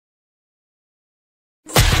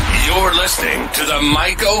You're listening to the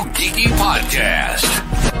Myco Geeky Podcast.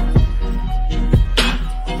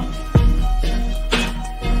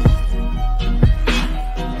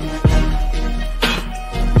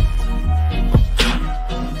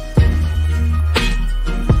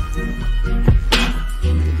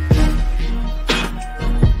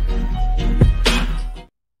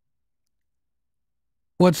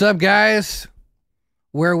 What's up, guys?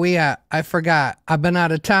 Where we at? I forgot. I've been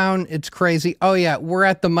out of town. It's crazy. Oh, yeah. We're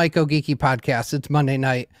at the Myco Geeky Podcast. It's Monday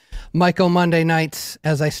night. Myco Monday nights,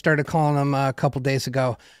 as I started calling them a couple days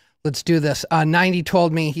ago. Let's do this. 90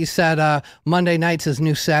 told me, he said Monday nights is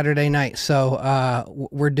new Saturday night. So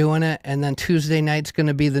we're doing it. And then Tuesday night's going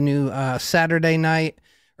to be the new Saturday night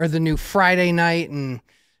or the new Friday night. And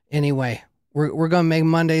anyway, we're going to make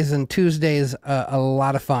Mondays and Tuesdays a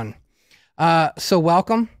lot of fun. So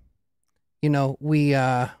welcome. You know, we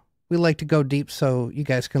like to go deep so you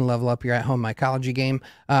guys can level up your at-home mycology game.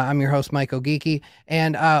 I'm your host, Myco Geeky,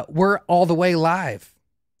 and we're all the way live.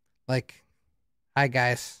 Like, hi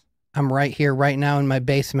guys, I'm right here right now in my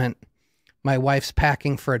basement. My wife's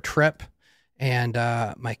packing for a trip, and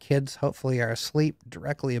my kids hopefully are asleep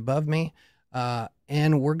directly above me.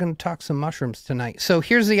 And we're going to talk some mushrooms tonight. So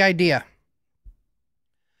here's the idea.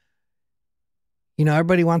 You know,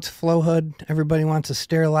 everybody wants a flow hood, everybody wants a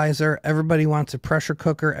sterilizer, everybody wants a pressure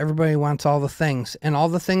cooker, everybody wants all the things. And all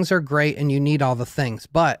the things are great and you need all the things.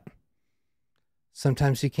 But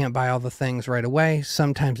sometimes you can't buy all the things right away.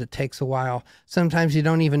 Sometimes it takes a while. Sometimes you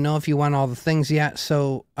don't even know if you want all the things yet.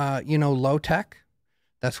 So, you know, Lo-Tek,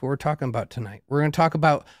 that's what we're talking about tonight. We're going to talk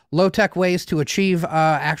about low-tech ways to achieve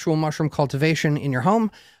actual mushroom cultivation in your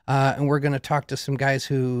home. And we're going to talk to some guys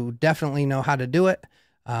who definitely know how to do it.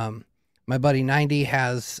 My buddy 90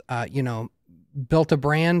 has, you know, built a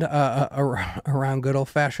brand around good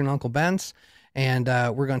old-fashioned Uncle Ben's, and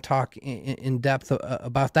we're going to talk in depth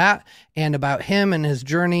about that and about him and his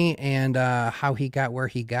journey and how he got where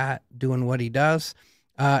he got doing what he does.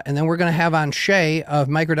 And then we're going to have on Shay of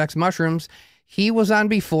Microdex Mushrooms. He was on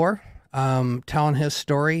before, telling his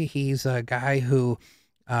story. He's a guy who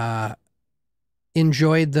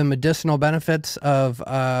enjoyed the medicinal benefits of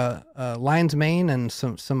lion's mane and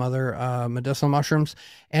some other medicinal mushrooms,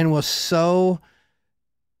 and was so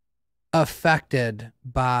affected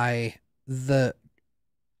by the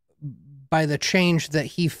change that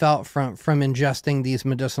he felt from ingesting these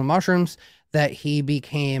medicinal mushrooms that he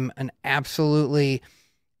became an absolutely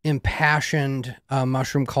impassioned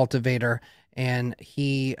mushroom cultivator. And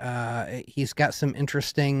he's got some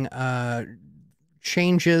interesting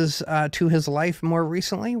changes to his life more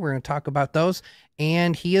recently. We're going to talk about those,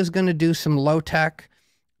 and he is going to do some low-tech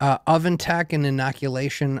oven tech and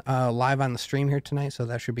inoculation live on the stream here tonight, so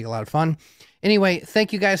that should be a lot of fun. Anyway,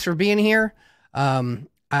 thank you guys for being here.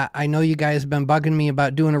 I know you guys have been bugging me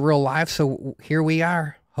about doing a real live, so here we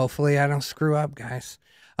are. Hopefully I don't screw up, guys.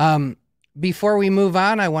 Before we move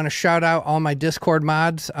on, I want to shout out all my Discord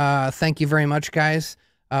mods. Thank you very much, guys.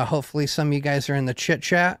 Hopefully some of you guys are in the chit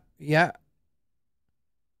chat. Yeah.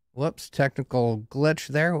 Whoops, technical glitch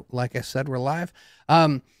there. Like I said, we're live.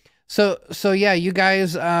 So yeah, you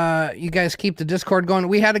guys keep the Discord going.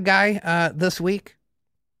 We had a guy this week.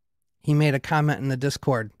 He made a comment in the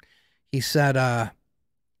Discord. He said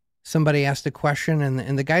somebody asked a question,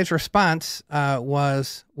 and the guy's response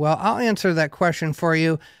was, "Well, I'll answer that question for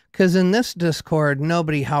you, because in this Discord,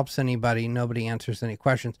 nobody helps anybody. Nobody answers any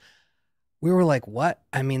questions." We were like, "What?"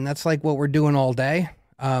 I mean, that's like what we're doing all day.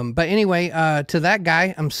 But anyway, to that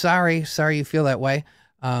guy, I'm sorry you feel that way.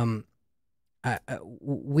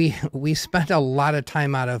 We spent a lot of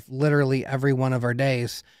time out of literally every one of our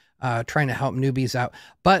days trying to help newbies out.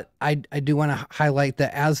 But I do want to highlight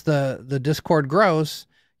that as the Discord grows,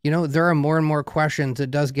 you know, there are more and more questions.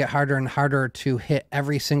 It does get harder and harder to hit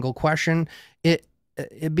every single question. It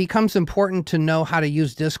becomes important to know how to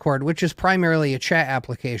use Discord, which is primarily a chat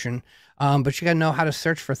application. But you got to know how to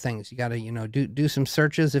search for things. You got to, you know, do some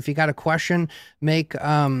searches. If you got a question, make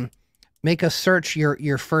a search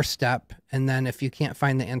your first step. And then if you can't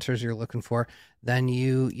find the answers you're looking for, then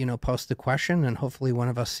you know, post the question, and hopefully one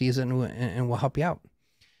of us sees it and will help you out.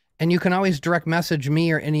 And you can always direct message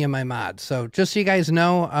me or any of my mods. So just so you guys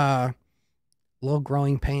know, little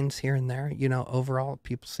growing pains here and there, you know, overall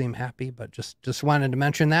people seem happy, but just wanted to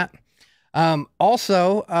mention that.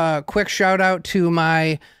 Also, quick shout out to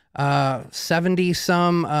my 70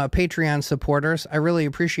 some Patreon supporters. I really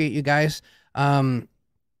appreciate you guys.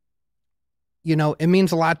 You know, it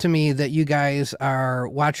means a lot to me that you guys are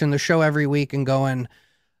watching the show every week and going,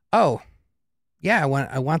 "Oh, yeah,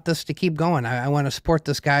 I want this to keep going. I want to support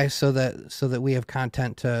this guy so that we have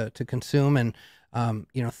content to consume." And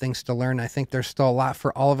things to learn. I think there's still a lot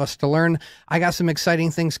for all of us to learn. I got some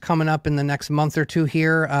exciting things coming up in the next month or two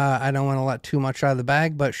here. I don't want to let too much out of the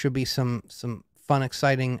bag, but should be some fun,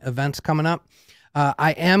 exciting events coming up.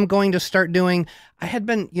 I am going to start doing, I had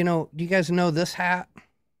been, do you guys know this hat?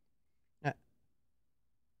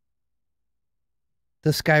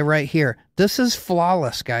 This guy right here. This is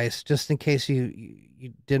flawless, guys, just in case you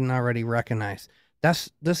didn't already recognize.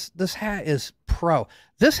 This hat is pro.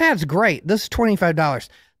 This hat's great. This is $25.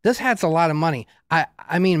 This hat's a lot of money.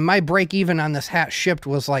 I mean, my break even on this hat shipped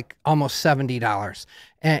was like almost $70.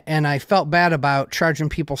 And I felt bad about charging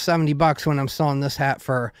people $70 when I'm selling this hat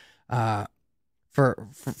for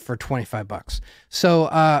 $25.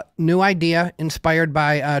 So new idea inspired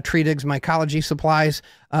by Myco Mycology supplies.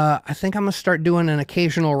 I think I'm gonna start doing an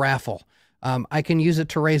occasional raffle. I can use it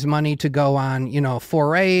to raise money to go on,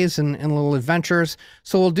 forays and little adventures.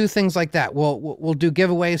 So we'll do things like that. We'll do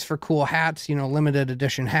giveaways for cool hats, limited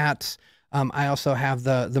edition hats. I also have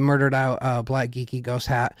the murdered out black geeky ghost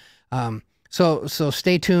hat. So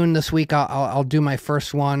stay tuned this week. I'll do my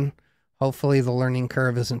first one. Hopefully the learning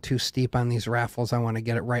curve isn't too steep on these raffles. I want to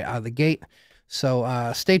get it right out of the gate.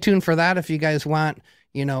 So stay tuned for that. If you guys want,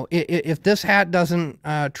 if this hat doesn't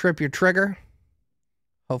trip your trigger,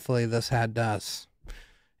 hopefully this hat does.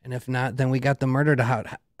 And if not, then we got the murdered out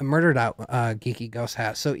geeky ghost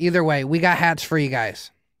hat. So either way, we got hats for you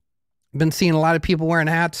guys. Been seeing a lot of people wearing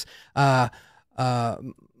hats. My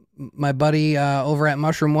buddy over at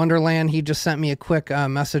Mushroom Wonderland, he just sent me a quick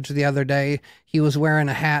message the other day. He was wearing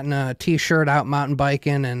a hat and a t-shirt out mountain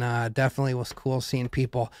biking, and definitely was cool seeing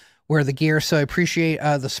people wear the gear. So I appreciate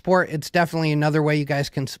the support. It's definitely another way you guys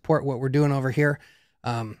can support what we're doing over here.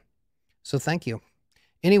 So thank you.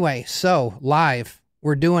 Anyway, so live,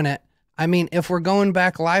 we're doing it. I mean, if we're going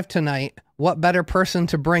back live tonight, what better person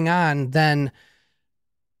to bring on than,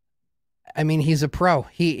 I mean, he's a pro.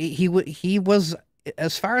 He was,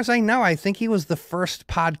 as far as I know, I think he was the first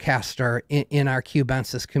podcaster in our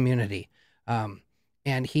𝐥𝐤𝐤𝐬 community.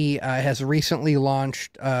 And he has recently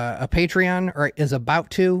launched a Patreon, or is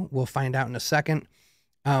about to. We'll find out in a second,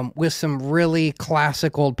 with some really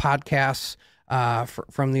classic old podcasts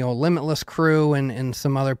from the old Limitless crew and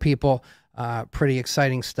some other people. Pretty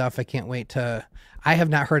exciting stuff. I can't wait to, I have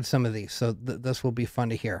not heard some of these, so this will be fun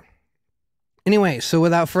to hear. Anyway, so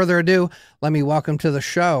without further ado, let me welcome to the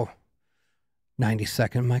show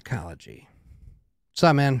 92nd Mycology. What's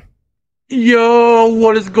up, man? Yo,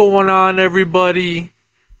 what is going on, everybody?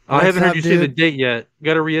 I haven't heard you say the dude? date yet.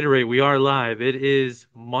 Got to reiterate, we are live. It is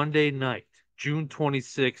Monday night, June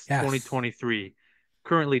 26th, Yes. 2023.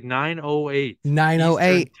 Currently 9:08.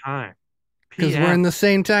 9:08. Eastern time. Because we're in the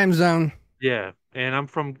same time zone. Yeah, and I'm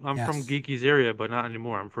from Geeky's area, but not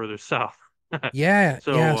anymore. I'm further south. Yeah,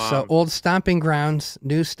 so old stomping grounds,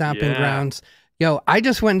 new stomping grounds. Yo, I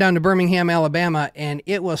just went down to Birmingham, Alabama, and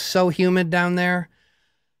it was so humid down there.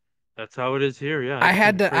 That's how it is here, yeah. I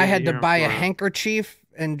had to buy a handkerchief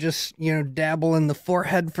and just, dabble in the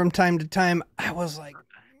forehead from time to time. I was like,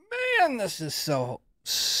 man, this is so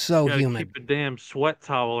humid. Keep a damn sweat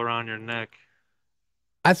towel around your neck.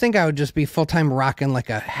 I think I would just be full-time rocking like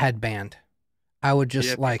a headband. I would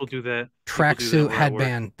just do that. Tracksuit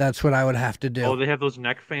headband. That's what I would have to do. Oh, they have those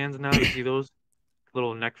neck fans now. You see those?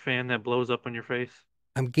 Little neck fan that blows up on your face.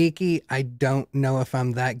 I'm geeky. I don't know if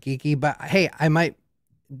I'm that geeky, but hey, I might.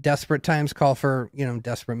 Desperate times call for,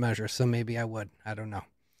 desperate measures. So maybe I would. I don't know.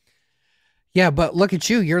 Yeah, but look at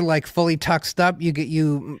you. You're like fully tuxed up.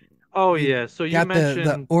 Oh yeah. So you got mentioned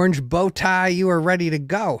the orange bow tie. You are ready to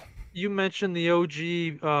go. You mentioned the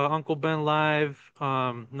OG Uncle Ben Live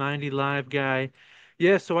 90 Live guy.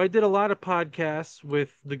 Yeah. So I did a lot of podcasts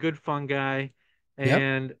with the good FUNGUY,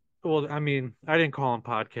 and well, I mean, I didn't call them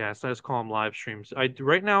podcasts. I just call them live streams.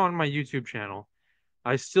 Right now on my YouTube channel,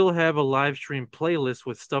 I still have a live stream playlist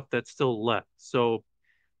with stuff that's still left. So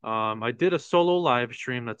I did a solo live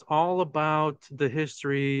stream that's all about the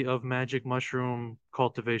history of magic mushroom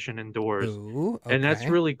cultivation indoors. Ooh, okay. And that's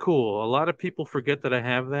really cool. A lot of people forget that I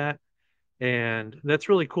have that. And that's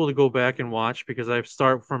really cool to go back and watch, because I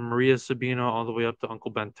start from Maria Sabina all the way up to Uncle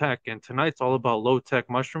Ben Tech. And tonight's all about low-tech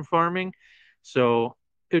mushroom farming. So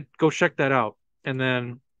go check that out. And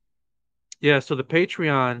then, yeah, so the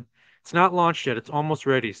Patreon, it's not launched yet. It's almost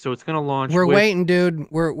ready. So it's going to launch. We're waiting, dude.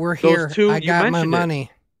 We're here. I got my money.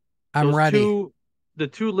 I'm ready. The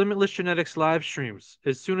two Limitless Genetics live streams.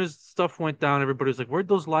 As soon as stuff went down, everybody was like, where'd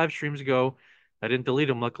those live streams go? I didn't delete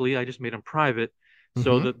them, luckily. I just made them private.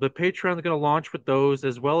 So the Patreon is going to launch with those,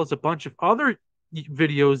 as well as a bunch of other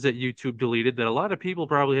videos that YouTube deleted that a lot of people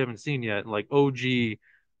probably haven't seen yet, like OG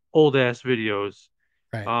old-ass videos.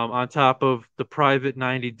 Right. On top of the private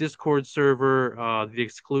 90 Discord server, the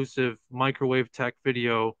exclusive microwave tech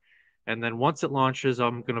video. And then once it launches,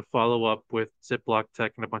 I'm going to follow up with Ziploc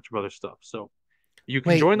Tech and a bunch of other stuff. So you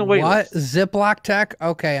can Wait, join the what? waitlist. Ziploc Tech?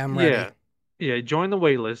 Okay, I'm ready. Yeah. Yeah, join the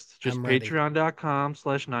waitlist. Just I'm ready.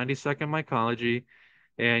 patreon.com/90second mycology,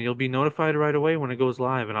 and you'll be notified right away when it goes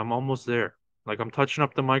live. And I'm almost there. Like, I'm touching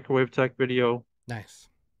up the microwave tech video, Nice.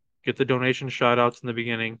 get the donation shout outs in the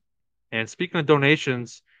beginning. And speaking of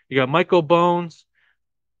donations, you got Michael Bones,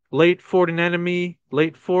 Late for an Enemy,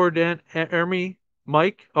 Late for an Enemy,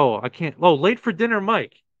 Mike. Oh, I can't. Oh, Late for Dinner,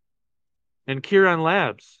 Mike, and Kieran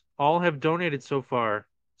Labs all have donated so far.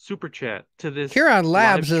 Super chat to this Kieran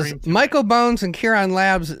live Labs is stream tonight. Michael Bones and Kieran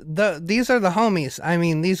Labs. These are the homies. I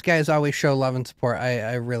mean, these guys always show love and support.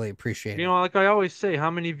 I really appreciate You it. know, like I always say, how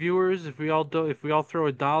many viewers if we all throw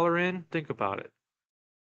 $1 in? Think about it.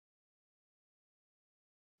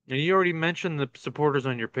 And you already mentioned the supporters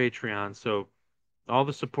on your Patreon, so all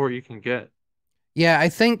the support you can get. Yeah, I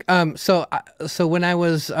think so when I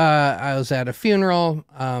was at a funeral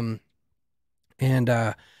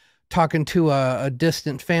and talking to a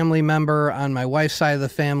distant family member on my wife's side of the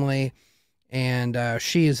family, and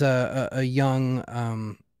she's a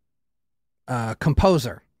young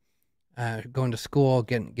composer, going to school,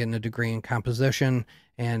 getting a degree in composition,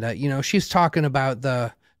 and you know, she's talking about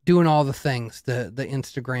doing all the things, the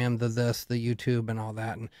Instagram, the this, the YouTube, and all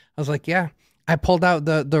that, and I was like, yeah. I pulled out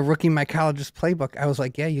the rookie mycologist playbook. I was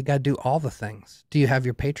like, yeah, you got to do all the things. Do you have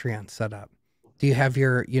your Patreon set up? Do you have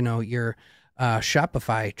your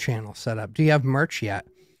Shopify channel set up? Do you have merch yet?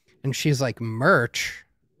 And she's like, merch?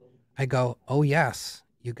 I go, oh yes,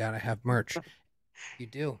 you got to have merch. You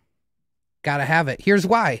do. Got to have it. Here's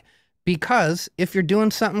why. Because if you're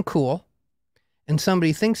doing something cool and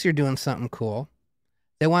somebody thinks you're doing something cool,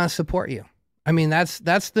 they want to support you. I mean, that's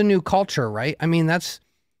the new culture, right? I mean, that's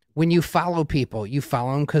when you follow people, you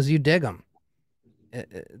follow them because you dig them.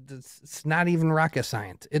 It's not even rocket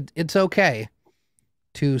science. It's okay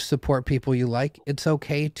to support people you like. It's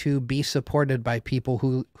okay to be supported by people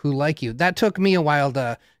who like you. That took me a while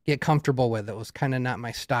to get comfortable with. It was kind of not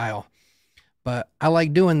my style, but I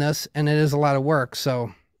like doing this, and it is a lot of work.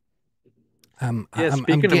 So I'm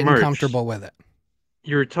getting merch, comfortable with it.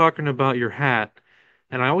 You're talking about your hat,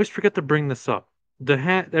 and I always forget to bring this up. The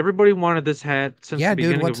hat, everybody wanted this hat since the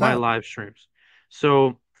beginning of my live streams.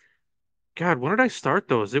 So, God, when did I start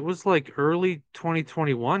those? It was like early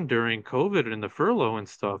 2021 during COVID and the furlough and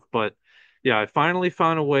stuff. But yeah, I finally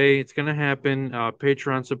found a way. It's going to happen.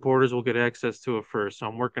 Patreon supporters will get access to it first. So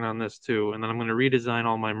I'm working on this too. And then I'm going to redesign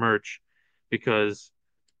all my merch because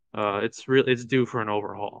it's due for an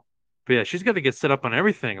overhaul. But yeah, she's got to get set up on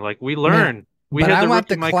everything. Like we learned. We had the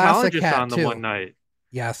rookie mycologist on the one night.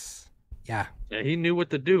 Yes. Yeah. Yeah, he knew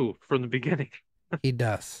what to do from the beginning. He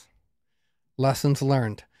does. Lessons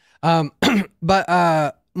learned.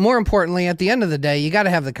 But more importantly, at the end of the day, you got to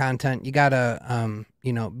have the content. You got to,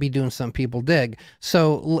 be doing something people dig.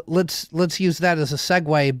 So let's use that as a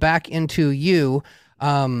segue back into you.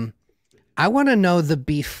 I want to know the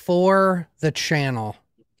before the channel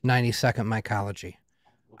 90-second mycology.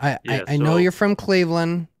 I know you're from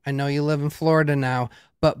Cleveland. I know you live in Florida now,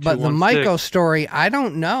 but the Myco story, I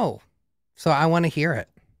don't know. So I want to hear it.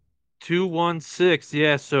 216.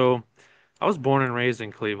 Yeah. So I was born and raised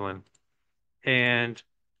in Cleveland. And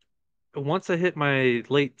once I hit my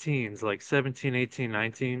late teens, like 17, 18,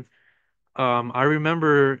 19, I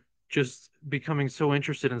remember just becoming so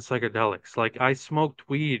interested in psychedelics. Like I smoked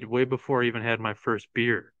weed way before I even had my first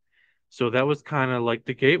beer. So that was kind of like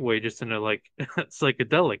the gateway just into like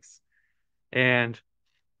psychedelics. And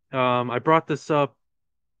I brought this up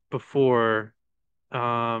before.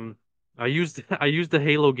 I used the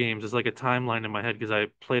Halo games as like a timeline in my head because I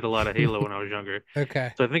played a lot of Halo when I was younger.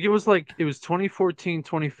 Okay. So I think it was 2014,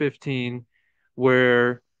 2015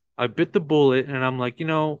 where I bit the bullet and I'm like,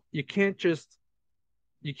 you can't just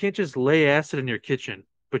lay acid in your kitchen,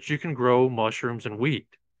 but you can grow mushrooms and weed.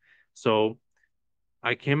 So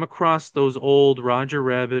I came across those old Roger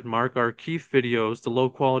Rabbit, Mark R. Keith videos, the low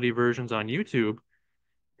quality versions on YouTube,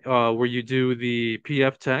 where you do the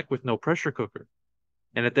PF tech with no pressure cooker.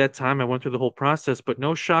 And at that time, I went through the whole process, but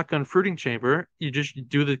no shotgun fruiting chamber. You just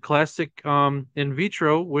do the classic in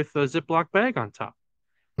vitro with a Ziploc bag on top.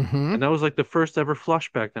 Mm-hmm. And that was like the first ever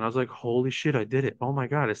flush back then. I was like, holy shit, I did it. Oh my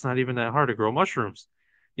God, it's not even that hard to grow mushrooms.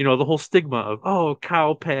 The whole stigma of, oh,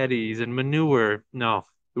 cow patties and manure. No,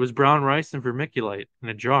 it was brown rice and vermiculite in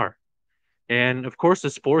a jar. And of course, the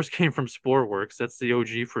spores came from Sporeworks. That's the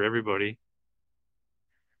OG for everybody.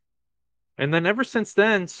 And then ever since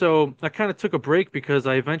then, so I kind of took a break because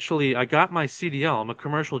I got my CDL. I'm a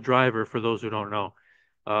commercial driver for those who don't know.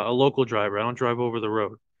 a local driver. I don't drive over the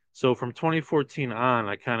road. So from 2014 on,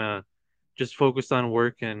 I kind of just focused on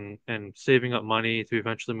work and saving up money to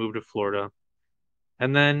eventually move to Florida.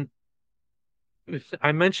 And then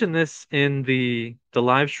I mentioned this in the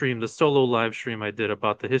live stream, the solo live stream I did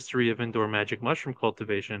about the history of indoor magic mushroom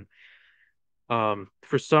cultivation.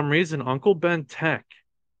 For some reason, Uncle Ben Tech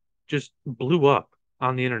just blew up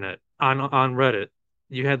on the internet, on Reddit.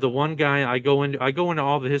 You had the one guy, I go into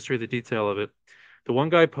all the history, the detail of it. The one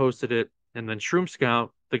guy posted it, and then Shroom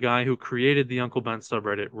Scout, the guy who created the Uncle Ben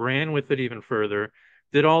subreddit, ran with it even further,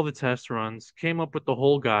 did all the test runs, came up with the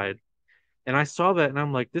whole guide. And I saw that and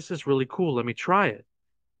I'm like, this is really cool. Let me try it.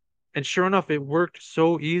 And sure enough, it worked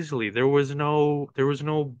so easily. There was no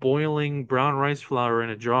boiling brown rice flour in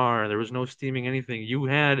a jar. There was no steaming anything. You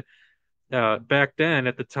had back then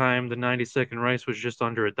at the time the 90-second rice was just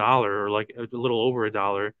under $1 or like a little over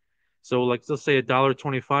 $1. So like let's say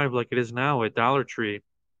 $1.25 like it is now at Dollar Tree,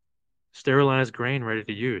 sterilized grain ready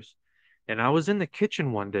to use. And I was in the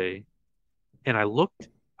kitchen one day and I looked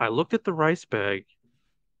at the rice bag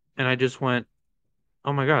and I just went,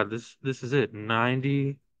 "Oh my God, this is it.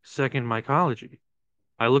 90-second mycology."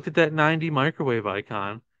 I looked at that 90 microwave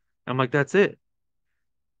icon. I'm like, that's it.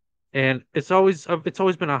 And it's always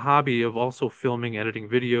been a hobby of also filming, editing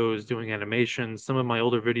videos, doing animations. Some of my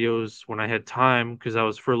older videos, when I had time, because I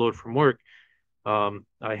was furloughed from work, I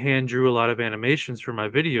hand drew a lot of animations for my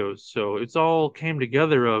videos. So it's all came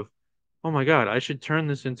together of, oh my God, I should turn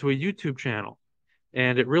this into a YouTube channel.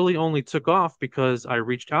 And it really only took off because I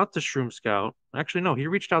reached out to Shroom Scout. Actually, no, he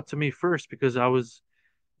reached out to me first because I was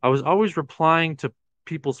always replying to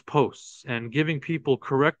people's posts and giving people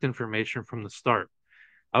correct information from the start.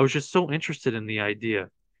 I was just so interested in the idea.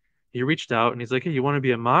 He reached out and he's like, "Hey, you want to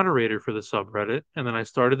be a moderator for the subreddit?" And then I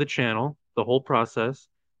started the channel, the whole process.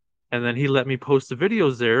 And then he let me post the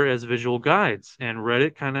videos there as visual guides. And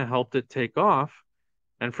Reddit kind of helped it take off.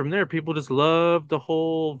 And from there, people just loved the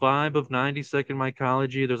whole vibe of 90-second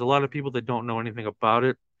mycology. There's a lot of people that don't know anything about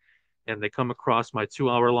it. And they come across my 2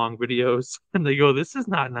 hour long videos and they go, "This is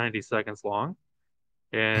not 90 seconds long."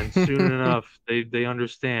 And soon enough, they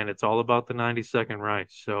understand it's all about the 90-second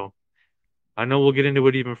rice. So I know we'll get into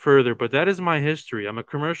it even further, but that is my history. I'm a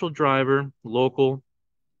commercial driver, local,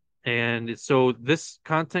 and so this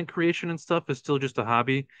content creation and stuff is still just a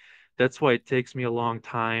hobby. That's why it takes me a long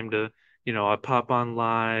time to, I pop on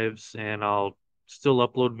lives and I'll still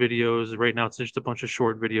upload videos. Right now, it's just a bunch of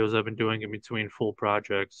short videos I've been doing in between full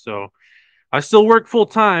projects. So I still work full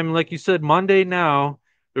time. Like you said, Monday now,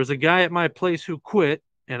 there's a guy at my place who quit,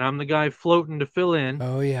 and I'm the guy floating to fill in.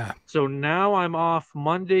 Oh yeah. So now I'm off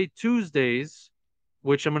Monday, Tuesdays,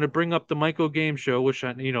 which I'm going to bring up the Myco game show, which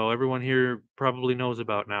everyone here probably knows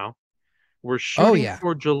about now. We're Oh shooting yeah.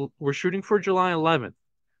 for July 11th,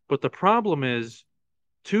 but the problem is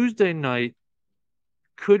Tuesday night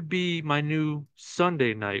could be my new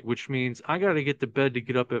Sunday night, which means I got to get to bed to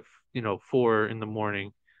get up at 4 in the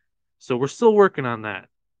morning. So we're still working on that.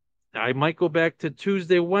 I might go back to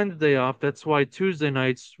Tuesday, Wednesday off. That's why Tuesday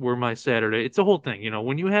nights were my Saturday. It's a whole thing.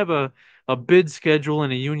 When you have a bid schedule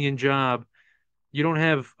and a union job, you don't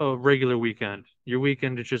have a regular weekend. Your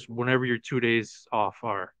weekend is just whenever your 2 days off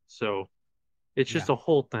are. So it's Yeah. just a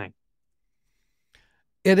whole thing.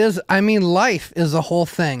 It is. I mean, life is a whole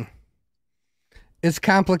thing. It's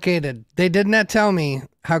complicated. They did not tell me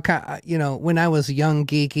how, when I was young,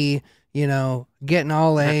 geeky, getting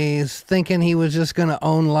all A's, thinking he was just going to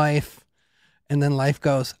own life. And then life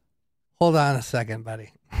goes, hold on a second,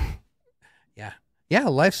 buddy. Yeah. Yeah.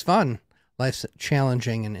 Life's fun. Life's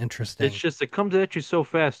challenging and interesting. It's just, it comes at you so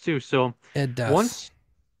fast too. So It does.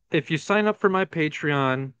 if you sign up for my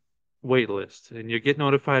Patreon waitlist and you get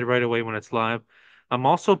notified right away when it's live, I'm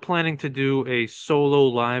also planning to do a solo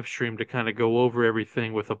live stream to kind of go over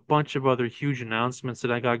everything with a bunch of other huge announcements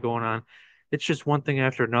that I got going on. It's just one thing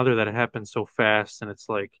after another that happens so fast, and it's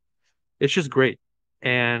like, it's just great.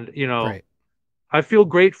 And, Great. I feel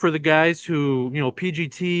great for the guys who,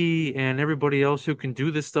 PGT and everybody else who can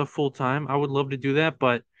do this stuff full time. I would love to do that,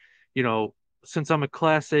 but, you know, since I'm a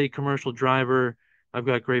Class A commercial driver, I've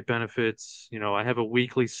got great benefits. I have a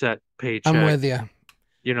weekly set paycheck, I'm with you.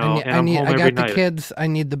 and I'm home I every got the night. kids. I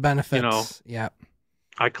need the benefits. Yeah.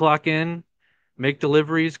 I clock in, make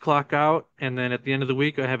deliveries, clock out, and then at the end of the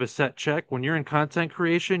week, I have a set check. When you're in content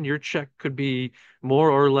creation, your check could be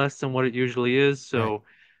more or less than what it usually is. So Right.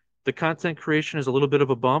 the content creation is a little bit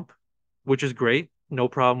of a bump, which is great. No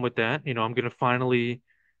problem with that. I'm going to finally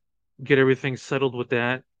get everything settled with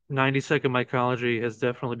that. 90-second mycology has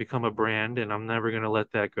definitely become a brand, and I'm never going to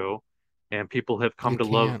let that go. And people have come You to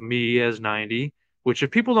love can't. me as 90, which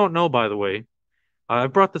if people don't know, by the way,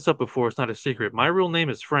 I've brought this up before. It's not a secret. My real name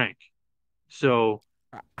is Frank. So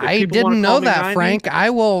if I people want to didn't call know me that, 90, Frank. I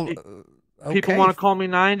will. people Okay. want to call me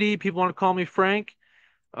 90, people want to call me Frank.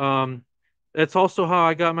 Um, that's also how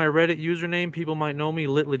I got my Reddit username. People might know me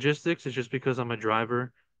Lit Logistics. It's just because I'm a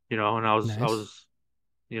driver, and I Nice. was,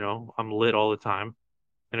 I'm lit all the time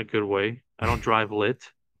in a good way. I don't drive lit.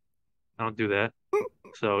 I don't do that.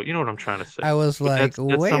 So you know what I'm trying to say. I was But like, that's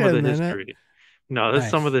wait some of a the minute. history. No, that's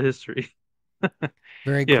some of Nice. the history.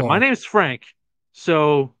 Very Yeah, my cool. name's Frank.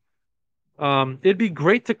 So it'd be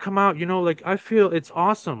great to come out, like I feel it's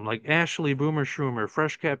awesome. Like Ashley, Boomer Shroomer,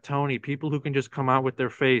 Fresh Cap Tony, people who can just come out with their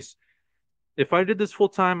face. If I did this full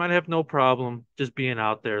time, I'd have no problem just being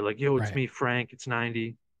out there. Like, yo, it's Right. me, Frank. It's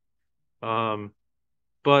 90. Um,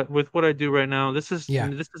 but with what I do right now, this is Yeah.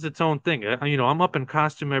 this is its own thing. I'm up in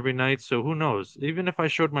costume every night, so who knows? Even if I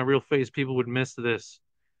showed my real face, people would miss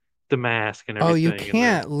the mask and Oh, you everything. And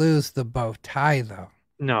then can't lose the bow tie, though.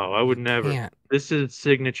 no, I You would never. can't. This is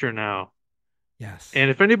signature now. Yes. And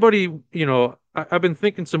if anybody, I've been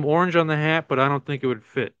thinking some orange on the hat, but I don't think it would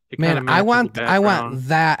fit. It kind Man, of matches the I want background.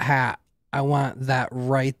 that hat. I want that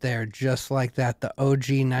right there, just like that, the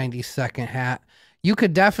OG 92nd hat. You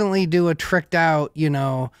could definitely do a tricked out,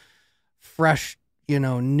 fresh,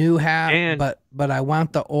 new hat, And but I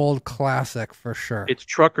want the old classic for sure. it's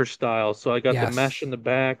trucker style, so I got the mesh Yes. in the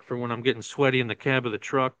back for when I'm getting sweaty in the cab of the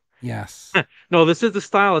truck. Yes. No, this is the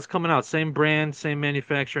style that's coming out. Same brand, same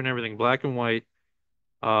manufacturer and everything. Black and white.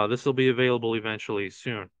 This will be available eventually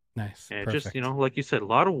soon. Nice. And just, Perfect. like you said, a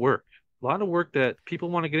lot of work. A lot of work that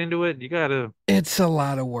people want to get into it. It's a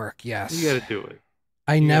lot of work. You Yes. gotta do it.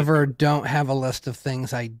 I You gotta do never it. don't have a list of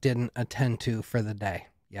things I didn't attend to for the day.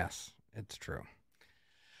 Yes, it's true.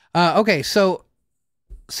 Okay, so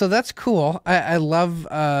that's cool. I love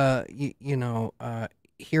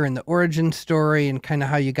hearing the origin story and kind of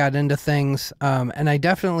how you got into things. And I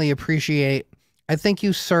definitely appreciate. I think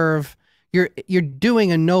you're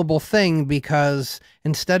doing a noble thing because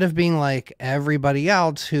instead of being like everybody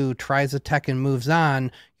else who tries a tech and moves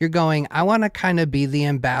on, you're going, I want to kind of be the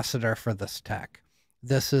ambassador for this tech.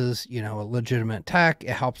 This is, a legitimate tech. It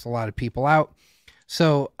helps a lot of people out.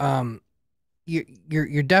 So,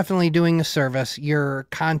 you're definitely doing a service. Your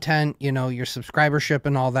content, your subscribership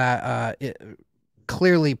and all that, it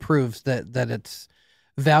clearly proves that it's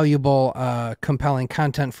valuable, compelling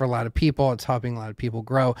content for a lot of people. It's helping a lot of people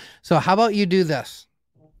grow. So how about you do this?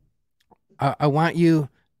 I want you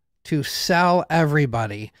to sell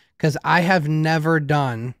everybody because I have never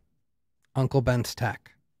done Uncle Ben's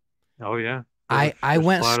tech. Oh yeah. I There's a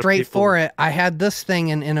went lot of straight people. for it. I had this thing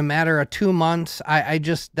in a matter of 2 months. I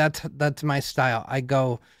just that's my style. I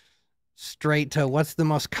go straight to what's the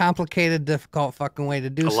most complicated, difficult fucking way to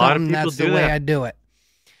do A lot of something. people That's the do way that. I do it.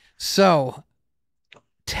 So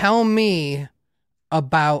tell me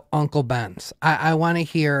about Uncle Ben's. I want to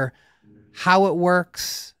hear how it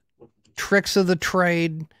works, tricks of the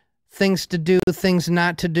trade, things to do, things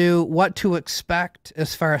not to do, what to expect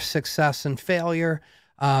as far as success and failure.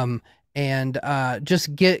 And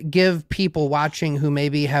just give people watching who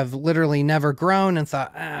maybe have literally never grown and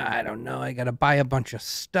thought, I don't know, I got to buy a bunch of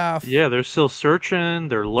stuff. Yeah, they're still searching,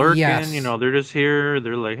 they're lurking, Yes. they're just here.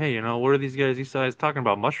 They're like, hey, what are these guys talking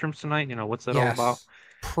about mushrooms tonight? What's that all about? Yes.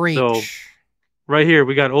 So Preach. right here,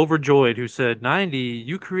 we got Overjoyed who said, 90,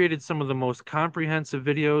 you created some of the most comprehensive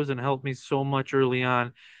videos and helped me so much early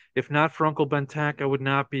on. If not for Uncle Ben Tech, I would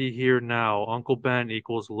not be here now. Uncle Ben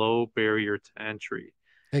equals low barrier to entry.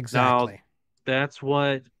 Now, Exactly. that's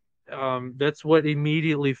what that's what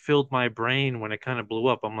immediately filled my brain when it kind of blew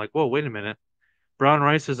up. I'm like, whoa, wait a minute. Brown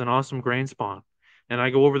rice is an awesome grain spawn. And I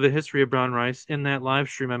go over the history of brown rice in that live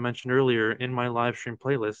stream I mentioned earlier in my live stream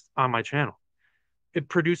playlist on my channel. It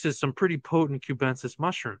produces some pretty potent cubensis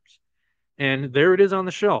mushrooms. And there it is on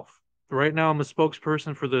the shelf. Right now, I'm a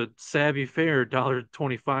spokesperson for the Savvy Fair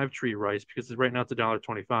 $1.25 tree rice because right now it's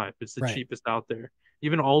 $1.25. It's the Right. cheapest out there.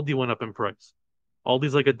 Even Aldi went up in price.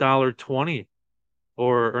 Aldi's like $1.20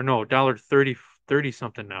 or no, $1.30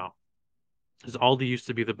 something now. Because Aldi used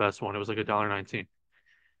to be the best one. It was like $1.19.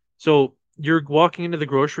 So you're walking into the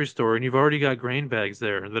grocery store and you've already got grain bags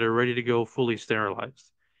there that are ready to go fully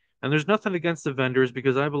sterilized. And there's nothing against the vendors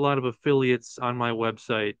because I have a lot of affiliates on my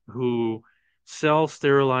website who sell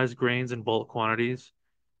sterilized grains in bulk quantities.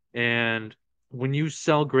 And when you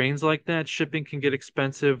sell grains like that, shipping can get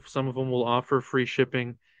expensive. Some of them will offer free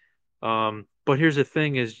shipping. But here's the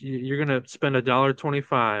thing is you're going to spend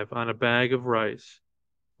 $1.25 on a bag of rice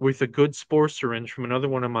with a good spore syringe from another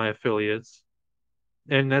one of my affiliates.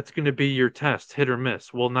 And that's going to be your test, hit or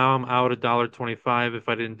miss. Well, now I'm out $1.25 if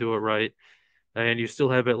I didn't do it right. And you still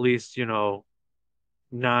have at least,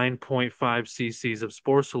 9.5 cc's of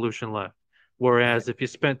spore solution left. Whereas if you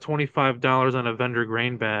spent $25 on a vendor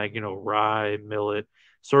grain bag, rye, millet,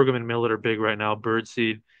 sorghum and millet are big right now,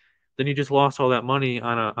 birdseed, then you just lost all that money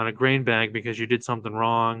on a grain bag because you did something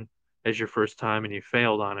wrong as your first time and you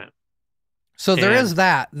failed on it. So there And is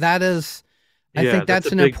that. That is, I yeah, think that's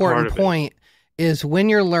a an big part important of it. point, is when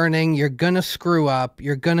you're learning, you're going to screw up.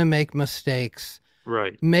 You're going to make mistakes.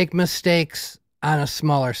 Right. Make mistakes on a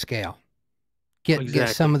smaller scale. Get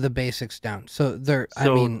Exactly. some of the basics down. So there, I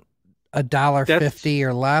So mean, $1.50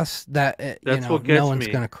 or less, that's what no gets one's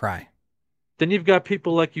me. going to cry. Then you've got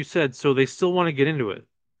people like you said, so they still want to get into it,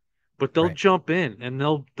 but they'll Right. jump in and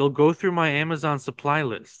they'll go through my Amazon supply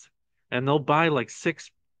list and they'll buy like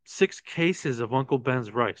six cases of Uncle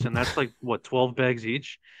Ben's rice, and that's like what, 12 bags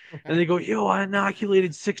each. And they go, yo, I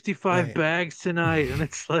inoculated 65 Right. bags tonight. And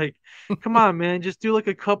it's like, come on, man, just do like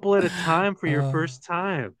a couple at a time for your first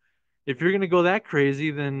time. If you're gonna go that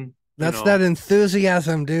crazy, then That's that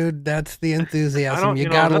enthusiasm, dude. That's the I enthusiasm. don't, You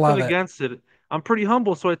gotta nothing love it. against it. I'm pretty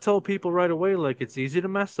humble, so I tell people right away, like, it's easy to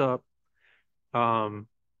mess up. Um,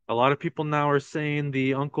 a lot of people now are saying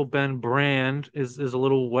the Uncle Ben brand is a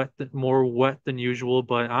little more wet than usual,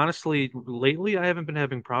 but honestly, lately I haven't been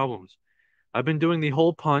having problems. I've been doing the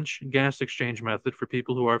hole punch gas exchange method for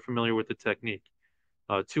people who are familiar with the technique.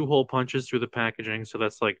 2 hole punches through the packaging, so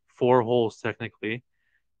that's like 4 holes technically.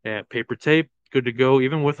 And paper tape, good to go,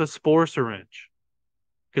 even with a spore syringe.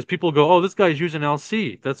 Because people go, oh, this guy's using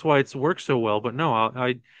LC. That's why it's worked so well. But no,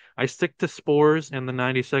 I stick to spores and the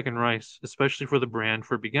 90-second rice, especially for the brand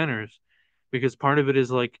for beginners, because part of it is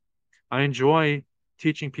like I enjoy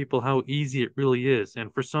teaching people how easy it really is.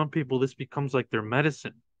 And for some people, this becomes like their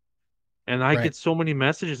medicine. And I Right. get so many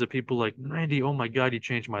messages of people like, Randy, oh my God, you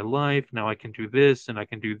changed my life. Now I can do this and I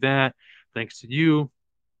can do that thanks to you.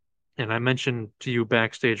 And I mentioned to you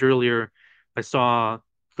backstage earlier, I saw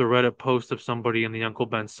the Reddit post of somebody in the Uncle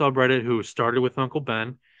Ben subreddit who started with Uncle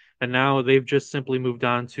Ben, and now they've just simply moved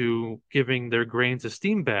on to giving their grains a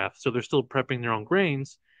steam bath. So they're still prepping their own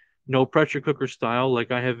grains, no pressure cooker style,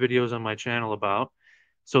 like I have videos on my channel about.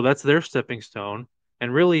 So that's their stepping stone.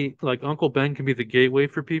 And really, like Uncle Ben can be the gateway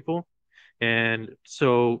for people. And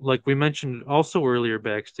so, like we mentioned also earlier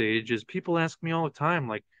backstage, is people ask me all the time,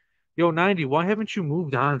 like, yo, 90, why haven't you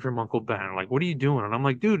moved on from Uncle Ben? Like, what are you doing? And I'm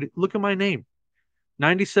like, dude, look at my name.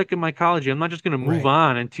 92nd Mycology. I'm not just going to move Right.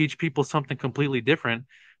 on and teach people something completely different.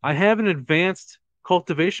 I have an advanced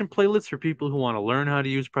cultivation playlist for people who want to learn how to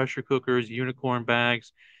use pressure cookers, unicorn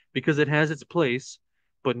bags, because it has its place.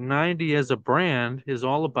 But 90 as a brand is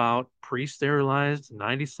all about pre-sterilized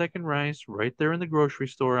 90-second rice right there in the grocery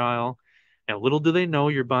store aisle. And little do they know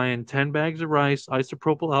you're buying 10 bags of rice,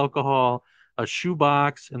 isopropyl alcohol, a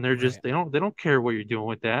shoebox, and they're just Right. they don't care what you're doing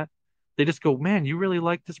with that. They just go, man, you really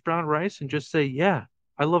like this brown rice? And just say, yeah,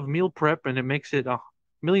 I love meal prep, and it makes it a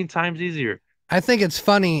million times easier. I think it's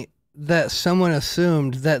funny that someone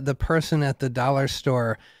assumed that the person at the dollar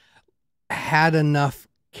store had enough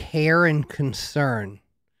care and concern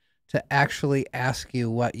to actually ask you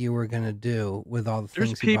what you were going to do with all the There's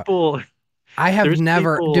things you bought. people, I have there's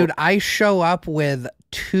never, people, dude, I show up with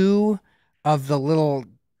 2 of the little,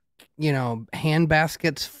 hand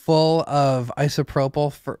baskets full of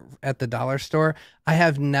isopropyl at the dollar store. I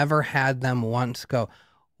have never had them once go,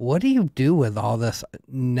 what do you do with all this?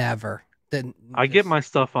 Never. I get my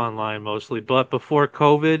stuff online mostly, but before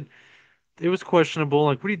COVID, it was questionable.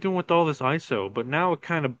 Like, what are you doing with all this ISO? But now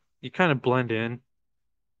you kind of blend in,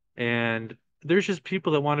 and there's just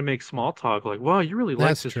people that want to make small talk, like, wow, you really like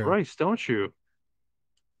That's this true. rice, don't you?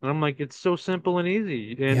 And I'm like, it's so simple and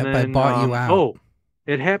easy. And Yep, I then, bought you out.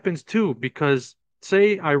 it happens too, because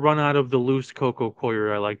say I run out of the loose cocoa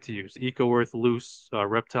coir I like to use, 𝐥𝐤𝐤 loose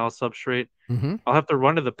reptile substrate. Mm-hmm. I'll have to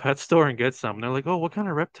run to the pet store and get some. And they're like, oh, what kind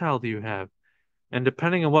of reptile do you have? And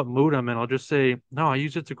depending on what mood I'm in, I'll just say, no, I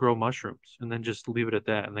use it to grow mushrooms, and then just leave it at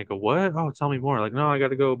that. And they go, what? Oh, tell me more. Like, no, I got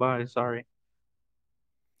to go. Bye. Sorry.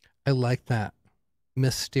 I like that.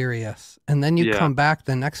 Mysterious. And then you Yeah. come back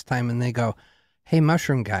the next time and they go, hey,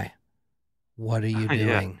 mushroom guy, what are you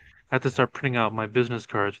Yeah. doing? I have to start printing out my business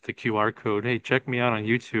cards with the QR code. Hey, check me out on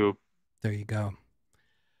YouTube. There you go.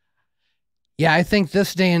 Yeah, I think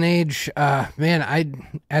this day and age,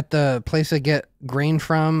 man, at the place I get grain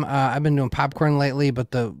from, I've been doing popcorn lately,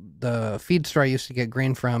 but the feed store I used to get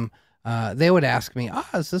grain from, they would ask me, oh,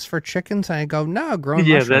 is this for chickens? And I go, no, growing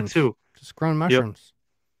Yeah, that mushrooms. too. Just growing Yep. mushrooms.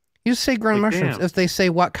 You say growing Like, mushrooms. damn. If they say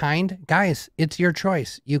what kind, guys, it's your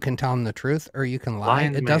choice. You can tell them the truth or you can lie.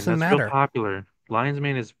 Lion's It mane, doesn't that's real matter. popular. Lion's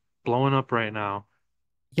mane is blowing up right now.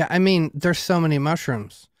 Yeah, I mean, there's so many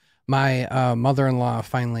mushrooms. My mother-in-law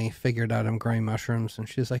finally figured out I'm growing mushrooms, and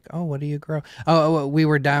she's like, "Oh, what do you grow?" Oh, we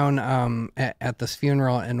were down at this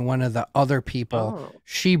funeral, and one of the other people, Oh.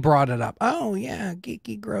 she brought it up. Oh yeah,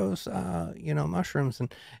 Geeky grows mushrooms,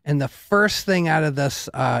 and the first thing out of this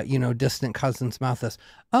distant cousin's mouth is,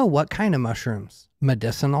 "Oh, what kind of mushrooms?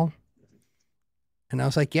 Medicinal?" And I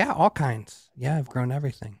was like, "Yeah, all kinds. Yeah, I've grown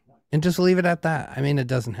everything." And just leave it at that. I mean, it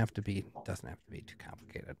doesn't have to be too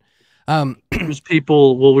complicated. There's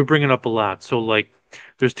people, well, we bring it up a lot. So, like,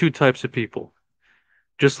 there's two types of people.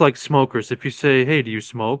 Just like smokers, if you say, "Hey, do you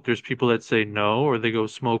smoke?" There's people that say no, or they go,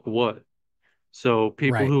 "Smoke what?" So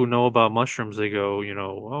people Right. who know about mushrooms, they go,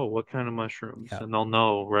 "Oh, what kind of mushrooms?" Yeah. And they'll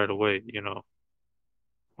know right away.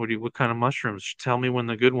 What kind of mushrooms? Tell me when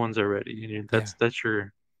the good ones are ready. Yeah. That's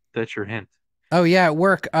your hint. Oh yeah, at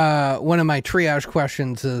work, one of my triage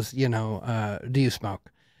questions is, do you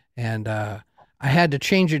smoke? And I had to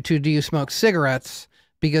change it to, do you smoke cigarettes?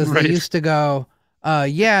 Because they Right, used to go,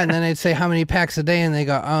 yeah, and then I'd say how many packs a day, and they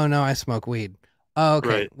go, oh no, I smoke weed. Oh, okay,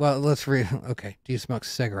 right. well okay, do you smoke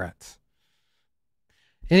cigarettes?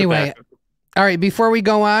 Anyway, Tobacco. all right, before we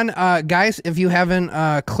go on, guys, if you haven't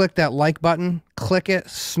clicked that like button, click it,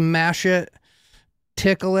 smash it,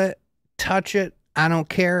 tickle it, touch it. I don't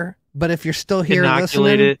care. But if you're still here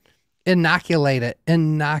Inoculate listening, it. inoculate it.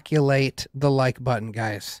 Inoculate the like button,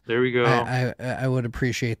 guys. There we go. I would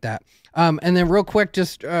appreciate that. And then real quick,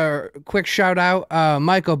 just quick shout out,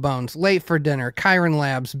 Myco Bones, Late for Dinner, Chiron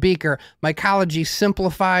Labs, Beaker, Mycology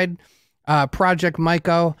Simplified, Project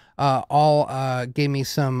Myco, all gave me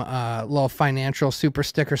some little financial super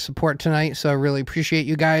sticker support tonight. So I really appreciate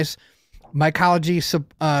you guys. Mycology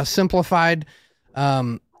Simplified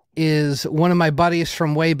is one of my buddies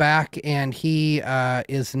from way back, and he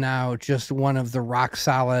is now just one of the rock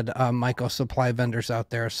solid Myco supply vendors out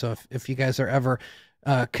there. So if you guys are ever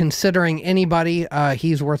considering anybody,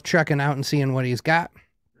 he's worth checking out and seeing what he's got.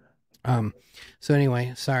 So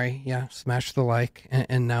anyway, sorry, yeah, smash the like,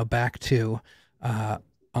 and now back to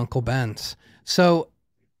Uncle Ben's. So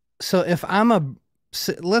if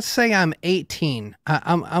let's say I'm 18,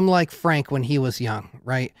 I'm like Frank when he was young,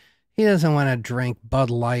 right? He doesn't want to drink Bud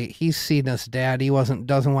Light. He's seen his dad. He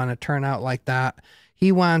doesn't want to turn out like that.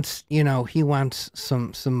 He wants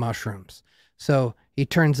some mushrooms. So he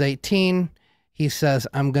turns 18. He says,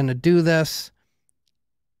 I'm going to do this.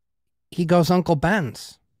 He goes Uncle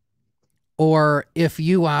Ben's. Or if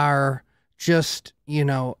you are just,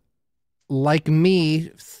 like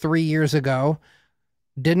me 3 years ago,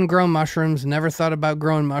 didn't grow mushrooms, never thought about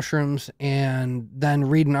growing mushrooms, and then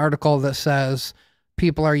read an article that says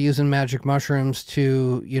people are using magic mushrooms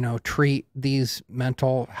to, treat these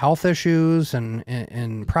mental health issues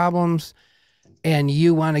and problems, and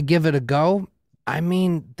you want to give it a go. I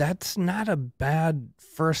mean, that's not a bad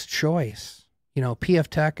first choice. PF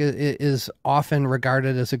Tech is often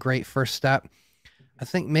regarded as a great first step. I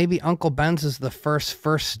think maybe Uncle Ben's is the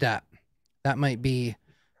first step. That might be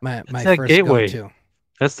my That first gateway. go-to.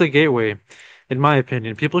 That's the gateway, in my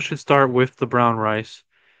opinion. People should start with the brown rice.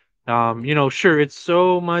 Sure, it's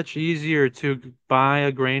so much easier to buy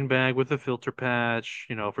a grain bag with a filter patch,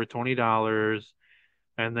 for $20,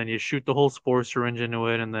 and then you shoot the whole spore syringe into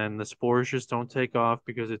it, and then the spores just don't take off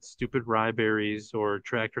because it's stupid rye berries or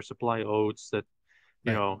Tractor Supply oats that,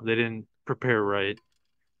 Right. they didn't prepare right.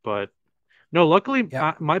 But no, luckily,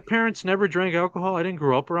 Yep. my parents never drank alcohol. I didn't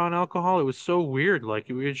grow up around alcohol. It was so weird. Like,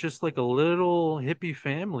 it was just like a little hippie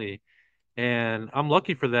family. And I'm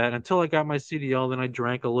lucky for that. Until I got my CDL, then I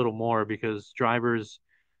drank a little more because drivers,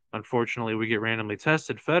 unfortunately, we get randomly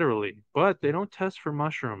tested federally, but they don't test for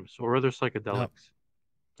mushrooms or other Nope. psychedelics.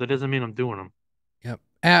 That doesn't mean I'm doing them. Yep.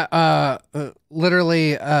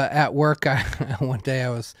 Literally at work, one day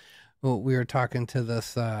we were talking to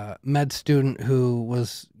this med student who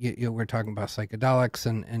was, we're talking about psychedelics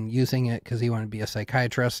and using it because he wanted to be a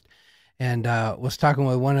psychiatrist, and was talking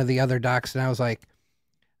with one of the other docs, and I was like,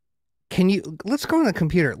 let's go on the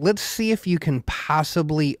computer. Let's see if you can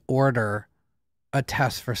possibly order a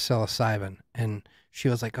test for psilocybin. And she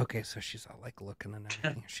was like, okay. So she's all like looking and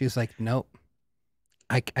everything. She's like, nope.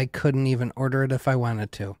 I couldn't even order it if I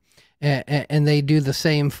wanted to. And they do the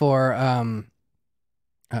same for,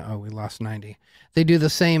 we lost 90. They do the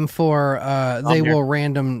same for, they will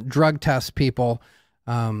random drug test people,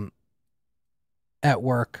 at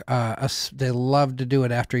work. They love to do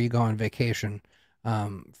it after you go on vacation,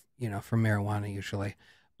 for marijuana usually.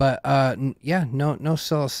 But yeah, no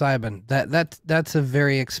psilocybin. That's a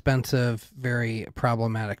very expensive, very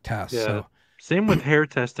problematic test. Yeah. So Same with hair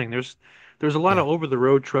testing. There's a lot yeah, of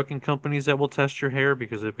over-the-road trucking companies that will test your hair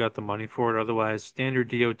because they've got the money for it. Otherwise,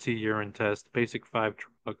 standard DOT urine test, basic 5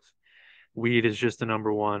 trucks. weed is just the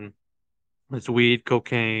number one. It's weed,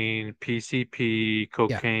 cocaine, PCP,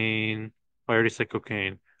 Yeah. cocaine. I already said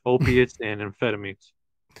cocaine, opiates, and amphetamines.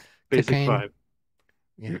 Basic Cocaine. five.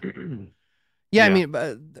 Yeah. Yeah.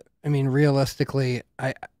 Yeah. I mean, realistically,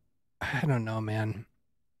 I don't know, man.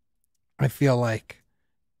 I feel like,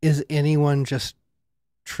 is anyone just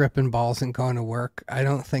tripping balls and going to work? I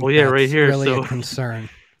don't think Well, yeah, right that's here. really a So concern.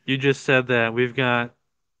 you just said that. We've got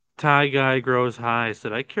Thai guy grows high.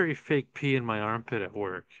 Said I carry fake pee in my armpit at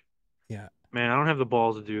work. Yeah. Man, I don't have the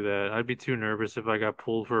balls to do that. I'd be too nervous if I got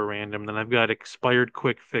pulled for a random. Then I've got expired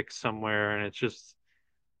quick fix somewhere, and it's just,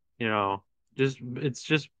 you know, it's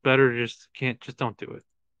just better. Just don't do it.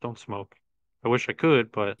 Don't smoke. I wish I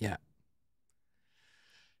could, but Yeah.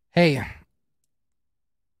 Hey,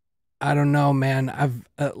 I don't know, man. I've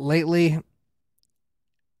lately,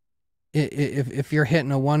 if you're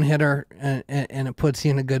hitting a one hitter and it puts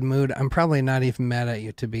you in a good mood, I'm probably not even mad at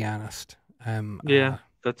you, to be honest. yeah,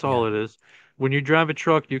 that's Yeah, all it is. When you drive a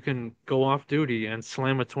truck, you can go off duty and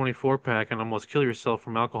slam a 24 pack and almost kill yourself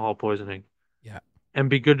from alcohol poisoning yeah, and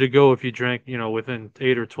be good to go if you drank, within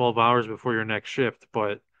 8 or 12 hours before your next shift.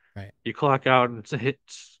 But right, you clock out and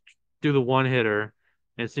do the one hitter,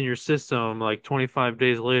 and it's in your system like 25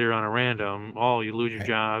 days later on a random. Oh, you lose your right.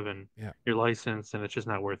 job and Yeah, your license, and it's just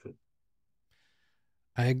not worth it.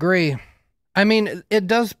 I agree. I mean, it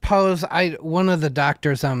does pose. One of the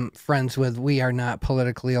doctors I'm friends with, we are not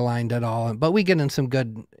politically aligned at all, but we get in some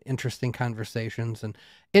good, interesting conversations, and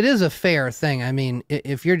it is a fair thing. I mean,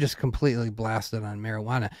 if you're just completely blasted on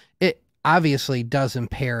marijuana, it obviously does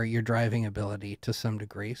impair your driving ability to some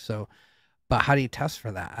degree. So, but how do you test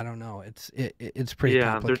for that? I don't know. It's pretty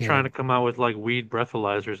Yeah, they're trying complicated. to come out with like weed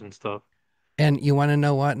breathalyzers and stuff. And you want to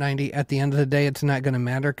know what, 90? At the end of the day, it's not going to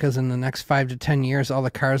matter because in the next 5 to 10 years, all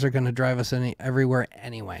the cars are going to drive us everywhere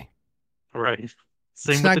anyway. Right.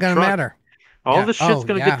 Same It's with not the going to truck. matter. All Yeah. the shit's Oh,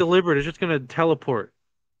 gonna get yeah, delivered. It's just gonna teleport.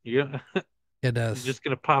 Yeah, it it's does. just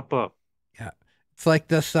gonna pop up. Yeah. It's like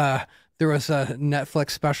this. There was a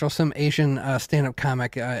Netflix special, some Asian stand-up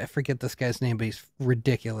comic. I forget this guy's name, but he's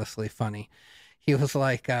ridiculously funny. He was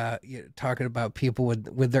like talking about people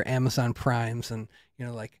with their Amazon Primes, and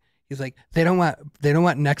like he's like they don't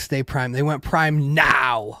want next day Prime. They want Prime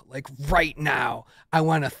now, like right now. I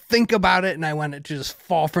want to think about it, and I want it to just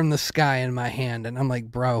fall from the sky in my hand. And I'm like,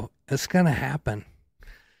 bro, it's gonna happen.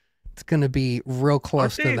 It's gonna be real Aren't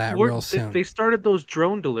close to they? that Where real they, soon. they started those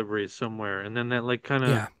drone deliveries somewhere, and then that like kind of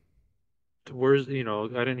Yeah. where's I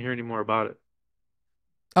didn't hear any more about it.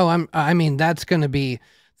 Oh, I mean, that's going to be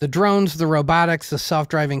the drones, the robotics, the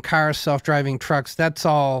self-driving cars, self-driving trucks. That's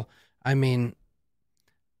all. I mean,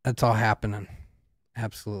 that's all happening.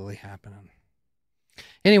 Absolutely happening.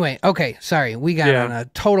 Anyway, okay, sorry, we got on Yeah, a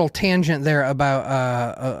total tangent there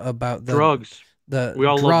about drugs. the We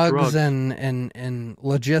all love drugs drugs. and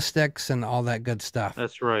logistics and all that good stuff.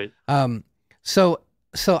 That's right. Um, so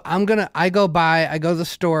I go to the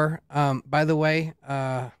store. By the way,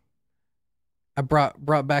 I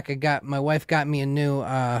brought back. My wife got me a new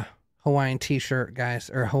Hawaiian t-shirt, guys,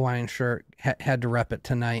 or Hawaiian shirt. Had to rep it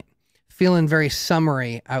tonight. Feeling very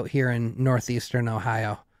summery out here in northeastern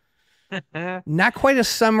Ohio. Not quite as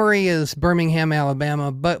summery as Birmingham,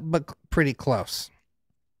 Alabama, but pretty close.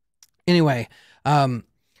 Anyway, so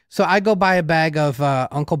I go buy a bag of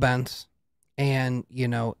Uncle Ben's, and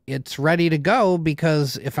it's ready to go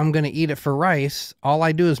because if I'm going to eat it for rice, all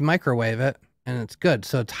I do is microwave it, and it's good.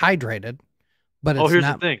 So it's hydrated, but Oh, it's here's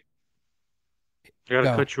the not. thing. I gotta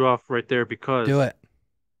Go cut you off right there do because it.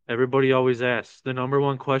 everybody always asks. The number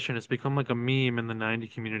one question, it's become like a meme in the 90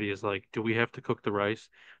 community, is like, do we have to cook the rice?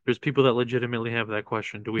 There's people that legitimately have that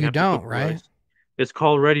question. Do we You have to don't, cook the right? rice? It's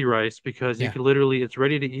called ready rice because you Yeah. can literally, it's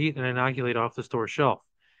ready to eat and inoculate off the store shelf.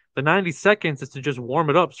 The 90 seconds is to just warm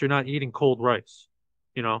it up so you're not eating cold rice,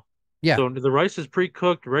 you know? Yeah. So the rice is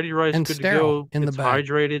pre-cooked, ready rice, And good to sterile go. in the It's bag.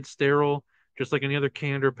 hydrated, sterile, just like any other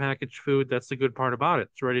canned or packaged food. That's the good part about it.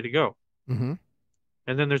 It's ready to go. Mm-hmm.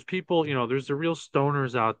 And then there's people, there's the real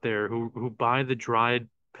stoners out there who buy the dried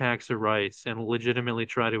packs of rice and legitimately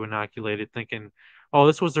try to inoculate it, thinking, "Oh,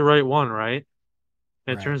 this was the right one, right?"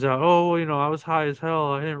 And it Right. turns out, "Oh, I was high as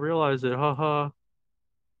hell. I didn't realize it. Ha ha."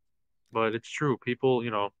 But it's true. People, you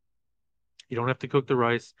don't have to cook the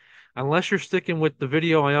rice unless you're sticking with the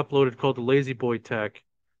video I uploaded called the Lazy Boy Tech,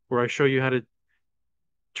 where I show you how to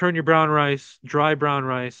turn your brown rice, dry brown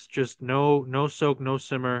rice, just no soak, no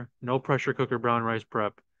simmer, no pressure cooker brown rice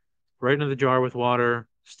prep. Right into the jar with water,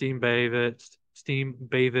 steam bathe it,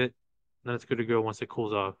 and then it's good to go once it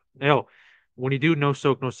cools off. Now, when you do no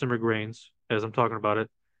soak, no simmer grains, as I'm talking about it,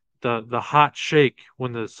 the hot shake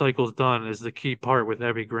when the cycle's done is the key part with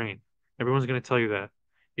every grain. Everyone's going to tell you that.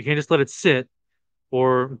 You can't just let it sit,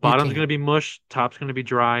 or You bottom's can't. going to be mush, top's going to be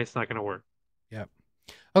dry. It's not going to work. Yep.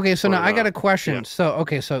 Okay, so But, now I got a question. yeah. So,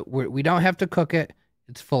 okay, so we don't have to cook it.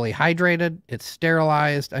 It's fully hydrated. It's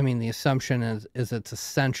sterilized. I mean, the assumption is it's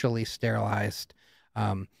essentially sterilized.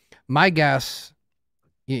 My guess,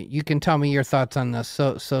 you can tell me your thoughts on this.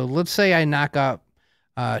 So let's say I knock up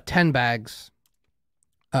 10 bags.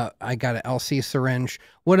 I got an LC syringe.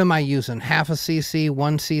 What am I using? Half a cc,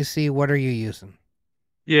 1 cc? What are you using?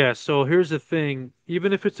 Yeah, so here's the thing.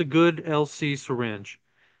 Even if it's a good LC syringe,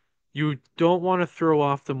 you don't want to throw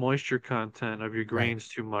off the moisture content of your Right. grains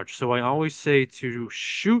too much. So I always say to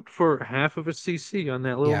shoot for half of a cc on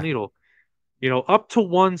that little Yeah. needle. Up to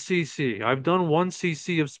 1 cc. I've done 1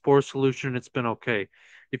 cc of spore solution. It's been okay.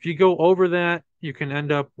 If you go over that, you can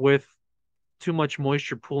end up with too much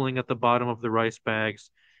moisture pooling at the bottom of the rice bags,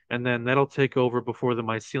 and then that'll take over before the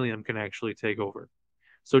mycelium can actually take over.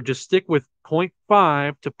 So just stick with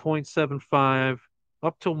 0.5 to 0.75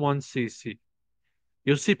 up to 1 cc.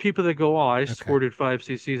 You'll see people that go, oh, I Okay. squirted 5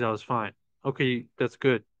 cc's, I was fine. Okay, that's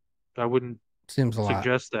good. I wouldn't Seems a lot.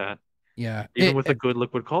 suggest that, Yeah. even with a good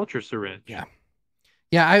liquid culture syringe. Yeah.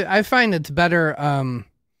 Yeah, I find it's better.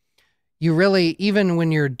 You really, even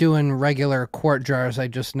when you're doing regular quart jars, I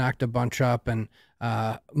just knocked a bunch up, and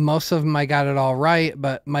most of them I got it all right.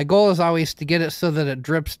 But my goal is always to get it so that it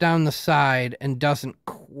drips down the side and doesn't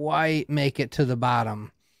quite make it to the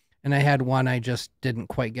bottom. And I had one, I just didn't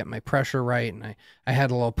quite get my pressure right, and I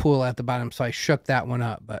had a little pool at the bottom, so I shook that one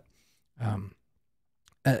up. But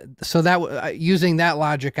so that using that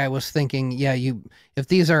logic, I was thinking, yeah, if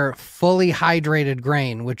these are fully hydrated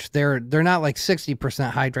grain, which they're not like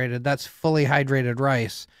 60% hydrated, that's fully hydrated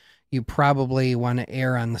rice, you probably want to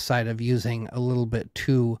err on the side of using a little bit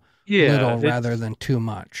too little rather than too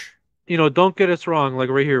much. Don't get us wrong.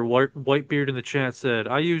 Like right here, Whitebeard in the chat said,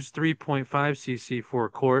 I use 3.5 cc for a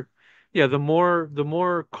quart. Yeah, the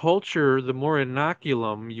more culture, the more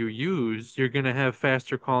inoculum you use, you're going to have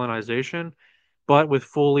faster colonization. But with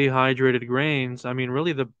fully hydrated grains, I mean,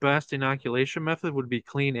 really the best inoculation method would be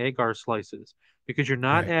clean agar slices, because you're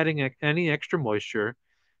not Right. adding any extra moisture,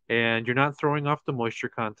 and you're not throwing off the moisture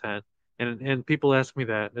content. And people ask me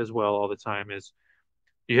that as well all the time is,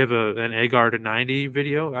 you have an agar to 90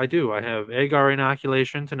 video? I do. I have agar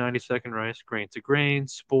inoculation to 90-second rice, grain to grain,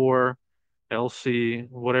 spore, LC,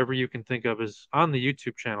 whatever you can think of is on the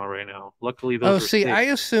YouTube channel right now. Luckily, Oh, those are see, safe. I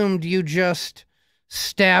assumed you just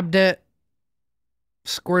stabbed it,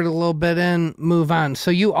 squirt a little bit in, move on.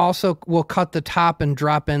 So you also will cut the top and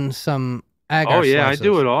drop in some agar Oh yeah, slices. I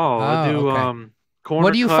do it all. I do okay. corner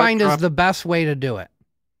What do you cut, find is the best way to do it?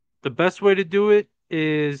 The best way to do it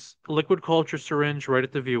is liquid culture syringe right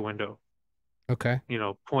at the view window. Okay.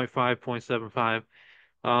 0.5,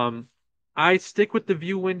 0.75. I stick with the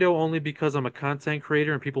view window only because I'm a content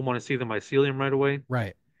creator and people want to see the mycelium right away.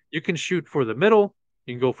 Right. You can shoot for the middle.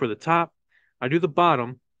 You can go for the top. I do the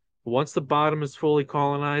bottom. Once the bottom is fully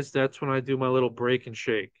colonized, that's when I do my little break and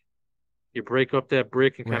shake. You break up that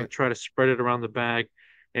brick and kind of try to spread it around the bag.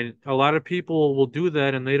 And a lot of people will do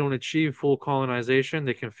that and they don't achieve full colonization.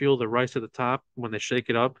 They can feel the rice at the top when they shake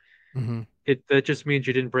it up. Mm-hmm. That just means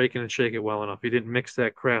you didn't break it and shake it well enough. You didn't mix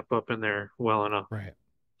that crap up in there well enough. Right.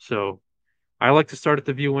 So I like to start at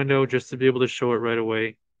the view window just to be able to show it right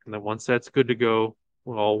away. And then once that's good to go,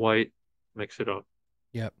 all white, mix it up.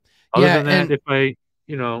 Yep. Other than that, if I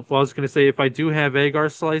was going to say, if I do have agar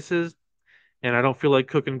slices and I don't feel like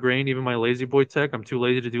cooking grain, even my Lazy Boy tech, I'm too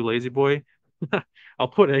lazy to do Lazy Boy, I'll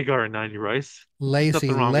put agar in 90 rice. Lazy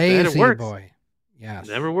boy. Yes.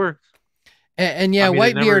 It never works. And yeah,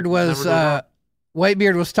 Whitebeard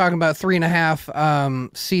was talking about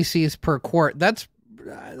 3.5 cc's per quart. That's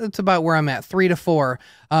about where I'm at, 3 to 4.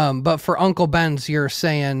 But for Uncle Ben's, you're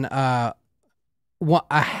saying a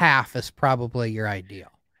half is probably your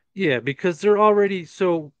ideal. Yeah, because they're already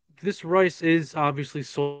this rice is obviously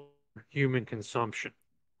sold for human consumption.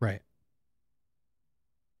 Right.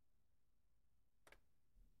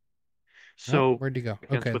 So where'd you go?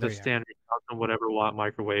 Okay, with a standard 1000 whatever watt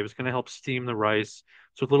microwave, it's going to help steam the rice,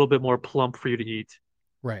 so it's a little bit more plump for you to eat.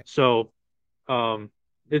 Right. So,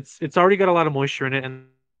 it's already got a lot of moisture in it, and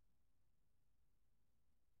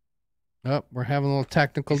we're having a little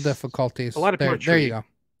technical difficulties. A lot of people there you go.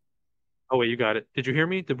 Oh wait, you got it. Did you hear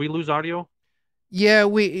me? Did we lose audio? Yeah,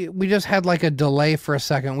 we just had like a delay for a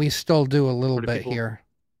second. We still do a little bit here.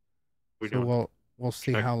 So we'll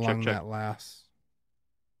see how long that lasts.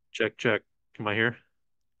 Check. Am I here?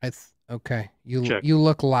 Okay. You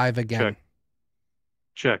look live again.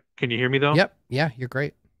 Check. Can you hear me though? Yep. Yeah, you're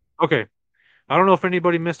great. Okay. I don't know if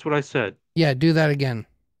anybody missed what I said. Yeah, do that again.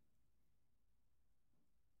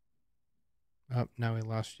 Oh, now we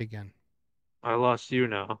lost you again. I lost you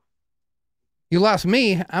now. You lost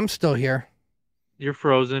me. I'm still here. You're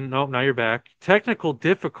frozen. Nope, now you're back. Technical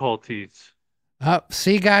difficulties.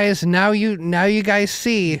 See, guys, now you guys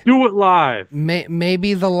see. Do it live.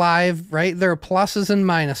 Maybe the live, right? There are pluses and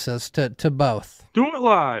minuses to both. Do it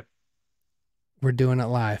live. We're doing it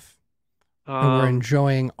live. And we're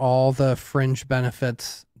enjoying all the fringe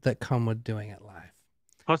benefits that come with doing it live.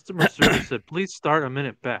 Customer service said, please start a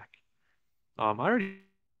minute back. I already.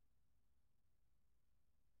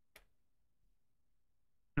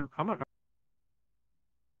 Oh,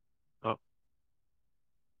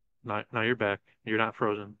 now you're back. You're not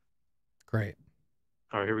frozen. Great.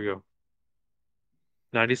 All right, here we go.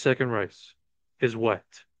 90-second rice is wet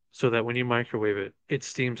so that when you microwave it, it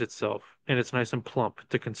steams itself and it's nice and plump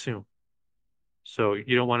to consume. So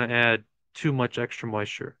you don't want to add too much extra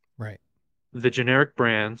moisture. Right. The generic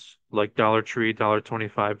brands like Dollar Tree,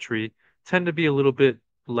 $1.25 Tree tend to be a little bit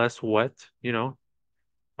less wet, a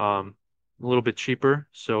little bit cheaper.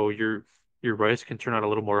 So your rice can turn out a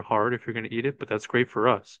little more hard if you're going to eat it, but that's great for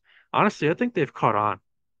us. Honestly, I think they've caught on.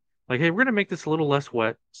 Like, hey, we're going to make this a little less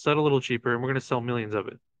wet, set a little cheaper, and we're going to sell millions of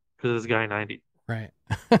it because of this guy 90. Right.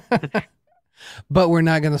 But we're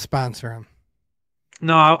not going to sponsor him.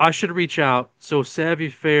 No, I should reach out. So Savvy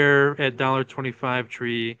Fair at $1.25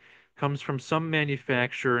 Tree comes from some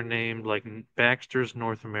manufacturer named like Baxter's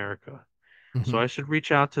North America. Mm-hmm. So I should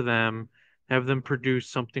reach out to them, have them produce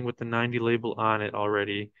something with the 90 label on it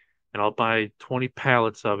already, and I'll buy 20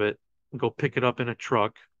 pallets of it and go pick it up in a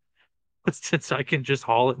truck. Since I can just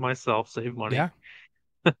haul it myself, save money. Yeah.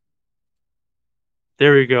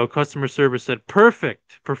 There we go. Customer service said,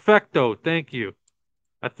 perfect. Perfecto. Thank you.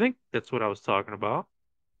 I think that's what I was talking about.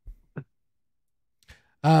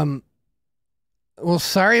 Well,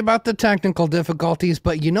 sorry about the technical difficulties,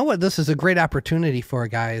 but you know what this is a great opportunity for,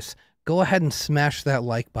 guys? Go ahead and smash that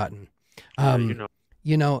like button.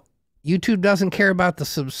 YouTube doesn't care about the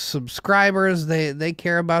subscribers. They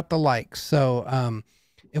care about the likes. So,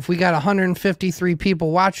 if we got 153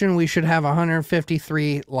 people watching, we should have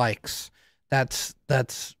 153 likes. That's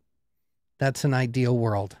an ideal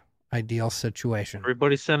world, ideal situation.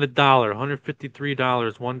 Everybody send $1, $153,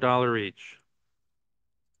 $1 each.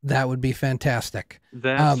 That would be fantastic.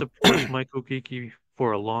 That supports Myco Geeky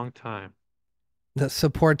for a long time. That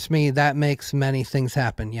supports me. That makes many things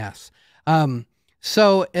happen. Yes.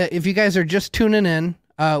 So if you guys are just tuning in,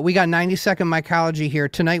 we got 90-second mycology here.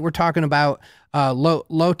 Tonight we're talking about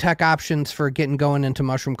low-tech options for getting going into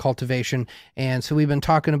mushroom cultivation. And so we've been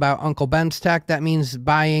talking about Uncle Ben's tech. That means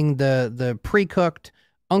buying the pre-cooked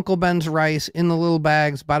Uncle Ben's rice in the little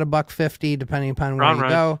bags, about $1.50, depending upon where you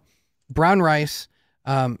go. Brown rice.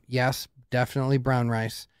 Yes, definitely brown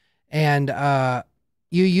rice. And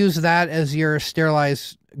you use that as your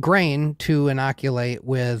sterilized grain to inoculate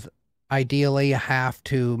with ideally 1/2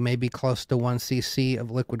 to maybe close to 1 cc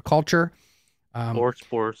of liquid culture. Or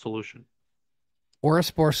spore solution. Or a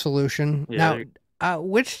spore solution. Yeah, now,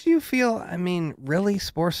 which do you feel, I mean, really,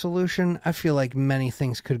 spore solution? I feel like many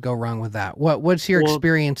things could go wrong with that. What's your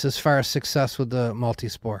experience as far as success with the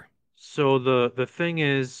multi-spore? So the thing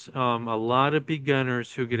is, a lot of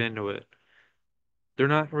beginners who get into it, they're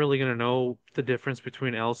not really going to know the difference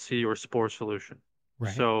between LC or spore solution.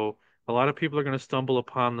 Right. So a lot of people are going to stumble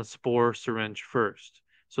upon the spore syringe first.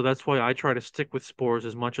 So that's why I try to stick with spores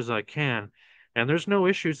as much as I can. And there's no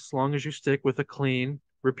issues as long as you stick with a clean,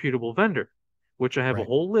 reputable vendor, which I have a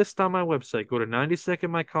whole list on my website. Go to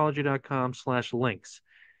 90secondmycology.com/links.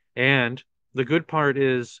 And the good part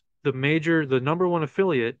is the number one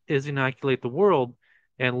affiliate is Inoculate the World.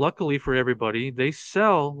 And luckily for everybody, they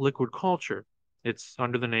sell liquid culture. It's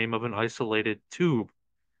under the name of an isolated tube.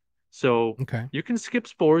 So you can skip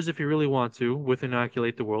spores if you really want to with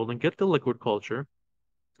Inoculate the World and get the liquid culture.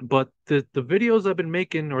 But the videos I've been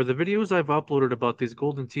making, or the videos I've uploaded about these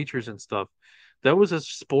golden teachers and stuff, that was a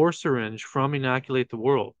spore syringe from Inoculate the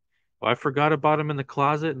World. I forgot about them in the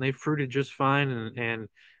closet and they fruited just fine. And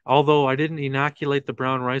although I didn't inoculate the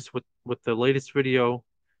brown rice with the latest video,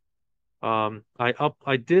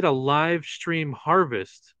 I did a live stream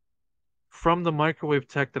harvest from the microwave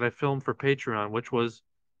tech that I filmed for Patreon, which was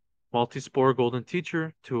multi-spore golden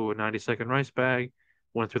teacher to a 90-second rice bag,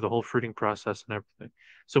 went through the whole fruiting process and everything.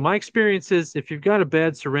 So my experience is, if you've got a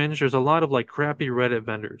bad syringe, there's a lot of like crappy Reddit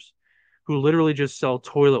vendors who literally just sell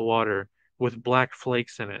toilet water with black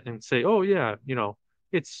flakes in it and say, oh yeah,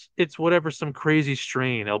 it's whatever, some crazy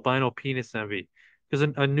strain, albino penis envy, because a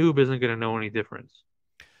noob isn't going to know any difference.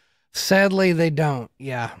 Sadly, they don't.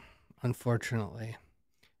 Yeah, unfortunately.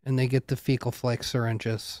 And they get the fecal flake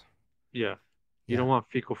syringes. Yeah. You don't want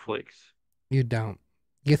fecal flakes. You don't.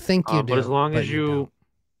 You think you But as do, long but as you don't.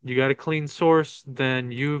 you got a clean source,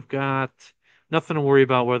 then you've got nothing to worry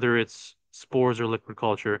about whether it's spores or liquid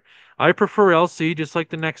culture. I prefer LC just like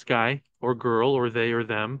the next guy or girl or they or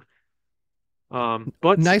them.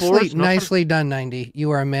 But Nicely, spores, nothing, nicely done, 90.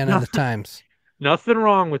 You are a man of the nothing, times. nothing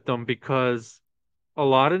wrong with them because a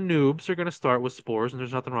lot of noobs are going to start with spores and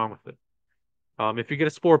there's nothing wrong with it. If you get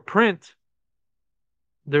a spore print,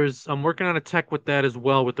 I'm working on a tech with that as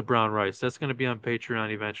well with the brown rice. That's going to be on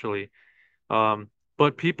Patreon eventually. Um,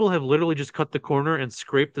 but people have literally just cut the corner and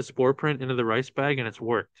scraped the spore print into the rice bag and it's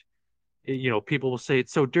worked. People will say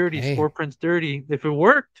it's so dirty, Hey, spore print's dirty. If it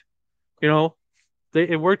worked, you know,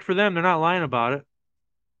 it worked for them. They're not lying about it.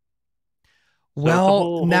 So it's a well,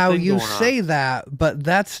 whole now thing you going on. say that, but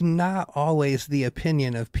that's not always the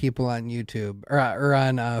opinion of people on YouTube or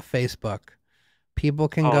on Facebook. People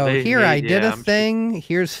can Oh, go, they here, I hate, did yeah, a thing.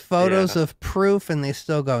 Here's photos yeah. of proof. And they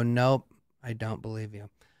still go, nope, I don't believe you.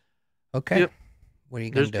 Okay. Yep. What are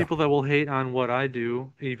you going There's to do? people that will hate on what I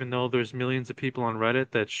do, even though there's millions of people on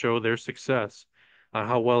Reddit that show their success on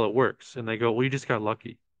how well it works. And they go, well, you just got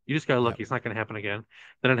lucky. You just got Yep. lucky. It's not going to happen again.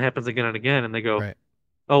 Then it happens again and again. And they go, Right.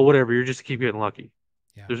 oh, whatever. You just keep getting lucky.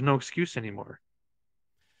 Yeah. There's no excuse anymore.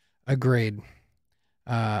 Agreed.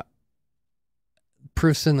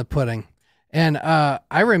 Proof's in the pudding. And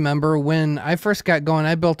I remember when I first got going,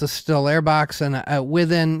 I built a still air box and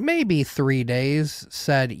within maybe 3 days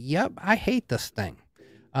said, yep, I hate this thing.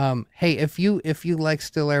 Hey, if you like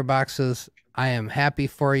still air boxes, I am happy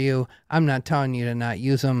for you. I'm not telling you to not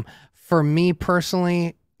use them. For me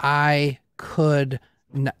personally, it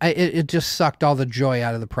just sucked all the joy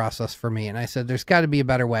out of the process for me. And I said, there's got to be a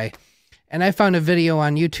better way. And I found a video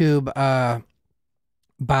on YouTube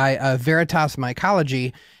by Veritas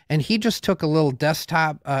Mycology, and he just took a little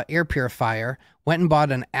desktop air purifier, went and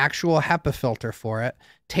bought an actual HEPA filter for it,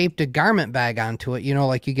 taped a garment bag onto it,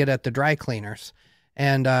 like you get at the dry cleaners.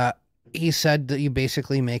 And he said that you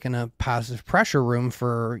basically making a positive pressure room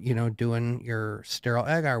for, doing your sterile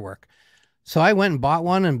agar work. So I went and bought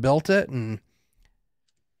one and built it, and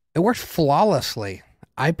it worked flawlessly.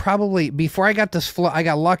 Before I got this I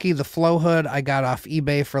got lucky. The flow hood I got off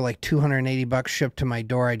eBay for like $280 shipped to my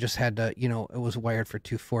door. I just had to, it was wired for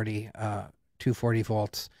 240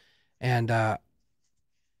 volts. And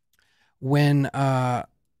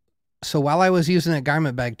so while I was using that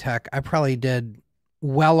garment bag tech, I probably did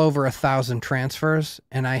well over 1,000 transfers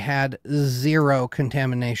and I had 0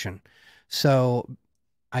 contamination. So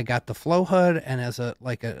I got the flow hood, and as a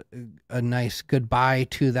nice goodbye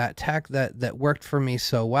to that tech that worked for me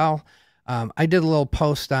so well, I did a little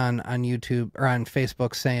post on YouTube or on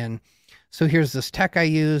Facebook saying, so here's this tech I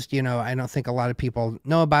used. I don't think a lot of people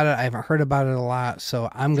know about it. I haven't heard about it a lot, so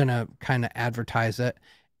I'm gonna kind of advertise it.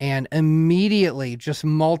 And immediately, just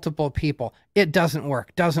multiple people, it doesn't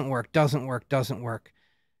work, doesn't work, doesn't work, doesn't work.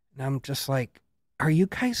 And I'm just like, are you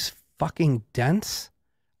guys fucking dense?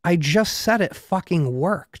 I just said it fucking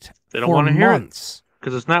worked. They don't want to hear it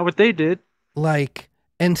because it's not what they did. Like,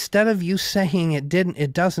 instead of you saying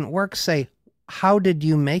it doesn't work, say, how did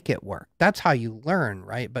you make it work? That's how you learn,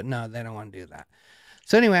 right? But no, they don't want to do that.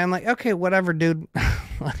 So anyway, I'm like, okay, whatever, dude.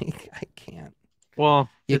 Like, I can't. Well,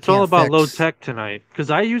 it's all about Lo-Tek tonight because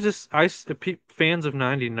I use this. Fans of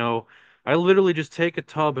 90 know I literally just take a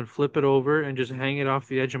tub and flip it over and just hang it off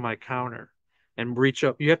the edge of my counter and reach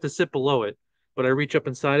up. You have to sit below it. But I reach up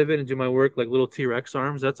inside of it and do my work like little T-Rex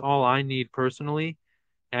arms. That's all I need personally.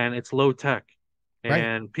 And it's Lo-Tek.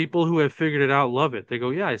 And right. People who have figured it out love it. They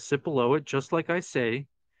go, yeah, I sit below it just like I say.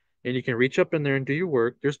 And you can reach up in there and do your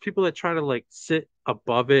work. There's people that try to like sit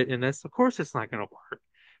above it. And of course it's not going to work.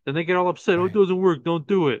 Then they get all upset. Right. Oh, it doesn't work. Don't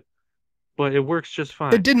do it. But it works just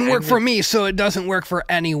fine. It didn't work for me, so it doesn't work for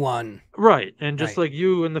anyone. Right. And just like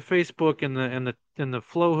you and the Facebook and the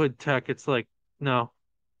flow hood tech, it's like, no,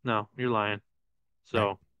 you're lying.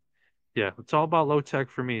 So, yeah, it's all about Lo-Tek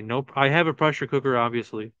for me. Nope. I have a pressure cooker,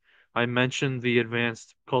 obviously. I mentioned the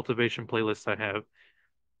advanced cultivation playlist I have.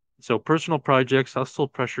 So personal projects, I'll still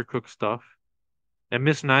pressure cook stuff. And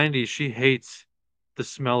Miss 90, she hates the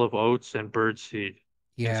smell of oats and birdseed.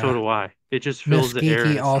 Yeah. And so do I. It just fills the air.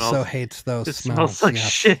 Miss Geeky also hates those smells. It smells like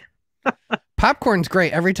shit. Popcorn's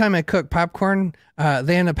great. Every time I cook popcorn,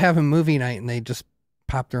 they end up having movie night and they just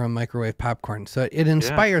pop their own microwave popcorn. So it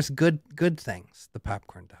inspires good things. The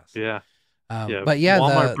popcorn does. Yeah. But yeah,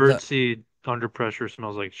 Walmart birdseed under pressure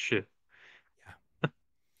smells like shit.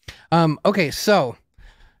 Yeah. Okay, so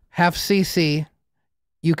half cc.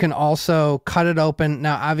 You can also cut it open.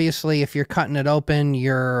 Now, obviously, if you're cutting it open,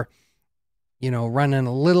 you're, running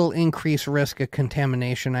a little increased risk of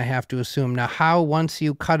contamination, I have to assume. Now, once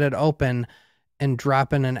you cut it open and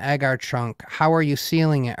drop in an agar chunk, how are you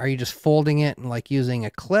sealing it? Are you just folding it and like using a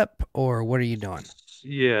clip, or what are you doing?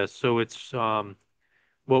 Yeah, so it's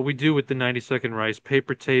what we do with the 90-second rice.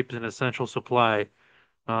 Paper tape is an essential supply.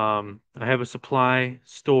 I have a supply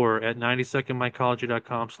store at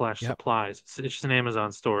 90secondmycology.com Yep. supplies. It's just an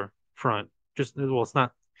Amazon store front. Just, well, it's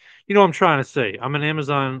not, you know what I'm trying to say. I'm an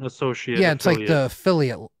Amazon associate Yeah, it's like affiliate. the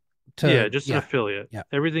affiliate Yeah, to just an yeah. affiliate. Yeah.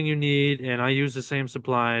 Everything you need, and I use the same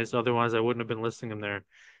supplies. Otherwise, I wouldn't have been listing them there.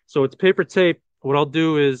 So it's paper tape. What I'll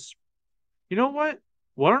do is, you know what?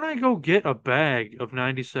 Why don't I go get a bag of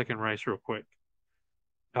 90-second rice real quick?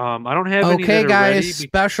 I don't have any that Okay, are guys, ready,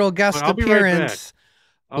 special but guest I'll be right back. appearance.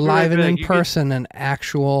 I'll be right Live and back. in You get, person, an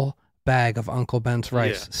actual bag of Uncle Ben's yeah.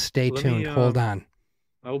 rice. Stay Let me, tuned. Hold on.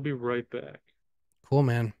 I will be right back. Cool,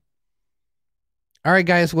 man. All right,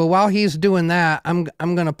 guys. Well, while he's doing that, I'm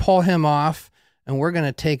gonna pull him off, and we're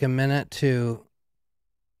gonna take a minute to.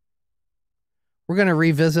 We're gonna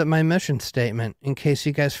revisit my mission statement in case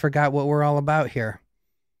you guys forgot what we're all about here.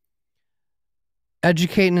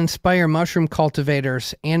 Educate and inspire mushroom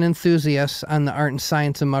cultivators and enthusiasts on the art and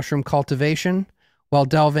science of mushroom cultivation, while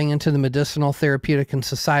delving into the medicinal, therapeutic, and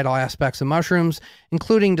societal aspects of mushrooms,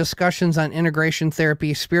 including discussions on integration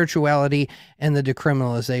therapy, spirituality, and the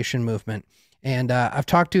decriminalization movement. And I've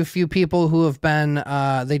talked to a few people who have been,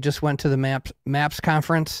 they just went to the MAPS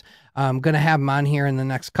conference. I'm going to have them on here in the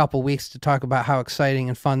next couple weeks to talk about how exciting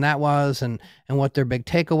and fun that was and what their big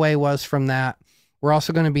takeaway was from that. We're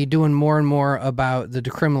also going to be doing more and more about the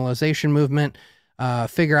decriminalization movement,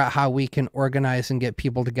 figure out how we can organize and get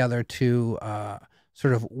people together to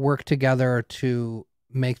sort of work together to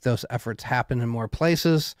make those efforts happen in more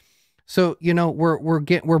places. So, you know,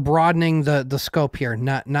 we're broadening the scope here,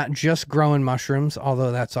 not just growing mushrooms,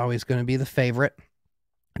 although that's always going to be the favorite.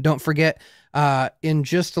 Don't forget, in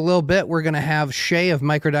just a little bit, we're going to have Shay of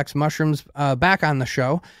Microdex Mushrooms back on the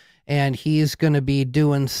show, and he's going to be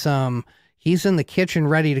doing some. He's in the kitchen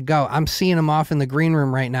ready to go. I'm seeing him off in the green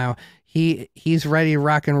room right now. He's ready to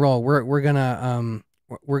rock and roll. We're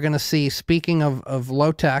gonna see. Speaking of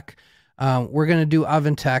Lo-Tek, we're gonna do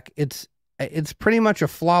oven tech. It's pretty much a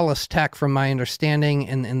flawless tech from my understanding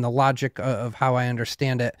and the logic of how I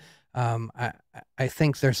understand it. I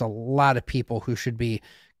think there's a lot of people who should be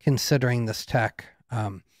considering this tech.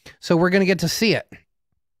 So we're gonna get to see it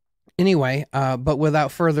anyway. But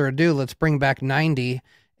without further ado, let's bring back 90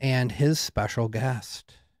 and his special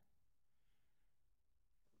guest.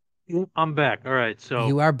 I'm back. All right, so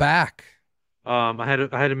You are back. I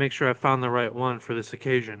had to make sure I found the right one for this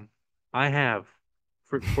occasion. I have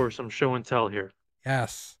for some show and tell here.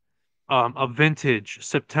 Yes. A vintage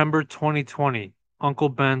September 2020 Uncle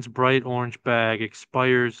Ben's bright orange bag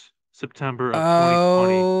expires September of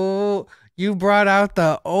 2020. Oh, you brought out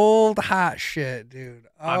the old hot shit, dude.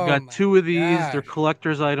 I've Oh got two of these. gosh. They're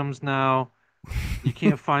collector's items now. You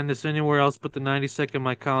can't find this anywhere else but the 90-second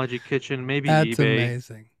Mycology kitchen, maybe That's eBay.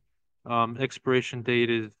 amazing. Expiration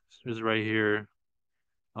date is right here.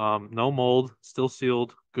 No mold, still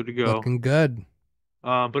sealed, good to go. Looking good.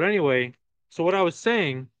 But anyway, so what I was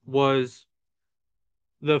saying was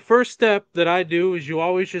the first step that I do is you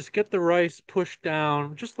always just get the rice pushed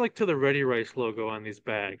down, just like to the Ready Rice logo on these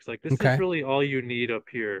bags. Like this Okay. is really all you need up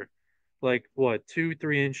here. Like what,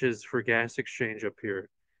 2-3 inches for gas exchange up here.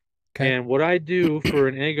 Okay. And what I do for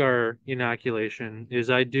an agar inoculation is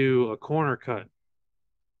I do a corner cut.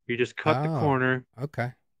 You just cut the Oh, corner,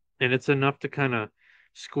 okay. and it's enough to kind of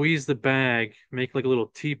squeeze the bag, make like a little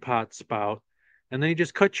teapot spout, and then you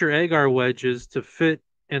just cut your agar wedges to fit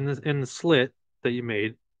in the slit that you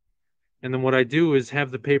made. And then what I do is have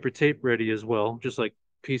the paper tape ready as well, just like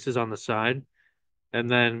pieces on the side. And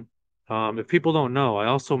then if people don't know, I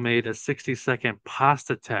also made a 60-second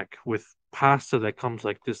pasta tech with pasta that comes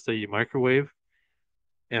like this that you microwave.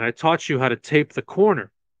 And I taught you how to tape the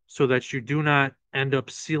corner so that you do not end up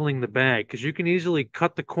sealing the bag, because you can easily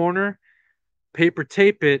cut the corner, paper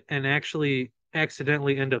tape it, and actually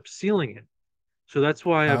accidentally end up sealing it. So that's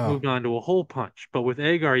why I've Oh, moved on to a hole punch. But with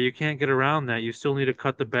agar, you can't get around that. You still need to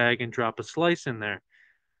cut the bag and drop a slice in there.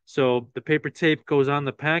 So the paper tape goes on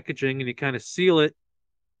the packaging and you kind of seal it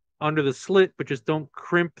under the slit, but just don't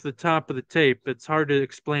crimp the top of the tape. It's hard to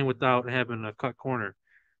explain without having a cut corner.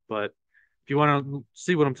 But if you want to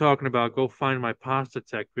see what I'm talking about, go find my pasta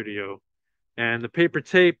tech video. And the paper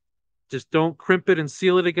tape, just don't crimp it and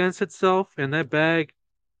seal it against itself. And that bag,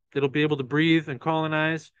 it'll be able to breathe and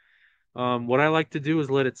colonize. What I like to do is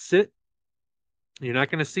let it sit. You're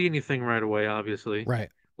not going to see anything right away, obviously. right.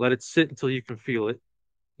 Let it sit until you can feel it.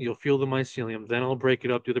 You'll feel the mycelium. Then I'll break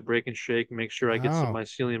it up, do the break and shake, make sure I get some Oh,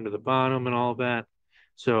 mycelium to the bottom and all of that.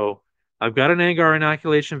 So I've got an agar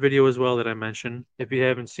inoculation video as well that I mentioned, if you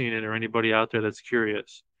haven't seen it or anybody out there that's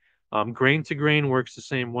curious. Grain to grain works the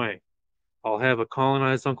same way. I'll have a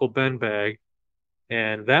colonized Uncle Ben bag,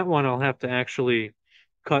 and that one I'll have to actually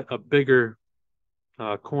cut a bigger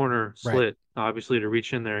corner Right. slit, obviously, to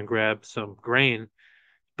reach in there and grab some grain.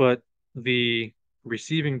 But the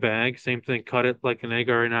receiving bag, same thing, cut it like an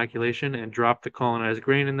agar inoculation and drop the colonized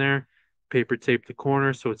grain in there, paper tape the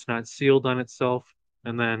corner so it's not sealed on itself,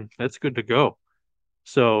 and then that's good to go.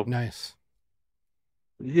 So Nice.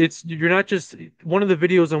 you're not just one of the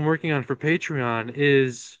videos I'm working on for Patreon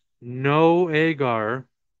is no agar,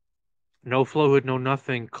 no flow hood, no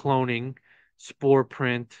nothing, cloning, spore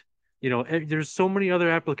print. There's so many other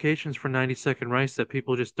applications for 90-second rice that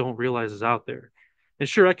people just don't realize is out there. And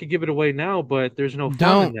sure, I could give it away now, but there's no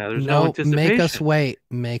fun in that. There's no Make us anticipation. wait.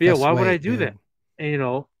 Make Yeah, us why would I wait, do dude. that? And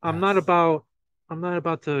I'm Yes. not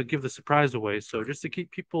about to give the surprise away. So just to keep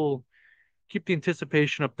the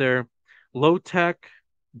anticipation up there. Low tech,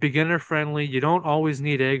 beginner friendly. You don't always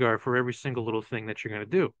need agar for every single little thing that you're going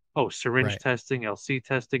to do. Oh, syringe Right. testing, LC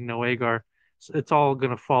testing, no agar. It's all going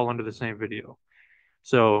to fall under the same video.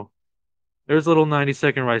 So there's a little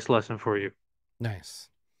 90-second rice lesson for you. Nice.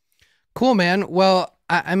 Cool, man. Well,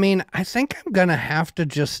 I mean, I think I'm going to have to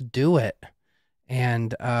just do it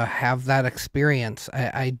and have that experience.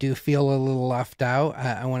 I do feel a little left out.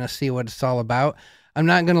 I want to see what it's all about. I'm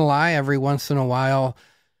not going to lie. Every once in a while,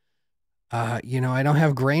 I don't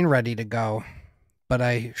have grain ready to go, but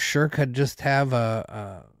I sure could just have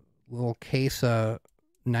a little case of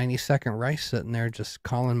 90-second rice sitting there just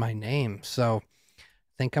calling my name. So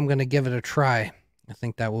I think I'm going to give it a try. I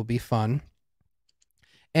think that will be fun.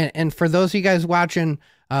 And for those of you guys watching,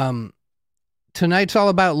 tonight's all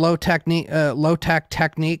about low-tech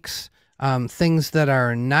techniques, things that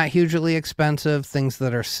are not hugely expensive, things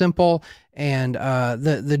that are simple. And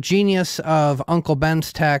the genius of Uncle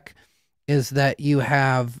Ben's tech is that you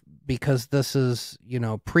have, because this is,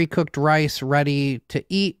 pre-cooked rice ready to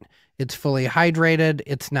eat. It's fully hydrated.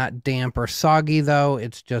 It's not damp or soggy, though.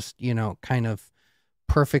 It's just, kind of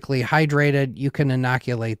perfectly hydrated. You can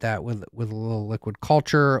inoculate that with a little liquid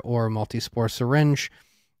culture or a multi-spore syringe.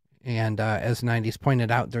 And as 90s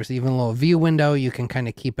pointed out, there's even a little view window. You can kind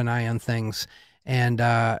of keep an eye on things. And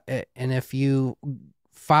if you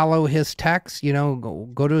follow his texts,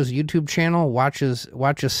 go to his YouTube channel, watch his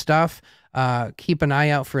stuff. Keep an eye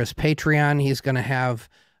out for his Patreon. He's going to have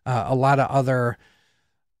a lot of other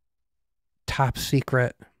top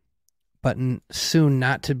secret, but soon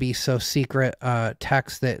not to be so secret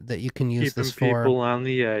texts that you can use Keeping this for. people on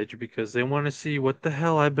the edge because they want to see what the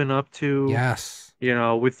hell I've been up to. Yes.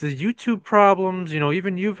 With the YouTube problems,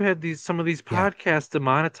 even you've had some of these podcasts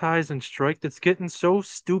demonetized and strike. That's getting so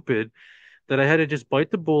stupid that I had to just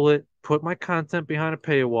bite the bullet, put my content behind a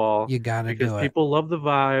paywall. You got to do it. Because people love the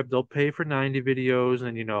vibe. They'll pay for 90 videos,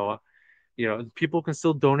 and people can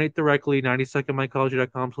still donate directly,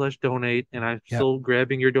 90secondmycology.com/donate, and I'm still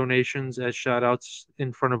grabbing your donations as shout outs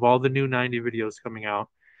in front of all the new 90 videos coming out.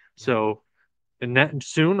 So, and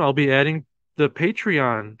soon I'll be adding the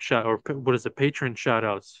Patreon patron shout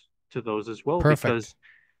outs to those as well. Perfect. Because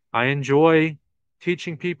I enjoy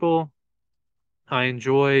teaching people. I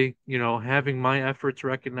enjoy, having my efforts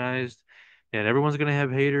recognized, and everyone's going to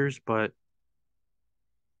have haters, but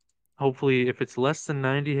hopefully if it's less than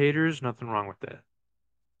 90 haters, nothing wrong with that.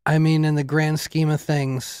 I mean, in the grand scheme of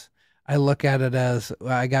things, I look at it as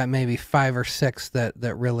I got maybe 5 or 6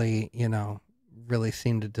 that really, really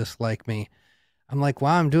seem to dislike me. I'm like,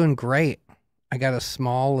 wow, I'm doing great. I got a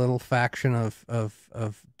small little faction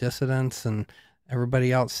of dissidents, and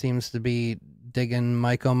everybody else seems to be digging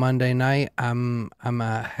Myco Monday night. I'm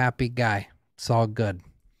a happy guy. It's all good.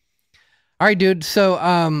 All right, dude. So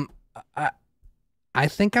I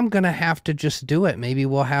think I'm gonna have to just do it. Maybe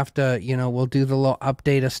we'll have to, we'll do the little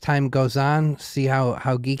update as time goes on, see how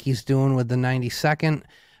Geeky's doing with the 90-second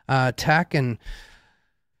tech, and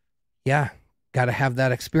yeah, got to have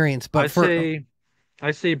that experience. But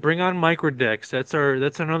I say bring on Mycrodex. That's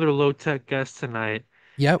another low-tech guest tonight.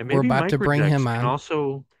 Yep, we're about to bring him on. And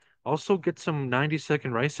also get some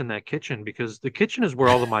 90-second rice in that kitchen, because the kitchen is where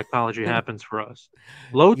all the mycology happens for us.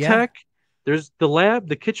 Low tech, there's the lab.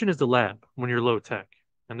 The kitchen is the lab when you're low tech,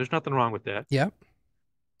 and there's nothing wrong with that. Yep.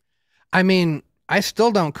 I mean, I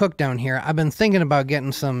still don't cook down here. I've been thinking about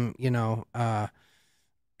getting some,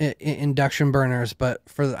 induction burners, but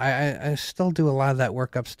I still do a lot of that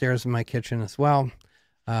work upstairs in my kitchen as well.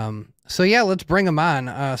 So yeah, let's bring them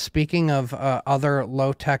on. Speaking of other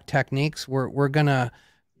low tech techniques, we're gonna,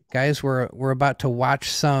 guys, we're about to watch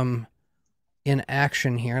some in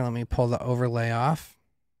action here. Let me pull the overlay off.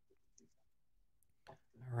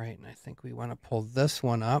 All right, and I think we want to pull this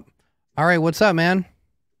one up. All right, what's up, man?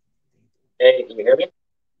 Hey, can you hear me?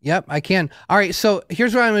 Yep, I can. All right, so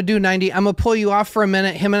here's what I'm gonna do, 90. I'm gonna pull you off for a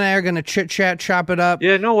minute. Him and I are gonna chit chat, chop it up.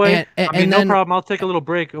 Yeah, no way. I mean, then, no problem. I'll take a little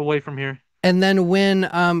break away from here. And then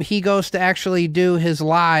when he goes to actually do his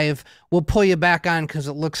live, we'll pull you back on because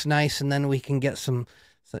it looks nice, and then we can get some,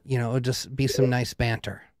 it'll just be some nice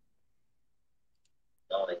banter.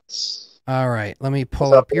 Nice. All right, let me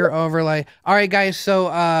pull up your overlay. All right, guys,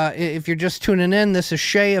 so if you're just tuning in, this is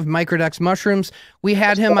Shay of Microdex Mushrooms. We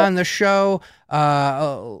had him on the show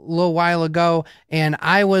a little while ago, and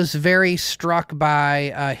I was very struck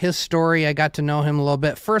by his story. I got to know him a little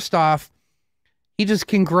bit. First off, he just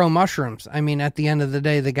can grow mushrooms. I mean, at the end of the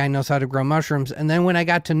day, the guy knows how to grow mushrooms. And then when I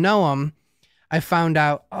got to know him, I found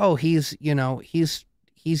out, oh, he's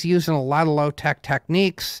using a lot of low-tech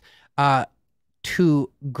techniques to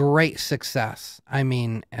great success. I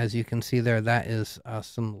mean, as you can see there, that is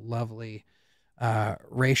some lovely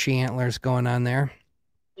reishi antlers going on there.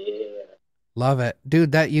 Yeah. Love it.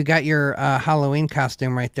 Dude, that you got your Halloween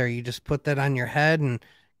costume right there. You just put that on your head and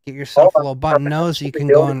get yourself a little button nose. You can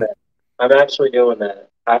go and... I'm actually doing that.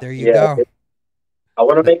 There you go. I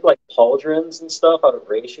want to make like pauldrons and stuff out of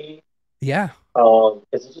reishi. Yeah.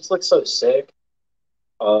 Because it just looks so sick.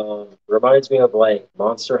 Reminds me of like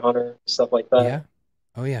Monster Hunter, stuff like that. Yeah.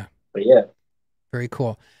 Oh yeah. But yeah. Very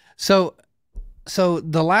cool. So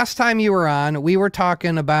the last time you were on, we were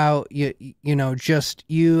talking about just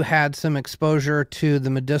you had some exposure to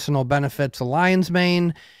the medicinal benefits of lion's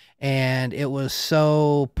mane, and it was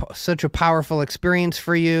such a powerful experience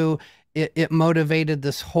for you. It motivated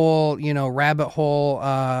this whole, rabbit hole.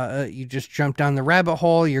 You just jumped down the rabbit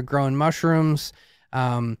hole. You're growing mushrooms.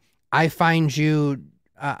 I find you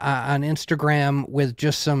on Instagram with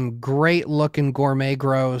just some great looking gourmet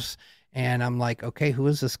grows. And I'm like, okay, who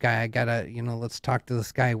is this guy? I gotta, let's talk to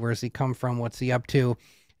this guy. Where's he come from? What's he up to?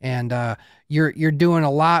 And you're doing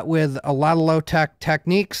a lot with a lot of low-tech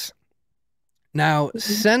techniques. Now,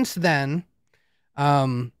 since then,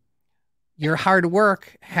 your hard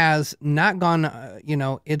work has not gone,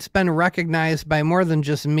 it's been recognized by more than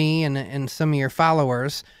just me and some of your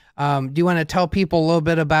followers. Do you want to tell people a little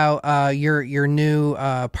bit about your new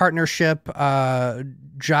partnership,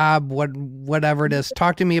 job, whatever it is?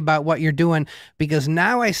 Talk to me about what you're doing, because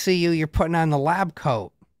now I see you're putting on the lab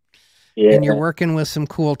coat. Yeah. And you're working with some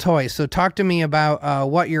cool toys. So talk to me about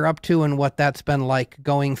what you're up to and what that's been like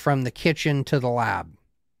going from the kitchen to the lab.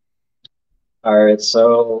 All right,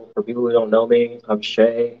 so for people who don't know me, I'm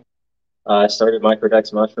Shay. I started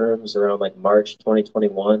Microdex Mushrooms around like March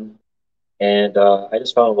 2021. And I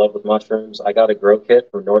just fell in love with mushrooms. I got a grow kit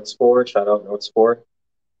from 𝐥𝐤𝐤. Shout out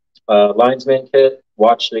𝐥𝐤𝐤. Lion's mane kit,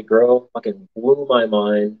 watched it grow, fucking blew my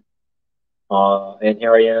mind. And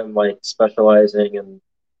here I am, like, specializing in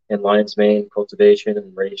lion's mane, cultivation,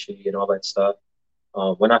 and reishi, and all that stuff.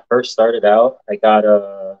 When I first started out, I got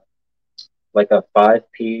a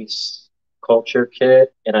 5-piece culture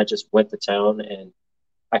kit, and I just went to town, and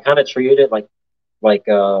I kind of treated it like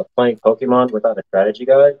playing Pokemon without a strategy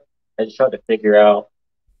guide. I just tried to figure out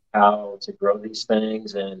how to grow these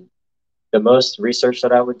things, and the most research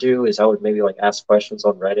that I would do is I would maybe like ask questions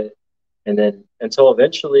on Reddit, and then until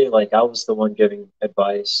eventually like I was the one giving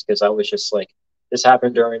advice, because I was just like, this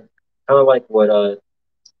happened during kind of like what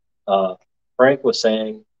Frank was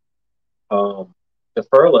saying. The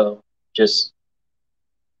furlough just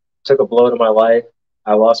took a blow to my life.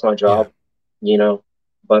 I lost my job,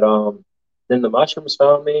 but then the mushrooms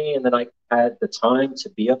found me, and then I had the time to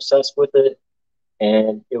be obsessed with it.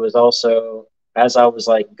 And it was also, as I was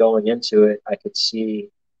like going into it, I could see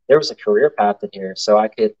there was a career path in here. So I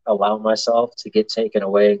could allow myself to get taken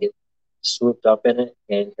away and get swooped up in it.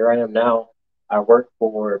 And here I am now. I work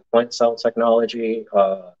for Plant Cell Technology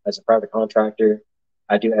as a private contractor.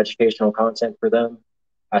 I do educational content for them.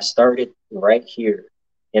 I started right here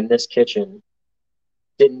in this kitchen,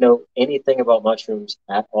 didn't know anything about mushrooms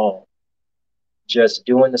at all. Just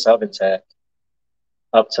doing this oven tech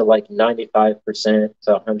up to like 95% to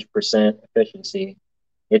 100% efficiency.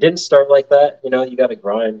 It didn't start like that. You got to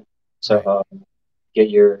grind to get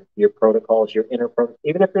your protocols, your inner protocol.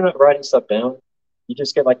 Even if you're not writing stuff down, you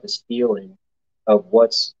just get like this feeling of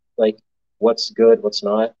what's good, what's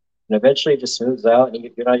not. And eventually it just smooths out, and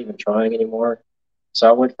you're not even trying anymore. So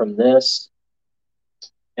I went from this,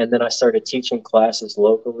 and then I started teaching classes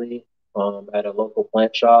locally at a local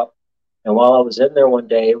plant shop. And while I was in there one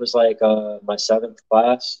day, it was like my 7th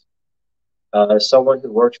class. Someone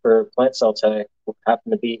who worked for Plant Cell Tech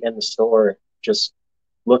happened to be in the store just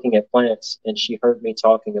looking at plants, and she heard me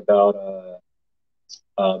talking about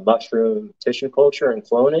mushroom tissue culture and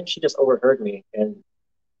cloning. She just overheard me, and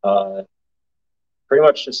uh, pretty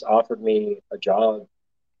much just offered me a job.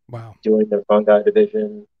 Wow. Doing their fungi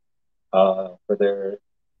division for their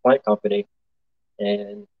plant company,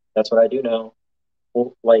 and that's what I do now.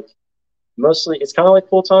 Well, like mostly, it's kind of like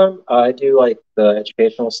full time. I do like the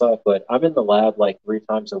educational stuff, but I'm in the lab like 3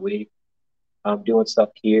 times a week. I'm doing stuff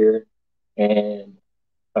here, and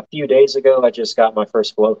a few days ago, I just got my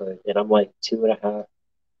first flow hood, and I'm like 2.5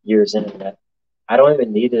 years in. That I don't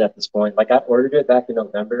even need it at this point. Like I ordered it back in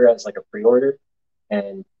November as like a pre-order,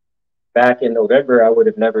 and back in November, I would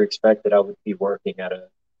have never expected I would be working at a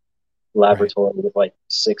laboratory with like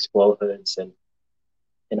 6 flow hoods and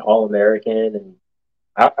an All-American. And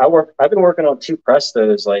I've been working on 2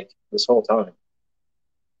 Prestos like this whole time.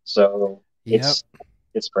 So it's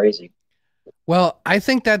crazy. Well, I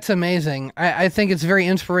think that's amazing. I think it's a very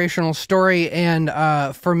inspirational story. And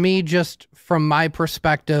for me, just from my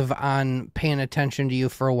perspective on paying attention to you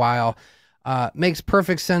for a while, makes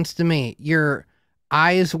perfect sense to me. Your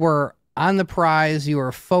eyes were on the prize. You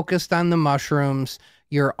were focused on the mushrooms.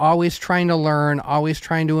 You're always trying to learn, always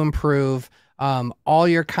trying to improve. All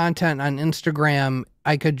your content on Instagram,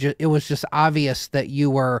 it was just obvious that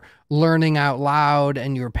you were learning out loud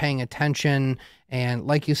and you were paying attention. And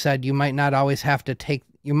like you said, you might not always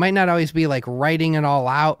be like writing it all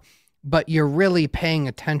out, but you're really paying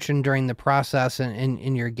attention during the process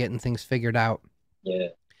and you're getting things figured out. Yeah.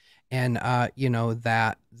 And, you know,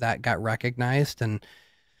 that got recognized, and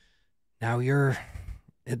now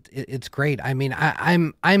it's great. I mean,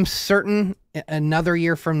 I'm certain another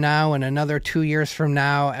year from now and another 2 years from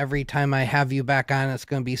now, every time I have you back on, it's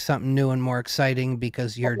going to be something new and more exciting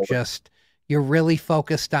because you're really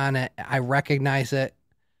focused on it. I recognize it.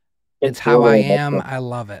 It's how I am. I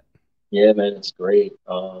love it. Yeah, man, it's great.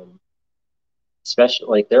 Especially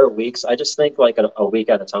like there are weeks, I just think like a week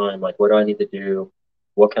at a time, like what do I need to do?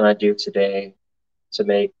 What can I do today to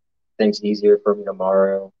make things easier for me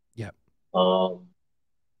tomorrow? Yep.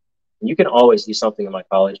 You can always do something in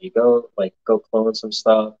mycology. Go clone some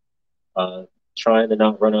stuff, trying to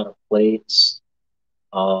not run out of plates,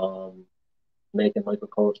 making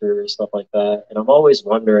microculture, stuff like that. And I'm always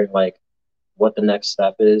wondering like what the next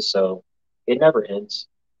step is. So it never ends.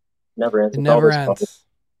 Never ends. It never ends. Fun.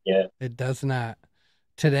 Yeah. It does not.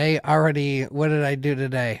 Today already, what did I do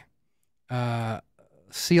today?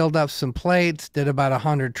 Sealed up some plates, did about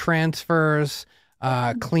 100 transfers,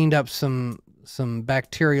 cleaned up some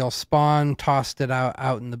bacterial spawn, tossed it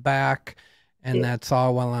out in the back, and that's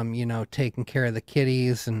all while I'm, you know, taking care of the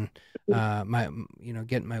kitties and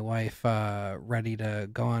getting my wife ready to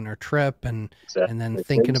go on her trip, and then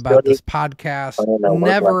thinking about this podcast.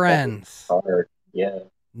 Never ends. Yeah.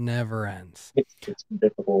 Never ends. It's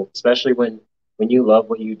difficult, especially when you love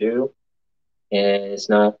what you do and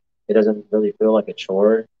it doesn't really feel like a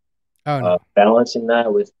chore. Oh no. Balancing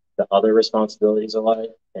that with the other responsibilities of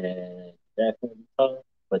life, and that can be tough,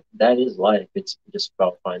 but that is life. It's just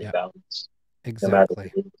about finding balance. Exactly. No matter what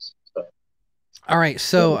it is, so. All right.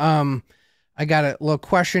 So, I got a little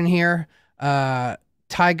question here. Thai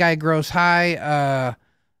guy grows high.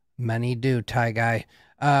 Many do, Thai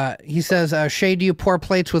guy. He says, Shay, do you pour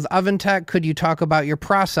plates with OvenTech? Could you talk about your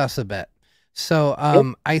process a bit? So,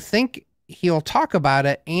 I think he'll talk about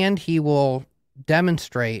it and he will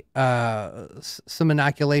demonstrate some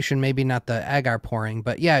inoculation, maybe not the agar pouring,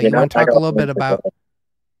 but you want to talk a little bit about.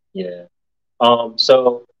 Yeah.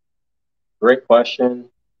 So great question.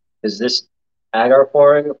 Is this agar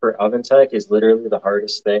pouring for OvenTech is literally the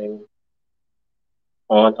hardest thing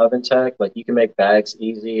on OvenTech. Like you can make bags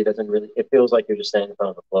easy. It feels like you're just standing in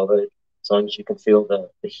front of a flow hood. As long as you can feel the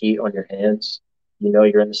heat on your hands, you know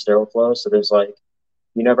you're in the sterile flow. So there's like,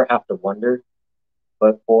 you never have to wonder.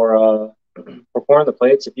 But for pouring the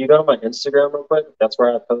plates, if you go to my Instagram real quick, that's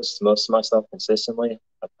where I post most of my stuff consistently.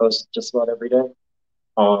 I post just about every day.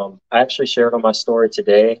 I actually shared on my story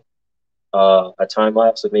today a time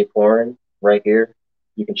lapse of me pouring right here.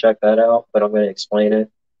 You can check that out, but I'm going to explain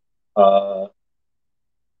it.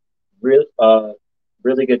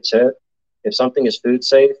 Really good tip. If something is food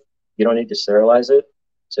safe, you don't need to sterilize it.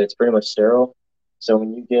 So it's pretty much sterile. So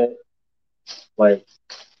when you get like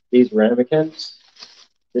these ramekins,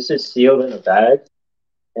 this is sealed in a bag,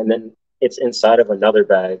 and then it's inside of another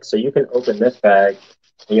bag. So you can open this bag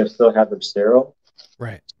and you'll still have them sterile.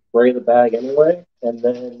 Right. Spray the bag anyway, and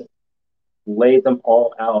then lay them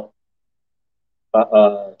all out.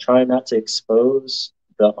 Try not to expose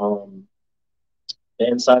the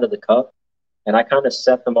inside of the cup. And I kind of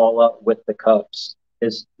set them all up with the cups.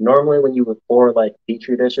 Because normally when you would pour like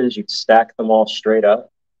Petri dishes, you'd stack them all straight up.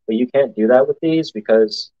 But you can't do that with these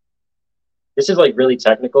because this is like really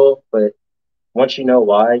technical, but once you know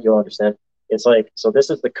why, you'll understand. it's like, so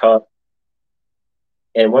this is the cup.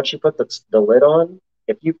 And once you put the lid on,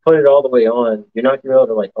 if you put it all the way on, you're not going to be able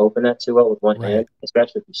to like open that too well with one hand,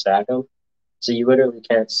 especially if you stack them. So you literally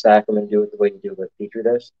can't stack them and do it the way you do with Petri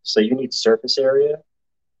dish. So you need surface area,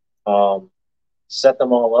 set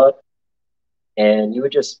them all up, and you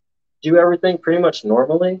would just do everything pretty much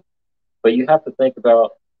normally. But you have to think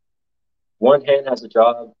about one hand has a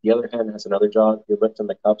job, the other hand has another job. You're lifting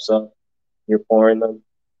the cups up, you're pouring them.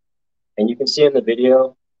 And you can see in the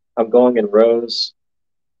video, I'm going in rows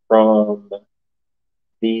from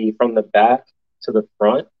the back to the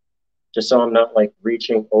front, just so I'm not like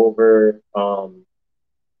reaching over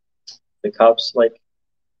the cups. Like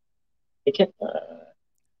it can't.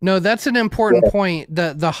 No, that's an important point.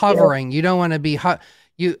 The hovering. You don't want to be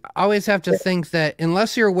you always have to think that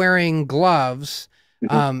unless you're wearing gloves,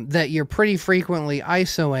 that you're pretty frequently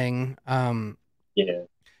ISOing.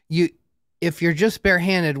 If you're just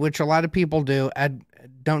barehanded, which a lot of people do,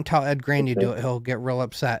 don't tell Ed Grant you do it. He'll get real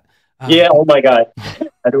upset. Oh my God.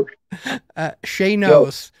 I do. Shay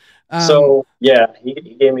knows. So yeah, he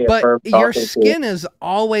gave me a firm talking. But your skin is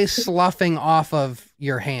always sloughing off of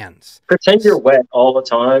your hands. Pretend you're wet all the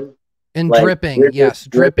time. And like, dripping, yes,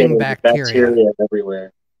 dripping bacteria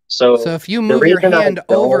everywhere. So if you move your hand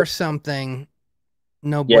over something,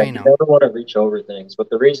 no bueno. You never want to reach over things. But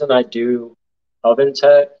the reason I do oven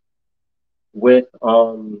tech with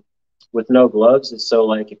no gloves is so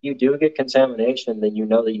like if you do get contamination, then you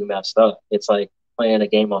know that you messed up. It's like playing a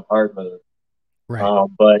game on hard mode. Right.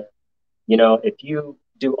 But you know, if you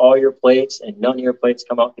do all your plates and none of your plates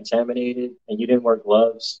come out contaminated and you didn't wear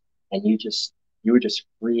gloves and you were just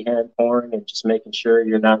freehand pouring and just making sure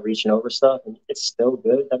you're not reaching over stuff and it's still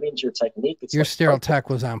good, that means your technique is your sterile tech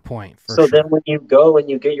was on point. So then when you go and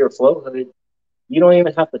you get your flow hood, you don't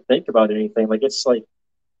even have to think about anything. Like it's like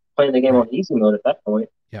playing the game on easy mode at that point.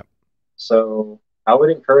 Yep. So I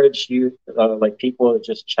would encourage you, like people to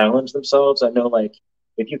just challenge themselves. I know like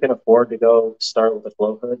if you can afford to go start with a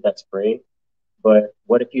flow hood, that's great. But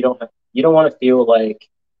what if you don't want to feel like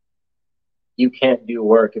you can't do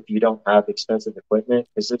work if you don't have expensive equipment?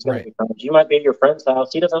 Because there's going to be times you might be at your friend's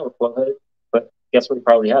house. He doesn't have a flow hood, but guess what he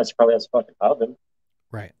probably has? He probably has a fucking oven.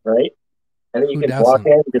 Right. Right. And then you can walk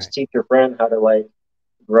in and just teach your friend how to like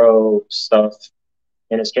grow stuff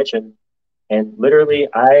in his kitchen. And literally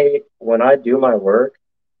when I do my work,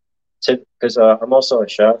 because I'm also a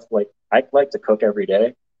chef, like I like to cook every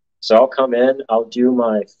day. So I'll come in, I'll do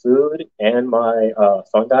my food and my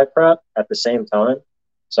fungi prep at the same time.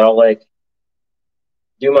 So I'll like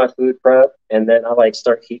do my food prep and then I'll like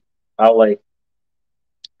I'll like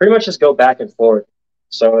pretty much just go back and forth.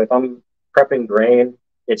 So if I'm prepping grain,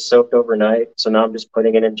 it's soaked overnight. So now I'm just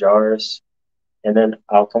putting it in jars. And then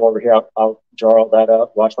I'll come over here, I'll jar all that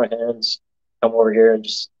up, wash my hands, come over here and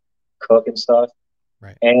just cook and stuff.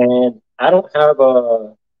 Right. And I don't have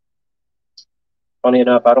funny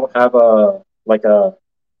enough, I don't have a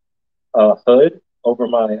hood over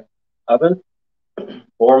my oven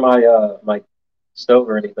or my stove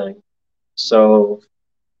or anything. So,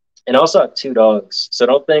 and I also have 2 dogs. So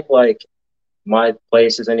don't think like my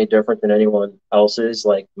place is any different than anyone else's.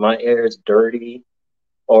 Like my air is dirty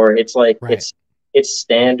or it's like, it's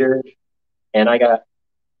standard. And I got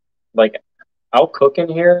like, I'll cook in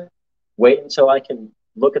here, wait until I can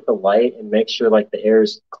look at the light and make sure like the air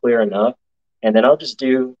is clear enough. And then I'll just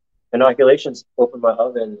do inoculations, open my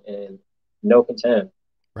oven and no content.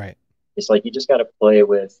 Right. It's like, you just got to play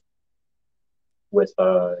with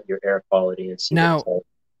your air quality and see. Now,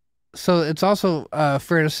 so it's also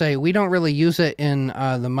fair to say we don't really use it in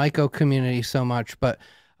the Myco community so much, but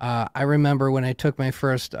I remember when I took my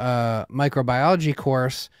first microbiology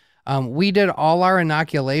course, we did all our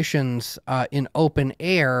inoculations in open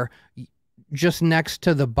air just next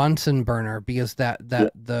to the Bunsen burner because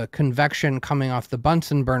the convection coming off the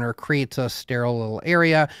Bunsen burner creates a sterile little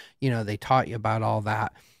area. You know, they taught you about all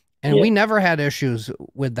that. And we never had issues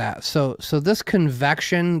with that. So this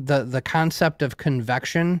convection, the concept of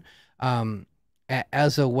convection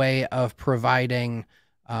as a way of providing,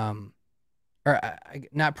 not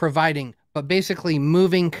providing, but basically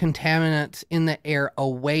moving contaminants in the air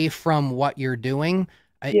away from what you're doing,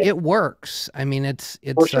 it works. I mean, it's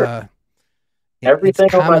everything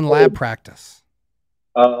it's common lab practice.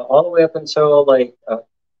 All the way up until like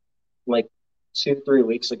 2-3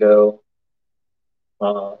 weeks ago,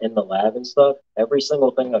 in the lab and stuff, every single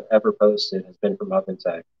thing I've ever posted has been from oven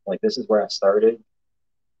tech. Like this is where I started,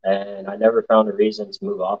 and I never found a reason to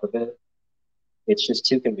move off of it. It's just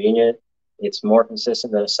too convenient. It's more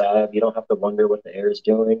consistent than a salve. You don't have to wonder what the air is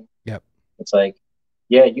doing. Yep. It's like,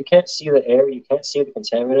 yeah, you can't see the air, you can't see the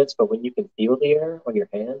contaminants, but when you can feel the air on your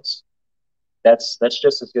hands, that's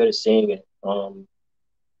just as good as seeing it.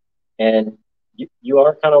 And you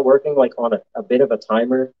are kind of working like on a bit of a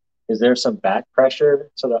timer. Is there some back pressure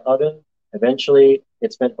to the oven? Eventually,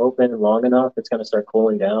 it's been open long enough, it's going to start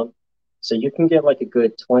cooling down. So you can get like a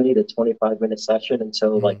good 20 to 25-minute session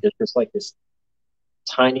until like there's just like this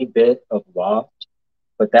tiny bit of waft,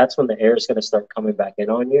 but that's when the air is going to start coming back in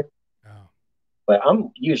on you. Oh. But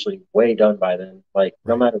I'm usually way done by then, like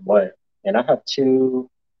no matter what. And I have two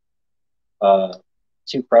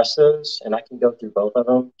pressos, and I can go through both of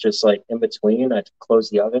them. Just like in between, I close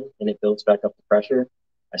the oven and it builds back up the pressure.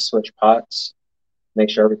 I switch pots, make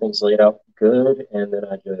sure everything's laid out good, and then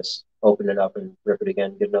I just open it up and rip it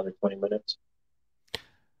again, get another 20 minutes.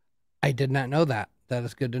 I did not know that. That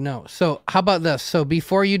is good to know. So how about this? So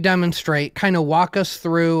before you demonstrate, kind of walk us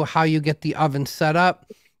through how you get the oven set up.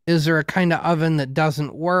 Is there a kind of oven that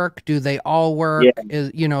doesn't work? Do they all work? Yeah.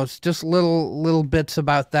 It's just little bits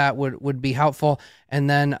about that would be helpful. And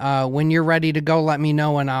then when you're ready to go, let me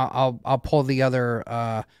know, and I'll pull the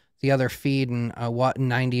other feed, and what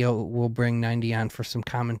 90 will bring 90 on for some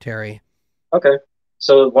commentary. Okay.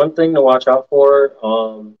 So one thing to watch out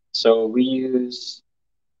for. So we use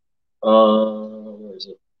where is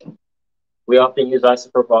it? We often use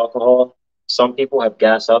isopropyl alcohol. Some people have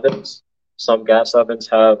gas ovens. Some gas ovens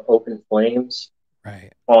have open flames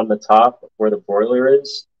on the top where the boiler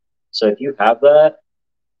is. So if you have that,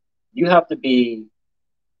 you have to be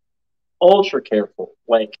ultra careful.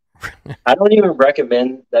 Like, I don't even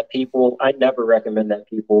recommend that people, I never recommend that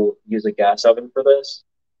people use a gas oven for this,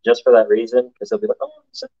 just for that reason, because they'll be like, oh,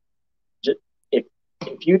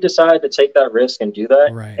 if you decide to take that risk and do that,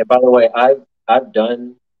 and by the way, I've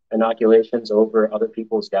done inoculations over other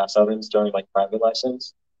people's gas ovens during like private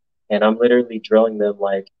license, and I'm literally drilling them,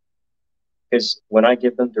 like, because when I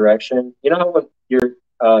give them direction, you know how when you're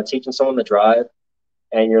teaching someone to drive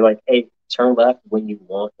and you're like, hey, turn left when you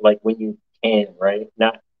want, like when you can, right?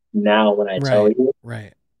 Not now when I tell you.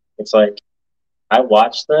 Right. It's like I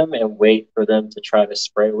watch them and wait for them to try to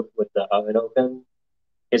spray with the oven open,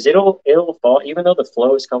 because it'll fall, even though the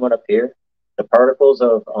flow is coming up here. The particles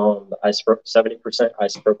of the 70%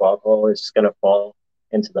 isopropyl alcohol is going to fall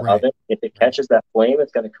into the oven. If it catches that flame,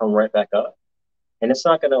 it's going to come right back up, and it's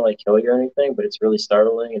not going to like kill you or anything, but it's really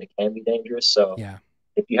startling and it can be dangerous. So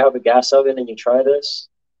if you have a gas oven and you try this,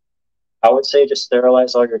 I would say just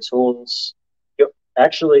sterilize all your tools.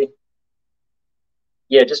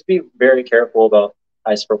 Just be very careful about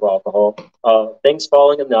isopropyl alcohol. Things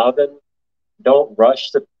falling in the oven, don't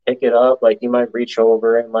rush to pick it up. Like, you might reach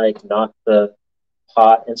over and like knock the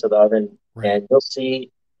pot into the oven, and you'll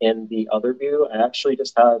see in the other view, I actually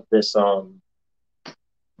just have this all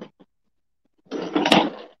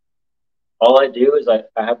I do is I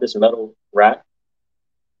have this metal rack,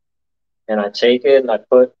 and I take it and I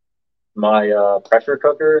put my pressure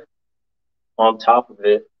cooker on top of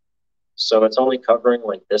it, so it's only covering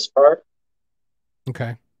like this part.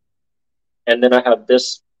 Okay. And then I have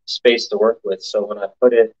this space to work with, so when I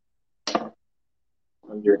put it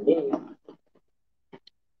underneath,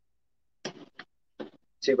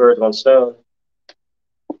 two birds, one stone,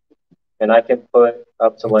 and I can put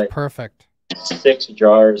up to like perfect 6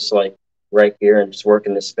 jars like right here and just work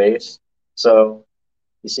in this space. So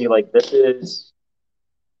you see, like, this is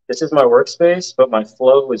my workspace, but my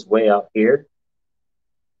flow is way out here.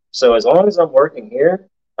 So as long as I'm working here,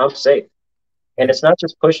 I'm safe. And it's not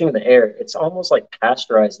just pushing the air, it's almost like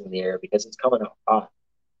pasteurizing the air because it's coming out hot.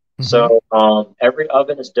 So every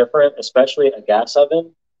oven is different, especially a gas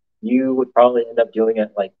oven. You would probably end up doing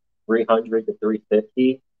it like 300 to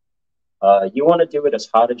 350. You want to do it as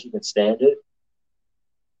hot as you can stand it.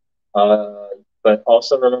 But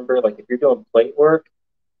also remember, like, if you're doing plate work,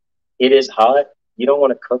 it is hot. You don't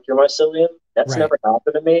want to cook your mycelium. That's never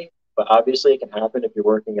happened to me, but obviously it can happen if you're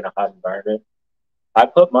working in a hot environment. I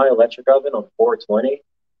put my electric oven on 420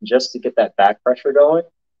 just to get that back pressure going,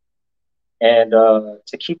 and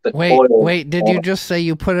to keep the coil. Wait, did you just say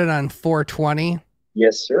you put it on 420?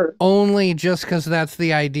 Yes, sir. Only just because that's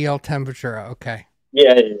the ideal temperature. Okay.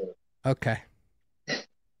 Yeah. Okay.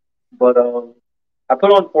 But I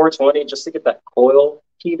put on 420 just to get that coil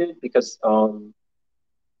heated, because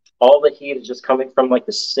all the heat is just coming from like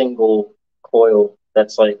the single coil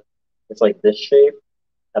that's like, it's like this shape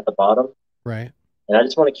at the bottom. Right. And I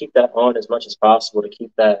just want to keep that on as much as possible to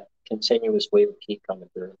keep that continuous wave of heat coming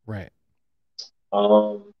through. Right.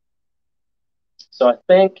 So I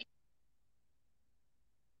think,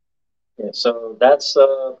 so that's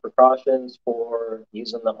precautions for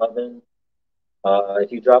using the oven.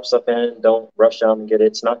 If you drop stuff in, don't rush down and get it.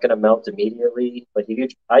 It's not going to melt immediately. Like,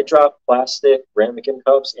 I drop plastic ramekin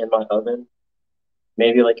cups in my oven,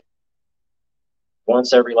 maybe like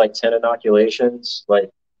once every like 10 inoculations, like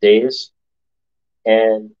days.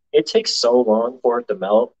 And it takes so long for it to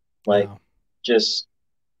melt. Like, Wow. just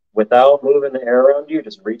without moving the air around you,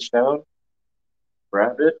 just reach down,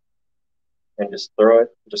 grab it, and just throw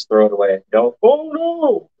it away. Don't, oh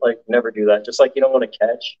no, like never do that. Just like you don't want to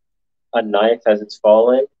catch a knife as it's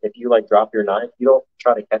falling. If you like drop your knife, you don't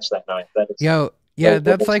try to catch that knife. That is, Yeah,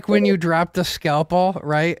 that's like when you drop the scalpel,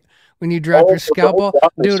 right? When you drop your scalpel,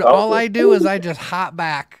 dude, all I do is I just hop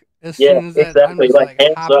back as soon as that, I'm just like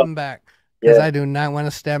hopping back because I do not want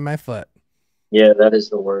to stab my foot. Yeah, that is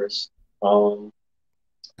the worst.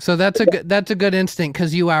 So that's a good instinct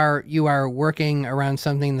because you are working around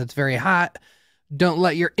something that's very hot. Don't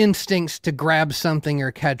let your instincts to grab something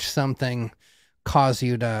or catch something cause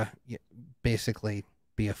you to basically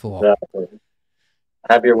be a fool. Exactly.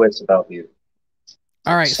 Have your wits about you.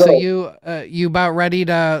 All right, so you about ready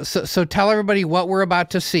to so tell everybody what we're about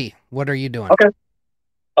to see. What are you doing? Okay.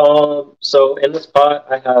 So in this pot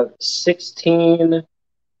I have 16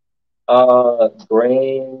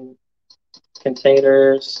 grain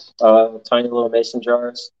containers, tiny little mason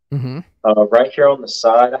jars. Mm-hmm. Right here on the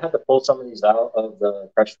side, I had to pull some of these out of the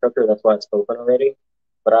pressure cooker. That's why it's open already.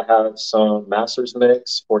 But I have some master's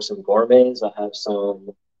mix for some gourmets. I have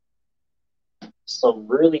some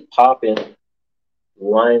really popping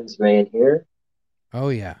lion's mane here. Oh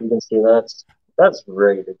yeah, you can see that's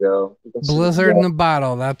ready to go. Blizzard in the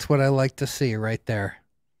bottle. That's what I like to see right there.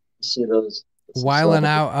 You see those wiling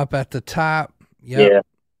out up at the top. Yep. Yeah,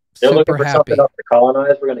 they're super looking for happy. something else to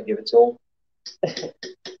colonize. We're gonna give it to them.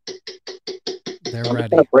 They're I'm ready.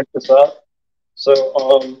 just gonna break this up.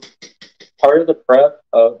 So, part of the prep,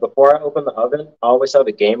 before I open the oven, I always have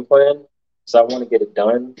a game plan. So I want to get it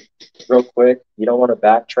done real quick. You don't want to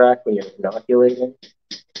backtrack when you're inoculating.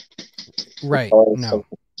 Right. No. Some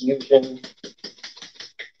confusion.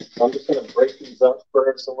 I'm just going to break these up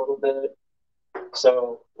first a little bit.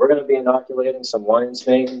 So we're going to be inoculating some lion's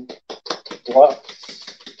mane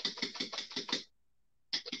blocks.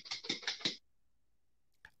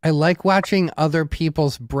 I like watching other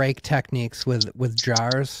people's break techniques with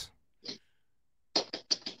jars.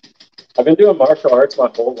 I've been doing martial arts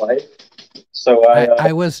my whole life. So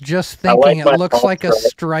I was just thinking it looks like a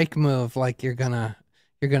strike move, like you're gonna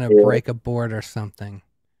break a board or something.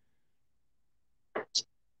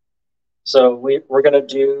 So we're gonna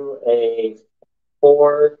do a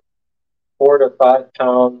 4 to 5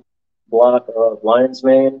 pound block of lion's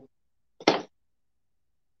mane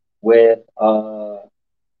with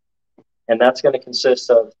and that's going to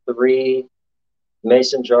consist of 3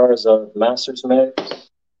 mason jars of master's mix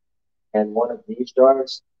and 1 of these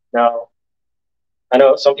jars. Now, I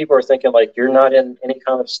know some people are thinking like, you're not in any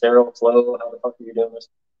kind of sterile flow. How the fuck are you doing this?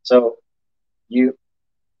 So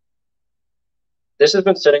this has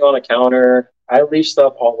been sitting on a counter. I leave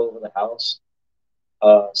stuff all over the house.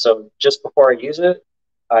 So just before I use it,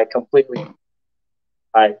 I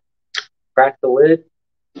crack the lid,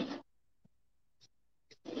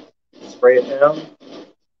 spray it down.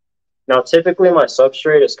 Now, typically my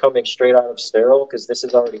substrate is coming straight out of sterile because this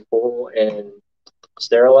is already full and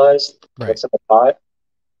sterilized. Right. It's in the pot.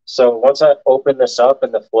 So once I open this up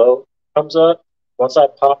and the flow comes up, once I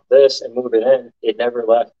pop this and move it in, it never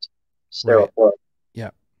left sterile flow. Yeah.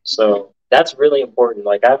 So that's really important.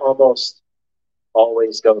 Like I almost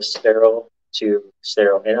always go sterile to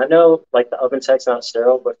sterile. And I know like the oven tech's not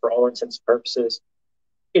sterile, but for all intents and purposes,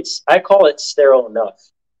 I call it sterile enough.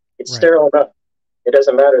 It's sterile enough. It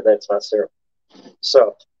doesn't matter that it's not sterile.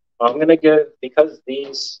 So I'm going to because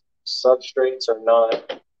these substrates are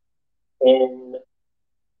not in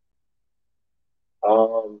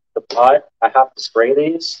the pot, I have to spray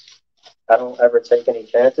these. I don't ever take any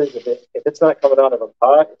chances. If it's not coming out of a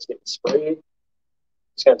pot, it's getting sprayed.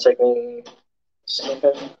 It's going to take me a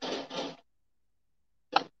second.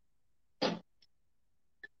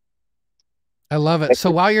 I love it.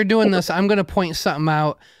 So while you're doing this, I'm going to point something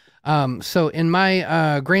out. So in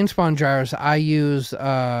my grain spawn jars, I use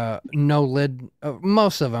no lid.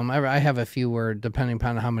 Most of them. I have a few where, depending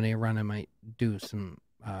upon how many I run, I might do some,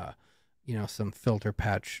 some filter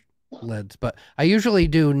patch lids. But I usually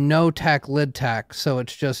do no tack lid tack. So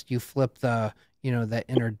it's just you flip the that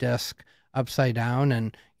inner disc upside down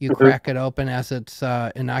and you crack it open as it's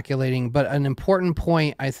inoculating. But an important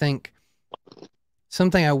point, I think,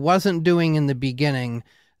 something I wasn't doing in the beginning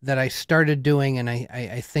that I started doing, and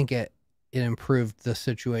I think it improved the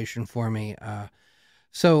situation for me.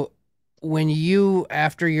 So when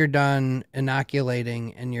after you're done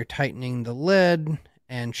inoculating and you're tightening the lid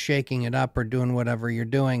and shaking it up or doing whatever you're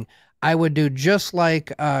doing, I would do just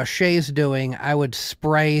like Shay's doing. I would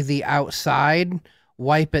spray the outside,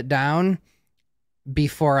 wipe it down,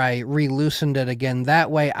 before I re-loosened it again.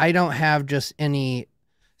 That way I don't have just any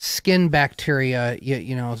skin bacteria,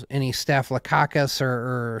 you know, any Staphylococcus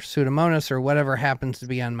or Pseudomonas or whatever happens to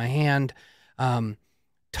be on my hand,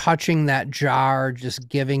 touching that jar, just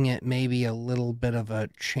giving it maybe a little bit of a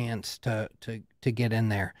chance to get in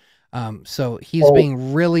there. So he's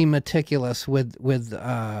being really meticulous with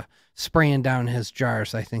spraying down his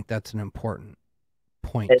jars. I think that's an important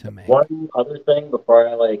point to make. One other thing before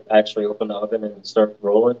I like actually open the oven and start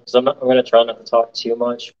rolling, because I'm going to try not to talk too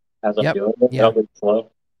much as I'm doing it. I'll be slow.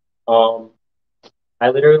 I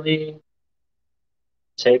literally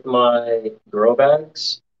take my grow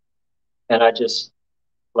bags and I just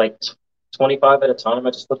like 25 at a time.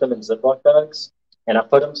 I just put them in Ziploc bags and I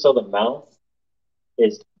put them so the mouth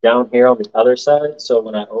is down here on the other side. So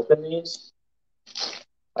when I open these,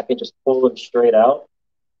 I can just pull them straight out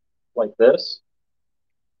like this.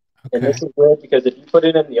 Okay. And this is good because if you put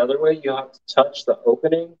it in the other way, you have to touch the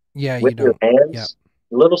opening with your hands. Yep.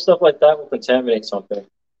 Little stuff like that will contaminate something.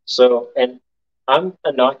 So, and I'm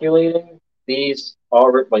inoculating these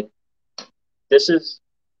already, like this is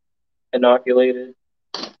inoculated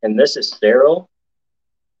and this is sterile.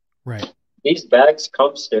 Right. These bags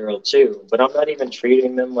come sterile too, but I'm not even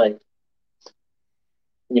treating them like,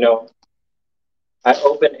 you know, I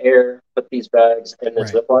open air, put these bags in the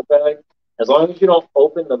Ziploc bag. As long as you don't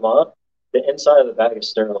open them up, the inside of the bag is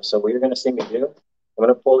sterile. So what you're going to see me do, I'm going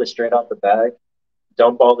to pull this straight out the bag,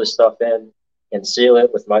 dump all this stuff in, and seal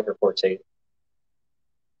it with micropore tape.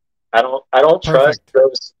 I don't trust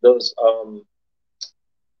those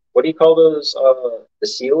what do you call those the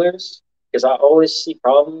sealers? Because I always see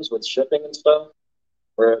problems with shipping and stuff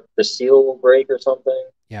where the seal will break or something.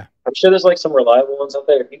 Yeah. I'm sure there's like some reliable ones out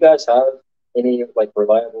there. If you guys have any like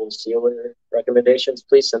reliable sealer recommendations,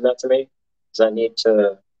 please send that to me because I need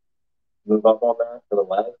to move up on that for the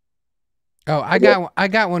lab. Oh, I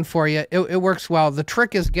got one for you. It works well. The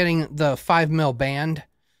trick is getting the 5 mil band,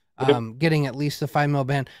 getting at least the 5 mil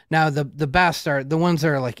band. Now the best are the ones that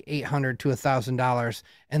are like $800 to $1,000,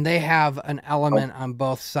 and they have an element on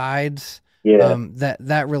both sides. Yeah.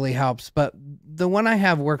 That really helps. But the one I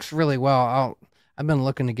have works really well. I've been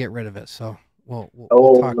looking to get rid of it, so we'll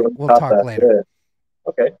talk later. Yeah.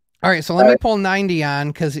 Okay. All right. So let me pull 90 on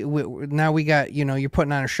because now we got, you know, you're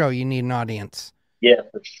putting on a show. You need an audience. Yeah,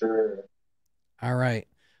 for sure. All right.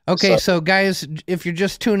 Okay, so guys, if you're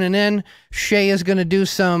just tuning in, Shay is going to do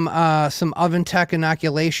some oven tech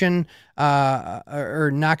inoculation, or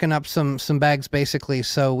knocking up some bags basically.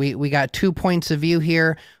 So we got 2 points of view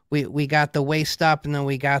here. We got the waist up, and then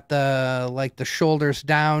we got the shoulders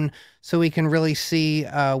down, so we can really see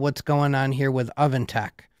what's going on here with oven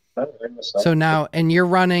tech. So now, and you're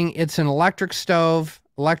running, it's an electric stove,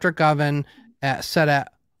 electric oven set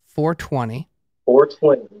at 420.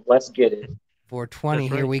 420. Let's get it. 420.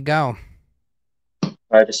 Here we go. All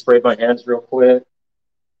right, just sprayed my hands real quick.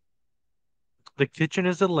 The kitchen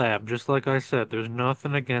is a lab, just like I said. There's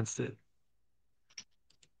nothing against it.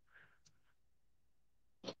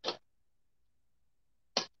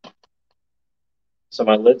 So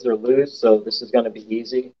my lids are loose, so this is going to be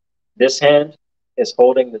easy. This hand is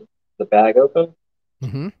holding the bag open.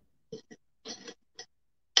 Mm-hmm.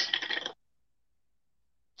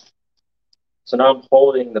 So now I'm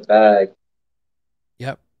holding the bag.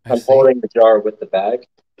 Yep. I'm holding the jar with the bag,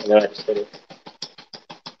 and then I just hit it.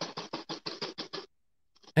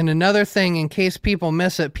 And another thing, in case people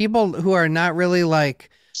miss it, people who are not really like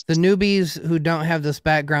the newbies who don't have this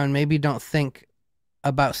background maybe don't think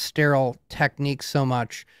about sterile techniques so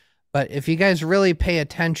much. But if you guys really pay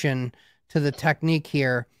attention to the technique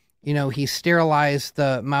here, you know, he sterilized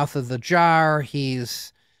the mouth of the jar.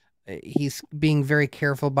 He's being very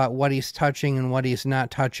careful about what he's touching and what he's not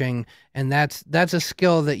touching. And that's a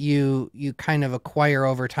skill that you kind of acquire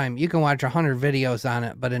over time. You can watch 100 videos on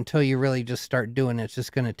it, but until you really just start doing it, it's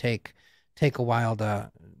just going to take a while to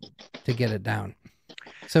get it down.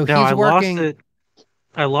 So now, he's working.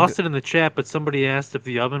 I lost it in the chat, but somebody asked if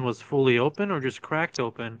the oven was fully open or just cracked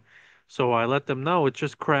open. So I let them know it's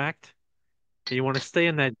just cracked. And you want to stay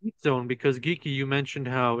in that heat zone because, Geeky, you mentioned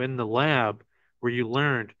how in the lab where you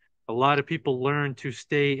learned, a lot of people learn to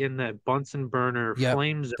stay in that Bunsen burner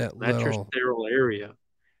flame zone. That's your sterile area.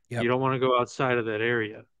 Yep. You don't want to go outside of that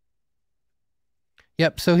area.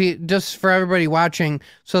 Yep. So just for everybody watching,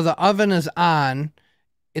 so the oven is on,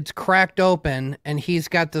 it's cracked open, and he's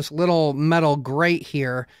got this little metal grate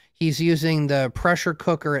here. He's using the pressure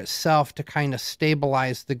cooker itself to kind of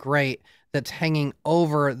stabilize the grate that's hanging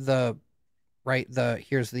over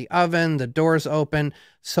here's the oven, the door's open.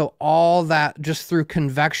 So all that just through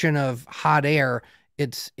convection of hot air,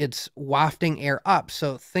 it's wafting air up.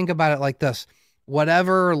 So think about it like this.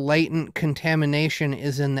 whatever latent contamination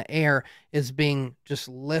is in the air is being just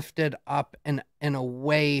lifted up and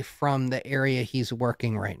away from the area he's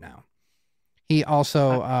working right now. He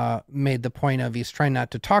also made the point of he's trying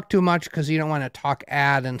not to talk too much because you don't want to talk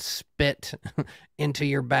ad and spit into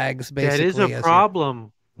your bags, basically. That is a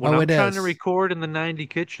problem. When I'm trying to is. record in the 90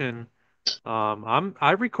 kitchen,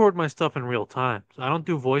 I record my stuff in real time. I don't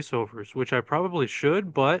do voiceovers, which I probably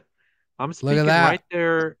should, but I'm speaking right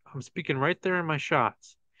there. I'm speaking right there in my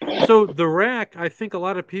shots. So the rack, I think a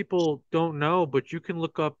lot of people don't know, but you can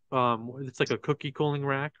look up. It's like a cookie cooling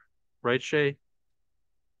rack, right, Shay?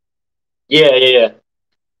 Yeah.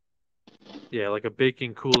 Yeah, like a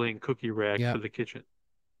baking cooling cookie rack for the kitchen,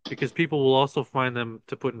 because people will also find them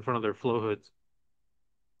to put in front of their flow hoods.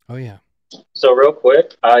 Oh yeah. So real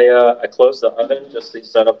quick, I closed the oven just to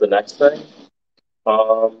set up the next thing.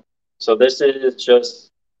 So this is just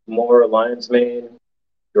more lion's mane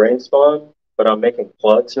grain spawn, but I'm making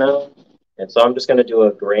plugs now, and so I'm just going to do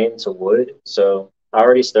a grain to wood. So I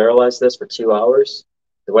already sterilized this for 2 hours.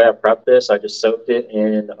 The way I prepped this, I just soaked it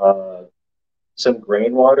in some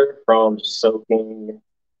grain water from soaking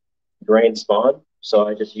grain spawn. So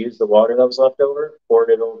I just used the water that was left over, poured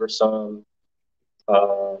it over some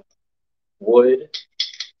wood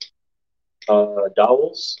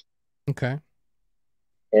dowels. Okay.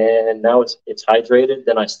 And now it's hydrated.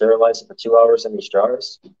 Then I sterilize it for 2 hours in these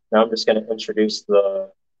jars. Now I'm just going to introduce the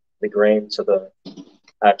grain to the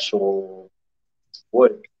actual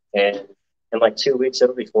wood. And in like 2 weeks,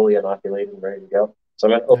 it'll be fully inoculated and ready to go. So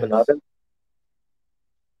I'm going to open the oven.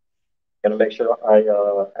 Going to make sure I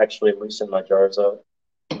actually loosen my jars up.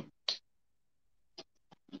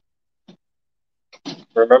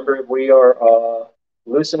 Remember, we are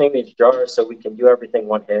loosening these jars so we can do everything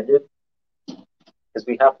one-handed, because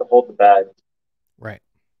we have to hold the bag. Right.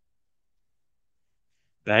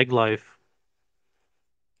 Bag life.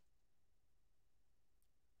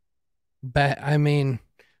 I mean,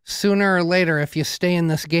 sooner or later, if you stay in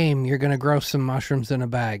this game, you're going to grow some mushrooms in a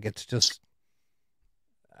bag. It's just,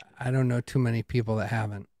 I don't know too many people that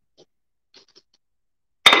haven't.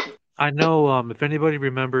 I know, if anybody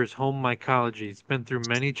remembers Home Mycology, he's been through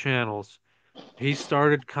many channels. He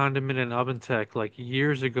started condiment and oven tech like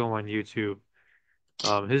years ago on YouTube.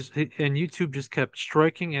 And YouTube just kept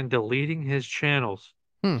striking and deleting his channels.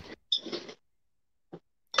 Yeah,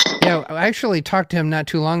 I actually talked to him not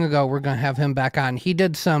too long ago. We're going to have him back on. He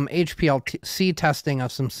did some HPLC testing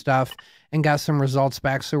of some stuff and got some results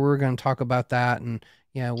back. So we're going to talk about that. And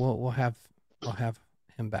yeah, we'll have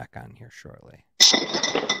him back on here shortly.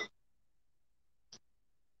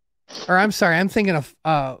 Or I'm sorry, I'm thinking of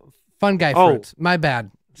fungi fruits. My bad.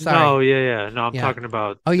 Sorry. No, yeah. No, I'm talking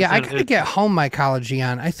about. Oh yeah, I gotta get Home Mycology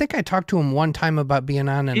on. I think I talked to him one time about being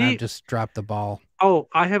on, and I just dropped the ball. Oh,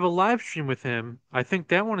 I have a live stream with him. I think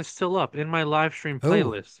that one is still up in my live stream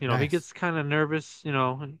playlist. You know, nice. He gets kind of nervous. You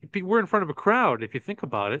know, we're in front of a crowd. If you think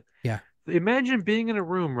about it. Yeah. Imagine being in a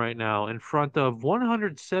room right now in front of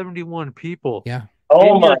 171 people. Yeah.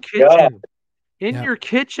 Oh my God. In your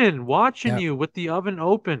kitchen, watching you with the oven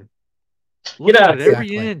open. Looking at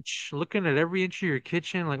every inch of your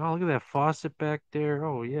kitchen, like, oh, look at that faucet back there.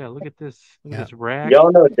 Oh yeah, look at this. Look at this rack.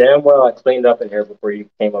 Y'all know damn well I cleaned up in here before you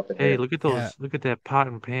came up in here. Hey, look at those. Yeah. Look at that pot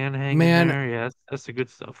and pan hanging there. Yeah, that's the good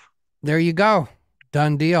stuff. There you go.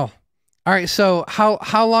 Done deal. All right. So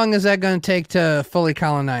how long is that going to take to fully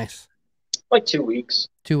colonize? Like 2 weeks.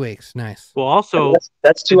 2 weeks. Nice. Well, also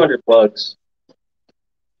that's 200 plugs.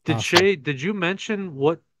 Did you mention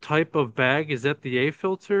what type of bag? Is that the A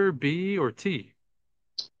filter, B, or T?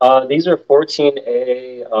 These are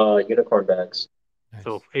 14A unicorn bags. Nice.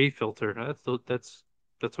 So A filter. That's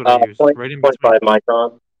what I use. Right in 0.5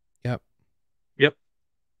 micron. Yep.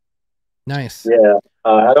 Nice. Yeah.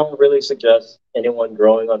 I don't really suggest anyone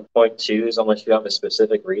growing on 0.2s unless you have a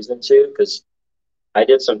specific reason to, because I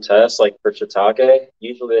did some tests like for shiitake.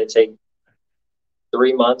 Usually they take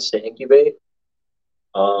 3 months to incubate.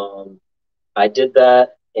 I did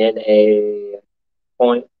that in a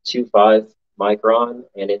 0.25 micron,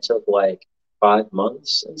 and it took like 5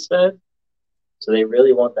 months instead. So they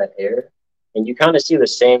really want that air. And you kind of see the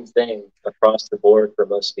same thing across the board for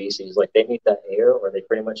most species. Like they need that air, or they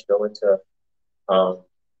pretty much go into a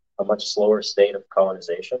much slower state of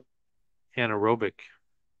colonization. Anaerobic.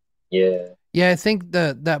 Yeah. Yeah, I think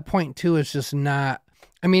that 0.2 is just not.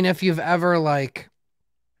 I mean, if you've ever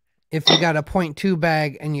if you got a 0.2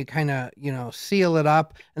 bag and you kind of, seal it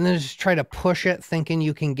up and then just try to push it thinking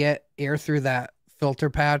you can get air through that filter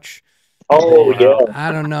patch. Oh, yeah.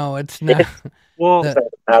 I don't know. It's not. Well,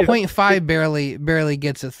 0.5 barely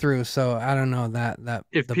gets it through. So I don't know that.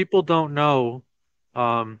 If people don't know,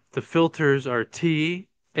 The filters are T,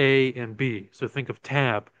 A, and B. So think of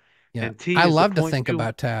tab. Yeah. And T I is the love to point think two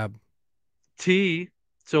about tab. T.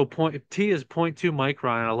 So T is 0.2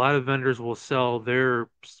 micron. And a lot of vendors will sell their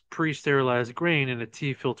pre-sterilized grain in a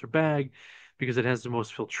T filter bag because it has the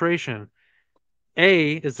most filtration.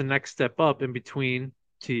 A is the next step up in between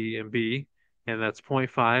T and B, and that's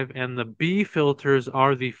 0.5. And the B filters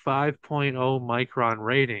are the 5.0 micron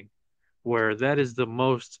rating, where that is the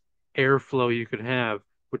most airflow you could have,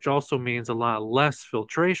 which also means a lot less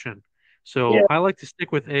filtration. So Yeah. I like to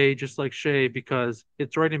stick with A, just like Shay, because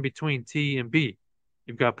it's right in between T and B.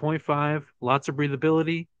 You've got 0.5, lots of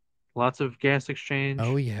breathability, lots of gas exchange.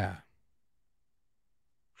 Oh yeah.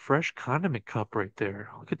 Fresh condiment cup right there.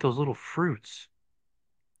 Look at those little fruits.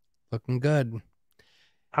 Looking good.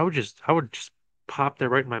 I would just pop that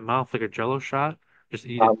right in my mouth like a Jello shot. Just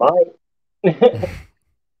eat I it. might.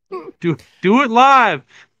 Do it live.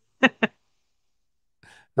 Can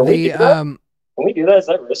we do The that? Can we do that? Is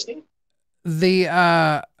that risky? the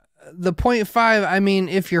 0.5, I mean,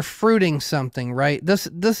 if you're fruiting something, right? This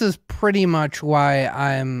is pretty much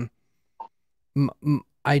why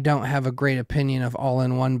I don't have a great opinion of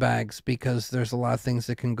all-in-one bags, because there's a lot of things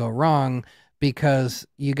that can go wrong, because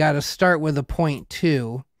you got to start with a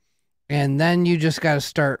 0.2 and then you just got to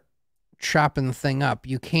start chopping the thing up.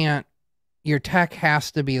 You can't, your tech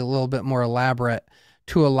has to be a little bit more elaborate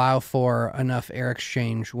to allow for enough air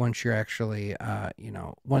exchange once you're actually,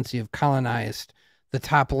 once you've colonized the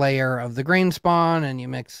top layer of the grain spawn and you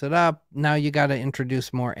mix it up. Now you got to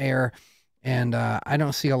introduce more air. And I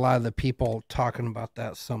don't see a lot of the people talking about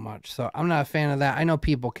that so much. So I'm not a fan of that. I know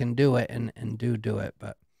people can do it and do it,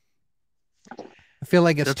 but I feel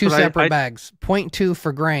like it's That's two what separate bags. 0.2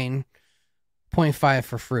 for grain, 0.5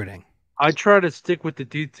 for fruiting. I try to stick with the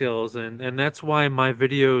details, and that's why my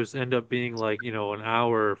videos end up being like, an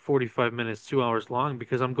hour, 45 minutes, 2 hours long,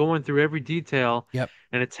 because I'm going through every detail. Yep.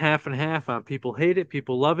 And it's half and half on people hate it,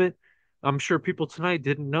 people love it. I'm sure people tonight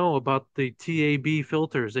didn't know about the TAB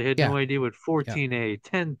filters. They had Yeah. no idea what 14A,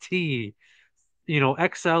 10T,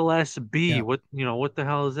 XLSB, Yep. what the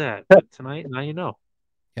hell is that? But tonight, now you know.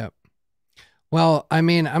 Yep. Well, I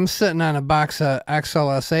mean, I'm sitting on a box of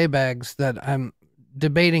XLSA bags that I'm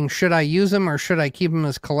debating, should I use them or should I keep them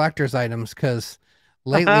as collector's items? Because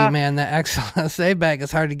lately, man, the XLSA bag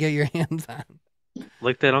is hard to get your hands on.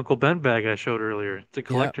 Like that Uncle Ben bag I showed earlier. It's a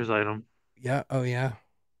collector's item. Yeah. Oh, yeah.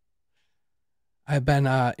 I've been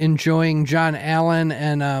enjoying John Allen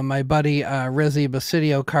and my buddy Rizzy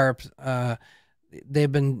Basidio Carp.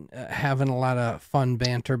 They've been having a lot of fun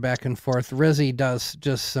banter back and forth. Rizzy does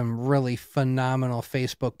just some really phenomenal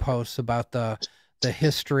Facebook posts about the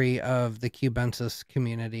history of the cubensis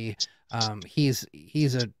community.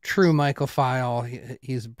 He's a true mycophile.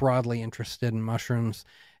 He's broadly interested in mushrooms.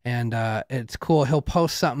 And it's cool. He'll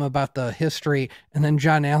post something about the history, and then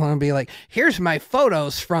John Allen will be like, here's my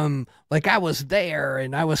photos from, like, I was there,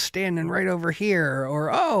 and I was standing right over here. Or,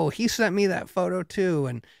 oh, he sent me that photo too.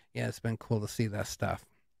 And yeah, it's been cool to see that stuff.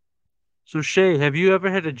 So Shay, have you ever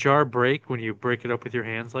had a jar break when you break it up with your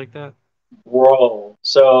hands like that? Bro,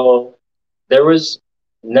 so there was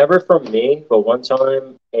never from me, but one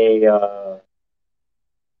time a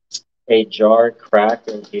jar cracked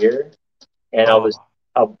in here, and I was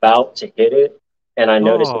about to hit it, and I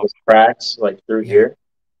noticed it was cracks like through here.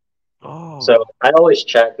 Oh. So I always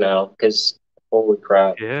check now because holy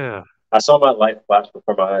crap. Yeah. I saw my life flash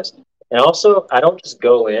before my eyes. And also, I don't just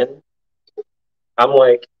go in. I'm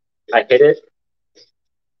like, I hit it,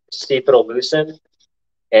 see if it'll loosen,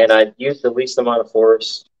 and I use the least amount of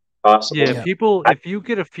force possible. Yeah, people, if you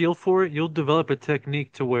get a feel for it, you'll develop a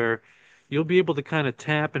technique to where you'll be able to kind of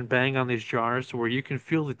tap and bang on these jars to where you can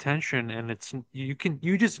feel the tension, and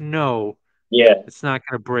you just know it's not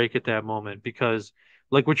going to break at that moment, because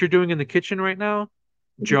like what you're doing in the kitchen right now,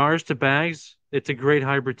 jars to bags, it's a great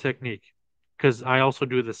hybrid technique, because I also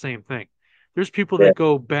do the same thing. There's people that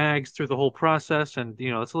go bags through the whole process, and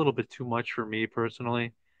it's a little bit too much for me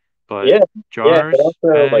personally. But jars, but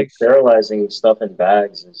also bags, like sterilizing stuff in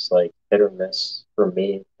bags is like hit or miss for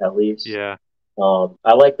me at least. Yeah.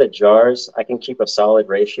 I like the jars. I can keep a solid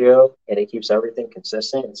ratio, and it keeps everything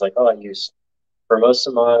consistent. It's like, I use for most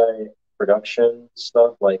of my production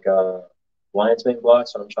stuff, like lion's mane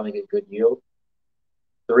blocks when I'm trying to get good yield.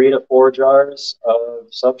 3 to 4 jars of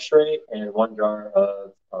substrate and 1 jar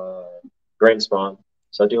of grain spawn.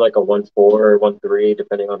 So I do like a 1.4 or 1.3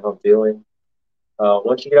 depending on how I'm feeling.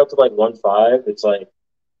 Once you get up to like 1.5, it's like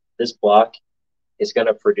this block is going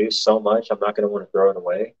to produce so much, I'm not going to want to throw it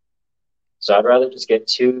away. So I'd rather just get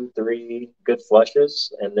 2, 3 good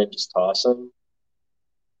flushes and then just toss them.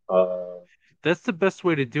 That's the best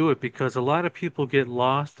way to do it because a lot of people get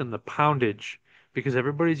lost in the poundage because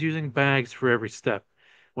everybody's using bags for every step.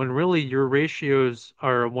 When really your ratios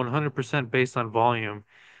are 100% based on volume.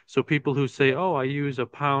 So people who say, "Oh, I use a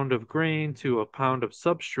pound of grain to a pound of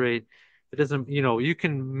substrate," it doesn't, you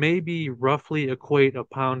can maybe roughly equate a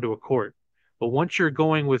pound to a quart. But once you're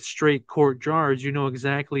going with straight quart jars, you know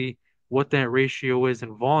exactly what that ratio is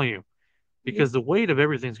in volume because the weight of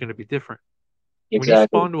everything's going to be different. When you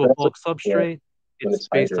Exactly. spawn to a That's what, bulk yeah, substrate, when it's it's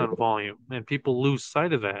based on hydrated. volume, and people lose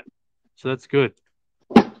sight of that. So that's good.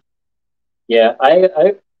 Yeah,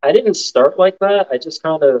 I didn't start like that. I just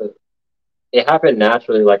kind of it happened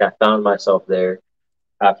naturally. Like I found myself there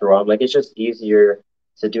after a while. I'm like, it's just easier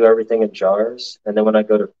to do everything in jars, and then when I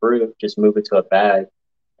go to fruit, just move it to a bag,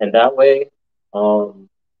 and that way, um,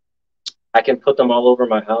 I can put them all over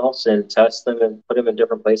my house and test them and put them in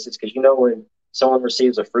different places. Because when someone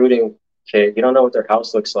receives a fruiting kit, you don't know what their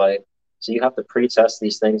house looks like, so you have to pre-test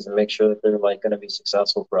these things and make sure that they're like going to be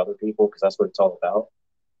successful for other people because that's what it's all about.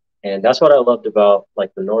 And that's what I loved about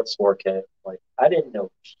like the North Shore kit. Like I didn't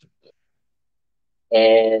know,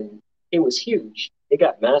 and it was huge. It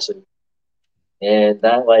got massive, and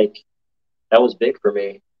that was big for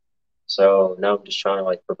me. So now I'm just trying to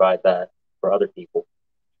like provide that for other people.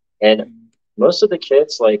 And most of the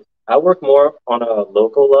kits, like I work more on a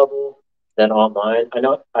local level than online. I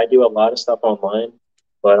know I do a lot of stuff online,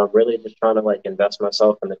 but I'm really just trying to like invest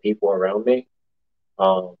myself in the people around me.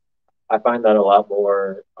 Um, I find that a lot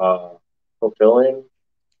more fulfilling.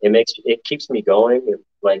 It keeps me going.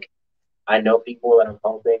 Like I know people that I'm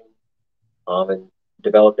helping, and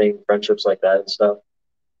developing friendships like that and stuff.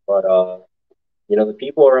 But the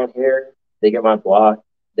people around here, they get my block.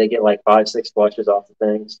 They get like 5, 6 flushes off the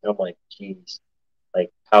things. And I'm like, geez,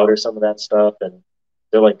 like powder some of that stuff, and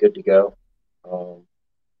they're like good to go. Um,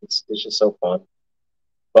 it's just so fun.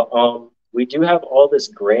 But we do have all this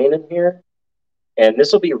grain in here, and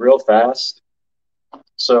this will be real fast.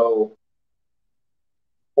 So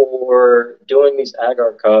for doing these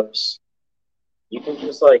agar cups, you can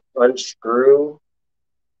just like unscrew.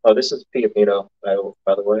 Oh, this is Pia Pino, by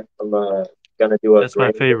the way. I'm gonna do a That's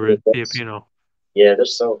my grain with favorite, this. Piapino. Yeah, they're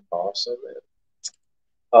so awesome, man.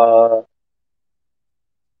 Uh,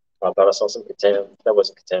 I thought I saw some Catan. That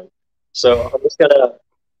wasn't Catan. So I'm just gonna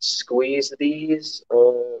squeeze these.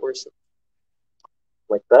 Where's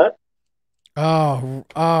like that? Oh,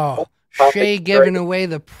 Pop it Shay right giving away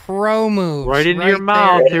the pro moves Right into your right there,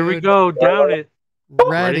 mouth. Here we dude. go. Down it.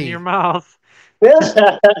 Right into your Ready. mouth.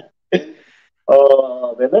 in.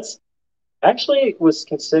 Oh man, that's actually was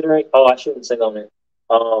considering. Oh, I shouldn't say that on there.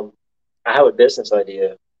 I have a business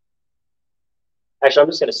idea. Actually, I'm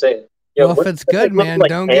just gonna say it. Yo, Well, if what it's if I good, go to man, like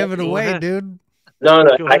don't Pan- give it Go away, ahead. dude. No,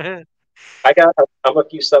 no, Go ahead. I'm a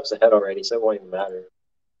few steps ahead already, so it won't even matter.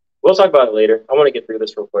 We'll talk about it later. I want to get through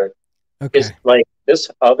this real quick because Okay. like this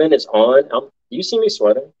oven is on. You see me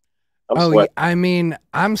sweating? I'm Oh, sweating. I mean,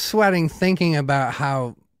 I'm sweating thinking about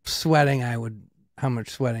how much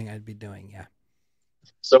sweating I'd be doing. Yeah.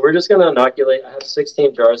 So we're just gonna inoculate. I have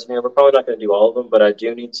 16 jars in here. We're probably not gonna do all of them, but I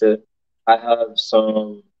do need to. I have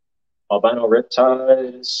some albino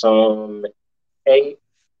riptide, some eight,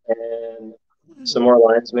 and some more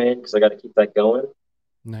lion's mane because I got to keep that going.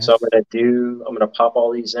 So Nice. I'm gonna pop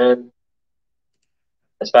all these in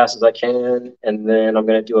as fast as I can, and then I'm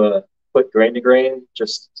gonna do a quick grain to grain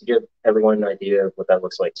just to give everyone an idea of what that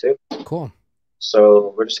looks like too. Cool.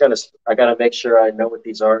 So I gotta make sure I know what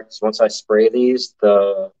these are because once I spray these,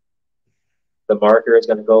 the marker is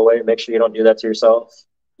gonna go away. Make sure you don't do that to yourself.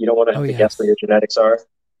 You don't want to Oh, have to guess what your yes. genetics are.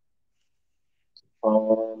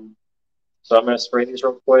 So I'm gonna spray these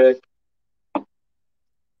real quick.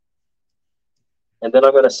 And then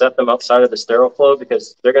I'm going to set them outside of the sterile flow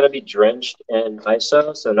because they're going to be drenched in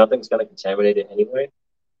ISO, so nothing's going to contaminate it anyway.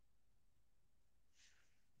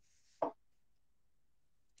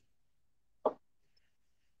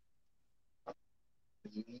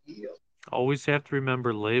 Always have to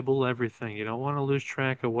remember label everything. You don't want to lose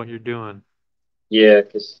track of what you're doing. Yeah,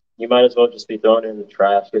 because you might as well just be throwing it in the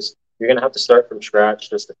trash because you're going to have to start from scratch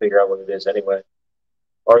just to figure out what it is anyway.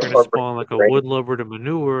 You're going to Or bring spawn it like a ready. wood lover to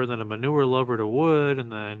manure, then a manure lover to wood,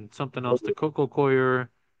 and then something else to cocoa coir,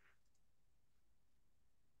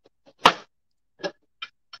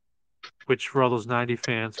 which for all those 90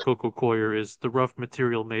 fans, cocoa coir is the rough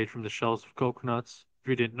material made from the shells of coconuts, if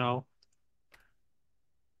you didn't know.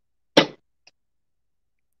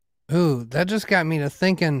 Ooh, that just got me to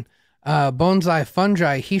thinking, Bonsai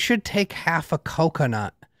Fungi, he should take half a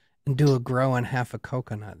coconut and do a grow on half a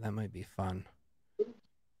coconut. That might be fun.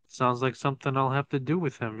 Sounds like something I'll have to do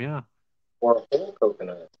with him, yeah. Or a whole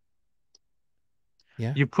coconut.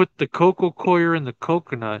 Yeah. You put the cocoa coir in the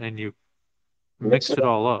coconut and you mix it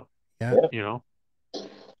all up. Yeah. You know.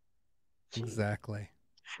 Exactly.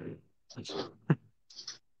 All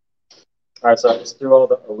right, so I just threw all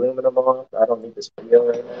the aluminum off. I don't need this peel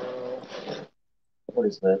right now. What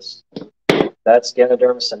is this? That's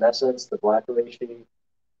Ganoderma senescens, the black reishi.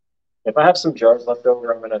 If I have some jars left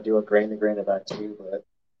over, I'm gonna do a grain to grain of that too. But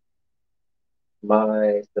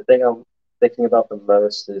the thing I'm thinking about the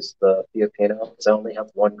most is the Fiopino, because I only have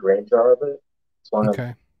 1 grain jar of it. So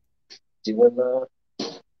I'm doing that.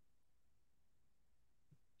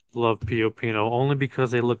 Love Pio only because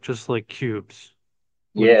they look just like cubes.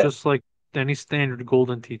 Yeah. Just like any standard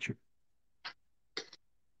golden teacher.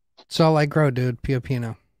 It's all I grow, dude.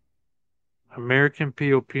 Pio. American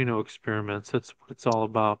Pio experiments. That's what it's all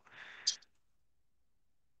about.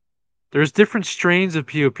 There's different strains of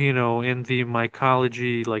Pio in the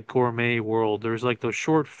mycology, like gourmet world. There's like those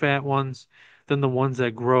short, fat ones, then the ones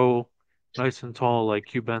that grow nice and tall, like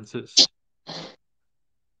cubensis.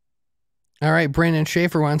 All right, Brandon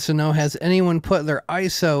Schaefer wants to know, has anyone put their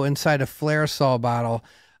ISO inside a Flaresol bottle?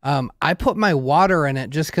 I put my water in it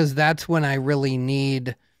just because that's when I really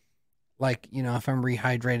need, like, you know, if I'm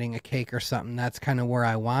rehydrating a cake or something, that's kind of where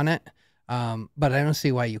I want it. But I don't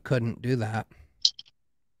see why you couldn't do that.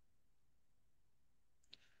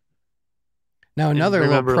 Now, another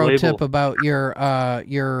little pro tip about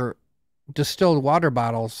your distilled water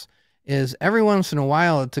bottles is every once in a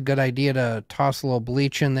while, it's a good idea to toss a little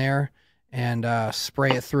bleach in there and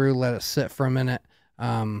spray it through, let it sit for a minute.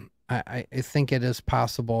 I think it is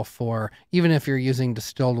possible for, even if you're using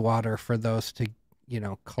distilled water, for those to, you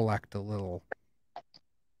know, collect a little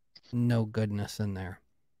no goodness in there.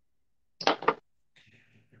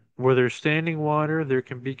 Where there's standing water, there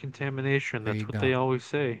can be contamination. That's what they always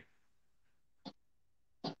say.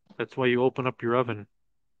 That's why you open up your oven.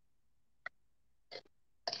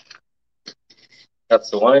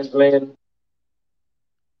 That's the lion's mane.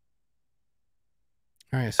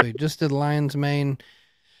 All right, so he just did lion's mane.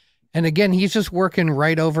 And again, he's just working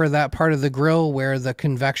right over that part of the grill where the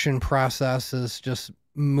convection process is just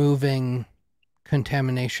moving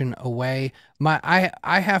contamination away. I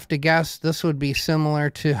have to guess this would be similar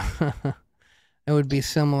to it would be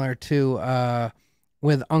similar to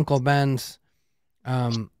with Uncle Ben's.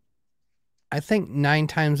 I think 9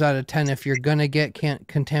 times out of 10, if you're gonna get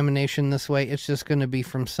contamination this way, it's just gonna be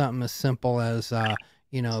from something as simple as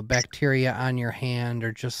you know, bacteria on your hand,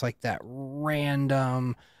 or just like that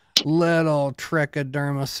random little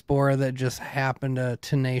trichoderma spore that just happened to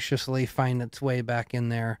tenaciously find its way back in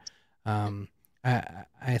there.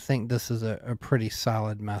 I think this is a pretty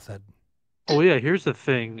solid method. Oh yeah, here's the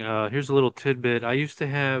thing. Here's a little tidbit.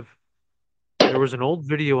 There was an old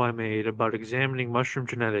video I made about examining mushroom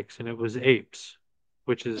genetics, and it was apes,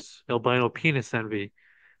 which is albino penis envy,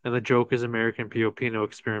 and the joke is American Pio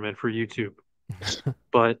experiment for YouTube.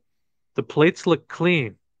 But the plates look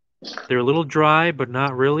clean. They're a little dry, but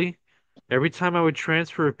not really. Every time I would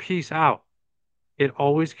transfer a piece out, it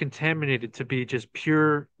always contaminated to be just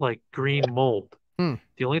pure, like, green mold.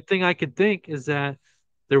 The only thing I could think is that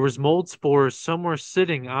there was mold spores somewhere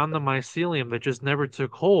sitting on the mycelium that just never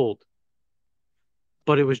took hold,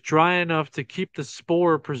 but it was dry enough to keep the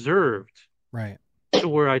spore preserved. Right. To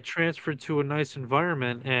where I transferred to a nice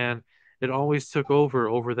environment, and it always took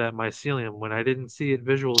over that mycelium when I didn't see it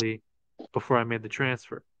visually before I made the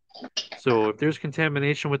transfer. So if there's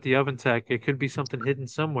contamination with the oven tech, it could be something hidden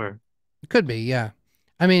somewhere. It could be, yeah.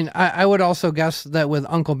 I mean, I would also guess that with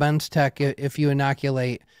Uncle Ben's tech, if you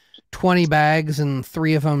inoculate 20 bags and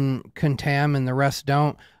 3 of them contam and the rest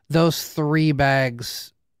don't, those 3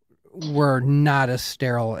 bags were not as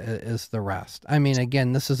sterile as the rest. I mean,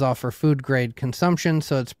 again, this is all for food grade consumption,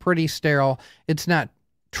 so it's pretty sterile. It's not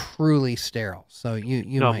truly sterile. So you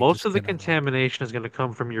no, might most of the contamination is going to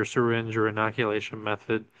come from your syringe or inoculation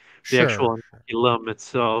method, the actual inoculum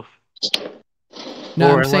itself.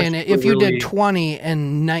 No, I'm saying if you did 20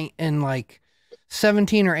 and like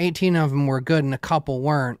 17 or 18 of them were good and a couple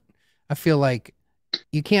weren't, I feel like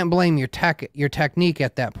you can't blame your technique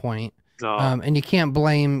at that point. No. And you can't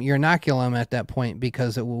blame your inoculum at that point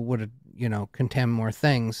because it would have, you know, contaminated more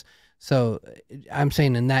things. So I'm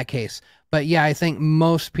saying in that case. But yeah, I think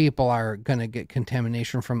most people are going to get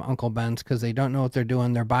contamination from Uncle Ben's because they don't know what they're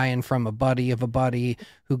doing. They're buying from a buddy of a buddy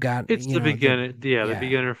who got, it's the beginner. The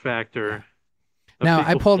beginner factor. Now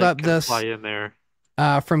I pulled up this in there.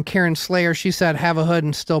 From Karen Slayer. She said, have a hood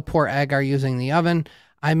and still pour agar using the oven.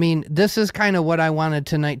 I mean, this is kind of what I wanted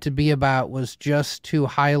tonight to be about, was just to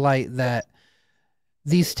highlight that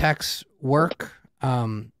these techs work.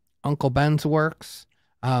 Uncle Ben's works.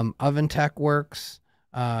 Oven tech works.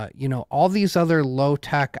 you know, all these other low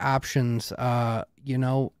tech options, you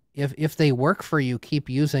know, if they work for you, keep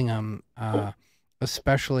using them.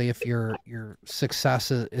 Especially if your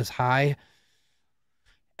success is high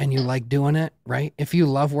and you like doing it, right? If you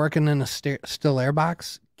love working in a still air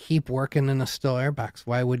box, keep working in a still air box.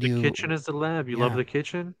 Why would you? The kitchen is the lab. You love the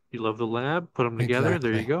kitchen. You love the lab. Put them together.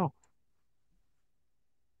 There you go.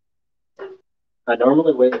 I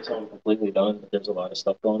normally wait until I'm completely done, but there's a lot of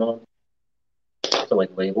stuff going on to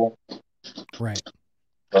like label. Right.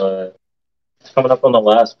 But coming up on the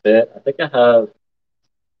last bit, I think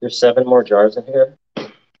there's 7 more jars in here.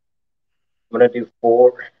 I'm gonna do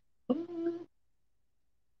 4.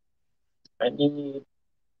 I need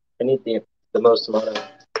the most amount of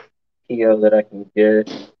PO that I can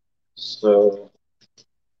get. So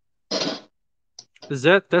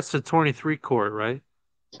that's the 23 quart, right?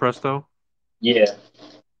 Presto? Yeah.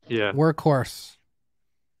 Yeah. Workhorse.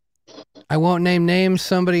 I won't name names.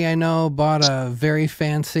 Somebody I know bought a very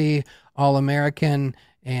fancy All-American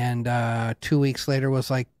and 2 weeks later was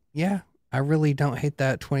like, yeah, I really don't hate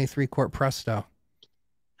that 23 quart Presto.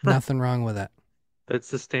 Nothing wrong with it. That's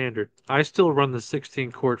the standard. I still run the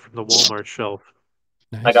 16 quart from the Walmart shelf.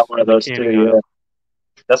 Nice. I got one of those too, yeah.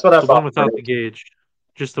 That's what I bought. The one without the gauge.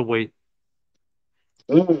 Just the weight.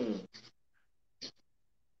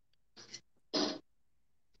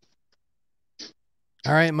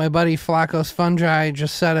 All right, my buddy Flacco's Fungi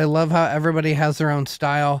just said, I love how everybody has their own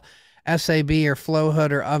style. SAB or Flow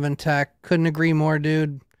Hood or Oven Tech. Couldn't agree more,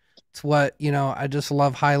 dude. It's what, you know, I just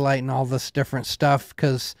love highlighting all this different stuff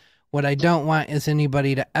because what I don't want is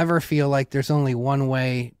anybody to ever feel like there's only one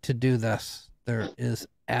way to do this. There is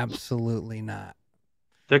absolutely not.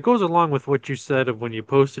 That goes along with what you said of when you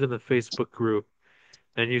posted in the Facebook group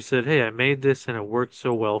and you said, hey, I made this and it worked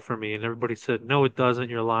so well for me. And everybody said, no, it doesn't.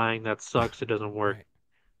 You're lying. That sucks. It doesn't work. Right.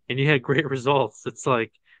 And you had great results. It's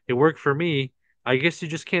like, it worked for me. I guess you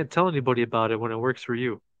just can't tell anybody about it when it works for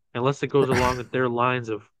you, unless it goes along with their lines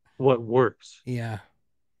of what works. Yeah.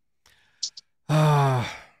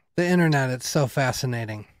 Ah, the internet, it's so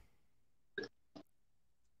fascinating.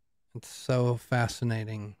 It's so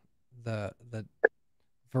fascinating, the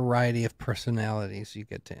variety of personalities you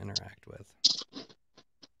get to interact with.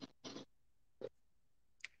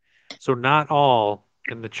 So not all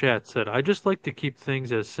in the chat said, I just like to keep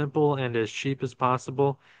things as simple and as cheap as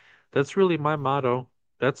possible. That's really my motto.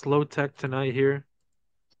 That's Lo-Tek tonight here.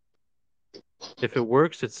 If it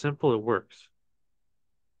works, it's simple, it works.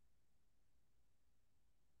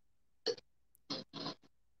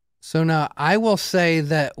 So now I will say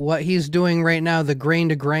that what he's doing right now, the grain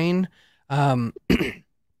to grain, one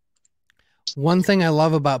thing I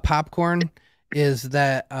love about popcorn is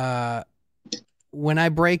that when I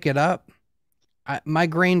break it up, my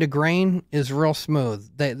grain to grain is real smooth.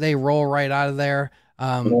 They roll right out of there.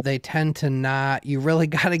 They tend to not. You really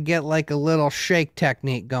got to get like a little shake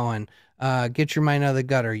technique going. Get your mind out of the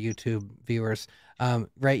gutter, YouTube viewers.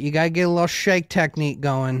 Right, you got to get a little shake technique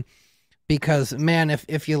going. Because, man,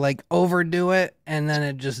 if you, like, overdo it, and then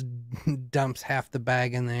it just dumps half the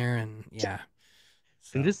bag in there, and, yeah.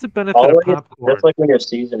 So. And this is the benefit of popcorn. That's like when you're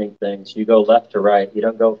seasoning things. You go left to right. You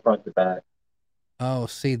don't go front to back. Oh,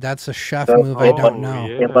 see, that's a chef move I don't know.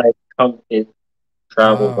 Yeah. It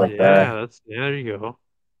travels like that. There you go.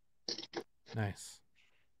 Nice.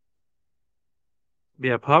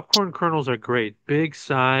 Yeah, popcorn kernels are great. Big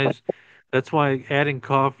size. That's why adding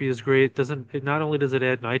coffee is great. Not only does it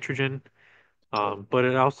add nitrogen, but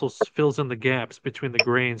it also fills in the gaps between the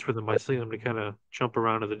grains for the mycelium to kind of jump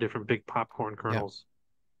around to the different big popcorn kernels.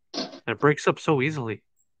 Yep. And it breaks up so easily.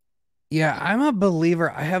 Yeah, I'm a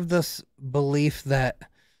believer. I have this belief that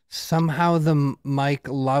somehow the mic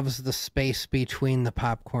loves the space between the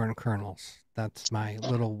popcorn kernels. That's my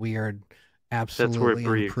little weird, absolutely That's where it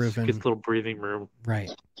breathes. Unproven. It gets a little breathing room.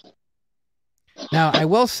 Right. Now, I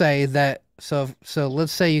will say that, so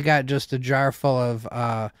let's say you got just a jar full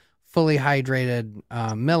of fully hydrated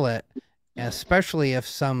millet, especially if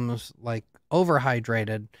some's like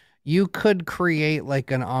overhydrated, you could create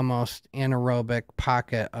like an almost anaerobic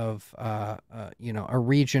pocket of, you know, a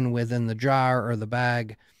region within the jar or the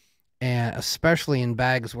bag, and especially in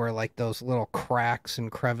bags where like those little cracks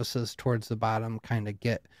and crevices towards the bottom kind of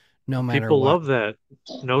get no matter People what. love that.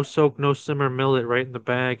 No soak, no simmer millet right in the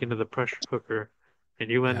bag into the pressure cooker, and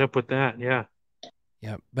you end up with that. Yeah.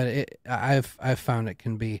 Yeah, but I've found it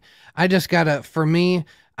can be. I just gotta. For me,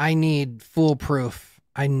 I need foolproof.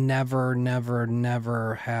 I never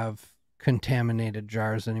have contaminated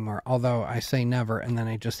jars anymore. Although I say never, and then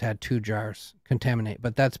I just had 2 jars contaminate.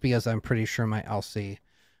 But that's because I'm pretty sure my LC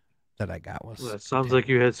that I got was. Well, that sounds like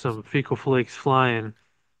you had some fecal flakes flying.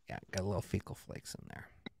 Yeah, got a little fecal flakes in there.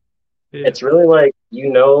 Yeah. It's really like,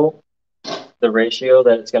 the ratio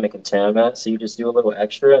that it's going to contaminate, so you just do a little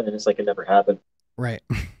extra, and then it's like it never happened. Right.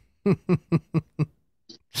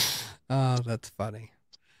 Oh, that's funny.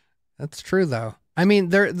 That's true, though. I mean,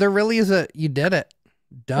 there really is you did it.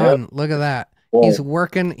 Done. Yep. Look at that. Cool. He's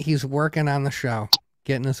working on the show,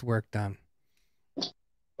 getting his work done.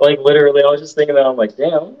 Like, literally, I was just thinking that, I'm like,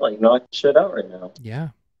 damn, I'm like knocking shit out right now. Yeah.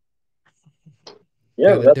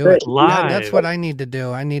 Yeah, Gotta that's do it. Live. That's what I need to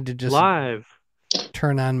do. I need to just Live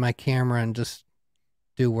turn on my camera and just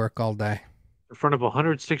do work all day. in front of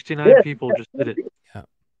 169 Yeah. people. Just did it.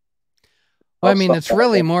 Well, I mean, it's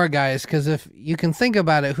really more, guys, because if you can think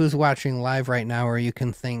about it, who's watching live right now, or you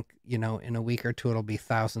can think, in a week or two, it'll be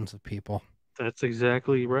thousands of people. That's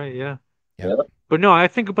exactly right. Yeah. Yeah. But no, I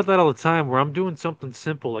think about that all the time where I'm doing something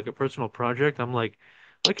simple like a personal project. I'm like,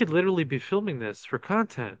 I could literally be filming this for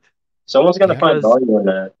content. Someone's going to Yeah. find value in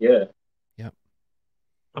that. Yeah.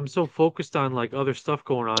 I'm so focused on like other stuff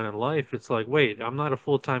going on in life. It's like, wait, I'm not a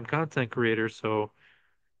full-time content creator, so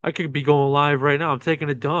I could be going live right now. I'm taking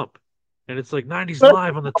a dump. And it's like 90's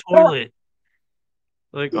live on the toilet.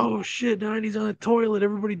 Like, oh shit, 90's on the toilet.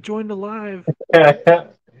 Everybody join the live.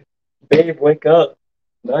 Babe, wake up.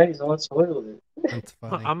 90's on toilet. That's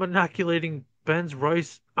funny. I'm inoculating Ben's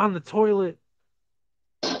rice on the toilet.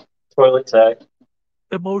 Toilet tech.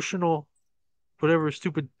 Emotional. Whatever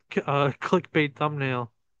stupid clickbait thumbnail.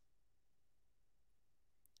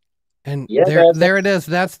 And Yeah, there it is.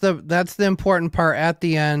 That's the important part at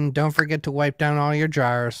the end. Don't forget to wipe down all your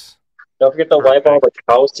jars. Don't forget to wipe all the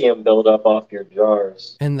calcium buildup off your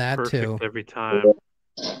jars. And that Perfect too. every time.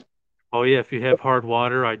 Oh yeah, if you have hard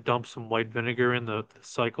water, I dump some white vinegar in the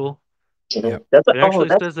cycle. Yep. That's It actually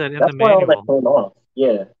says that in the why all that manual. came off.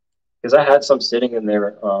 Yeah, because I had some sitting in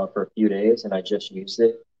there for a few days, and I just used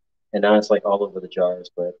it, and now it's like all over the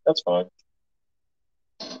jars. But that's fine.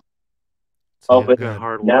 So but good.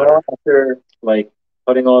 Hard now water. after like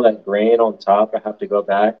putting all that grain on top, I have to go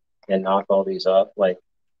back and knock all these up, like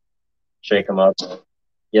shake them up.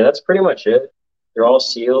 Yeah, that's pretty much it. They're all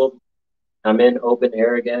sealed. I'm in open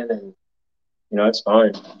air again, and it's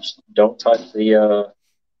fine. Just don't touch the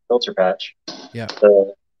filter patch. Yeah.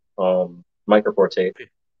 The micropore tape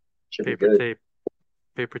should be Paper good. tape.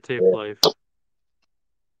 Paper tape Yeah. life.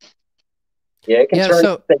 Yeah, it can Yeah, turn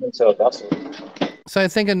so- things into a vessel. So I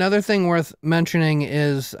think another thing worth mentioning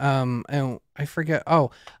is, and I forget.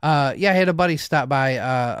 I had a buddy stop by,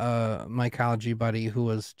 Mycology buddy who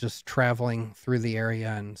was just traveling through the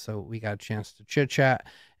area, and so we got a chance to chit chat,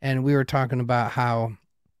 and we were talking about how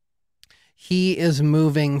he is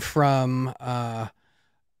moving from a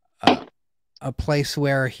place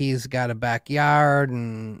where he's got a backyard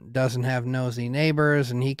and doesn't have nosy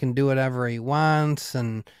neighbors, and he can do whatever he wants,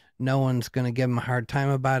 and no one's going to give him a hard time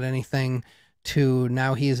about anything, to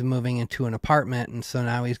now he's moving into an apartment. And so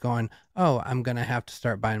now he's going, oh, I'm going to have to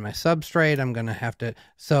start buying my substrate. I'm going to have to.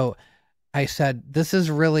 So I said, this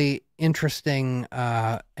is really interesting.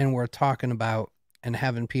 And we're talking about and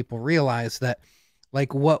having people realize that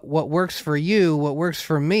like what works for you, what works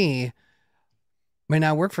for me may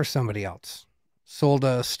not work for somebody else. Sold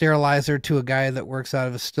a sterilizer to a guy that works out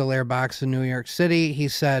of a still air box in New York City. He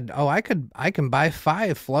said, oh, I can buy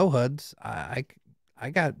 5 flow hoods. I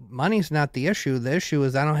got money's not the issue. The issue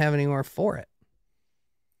is I don't have anywhere for it.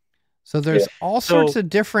 So there's all sorts of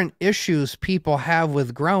different issues people have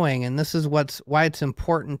with growing. And this is why it's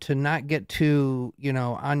important to not get too,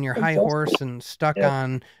 on your high horse and stuck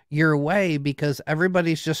on your way, because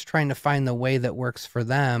everybody's just trying to find the way that works for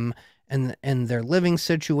them and their living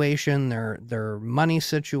situation, their money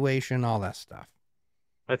situation, all that stuff.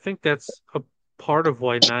 I think that's a part of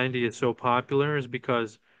why 90 is so popular, is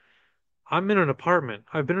because I'm in an apartment.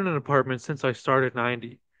 I've been in an apartment since I started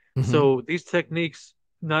 90. Mm-hmm. So these techniques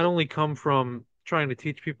not only come from trying to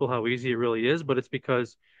teach people how easy it really is, but it's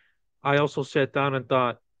because I also sat down and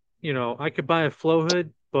thought, I could buy a flow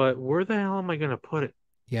hood, but where the hell am I going to put it?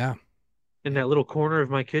 Yeah. In that little corner of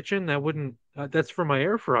my kitchen? That wouldn't, that's for my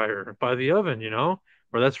air fryer by the oven, or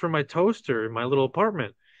that's for my toaster in my little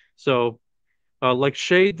apartment. So like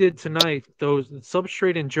Shay did tonight, those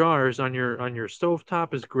substrate in jars on your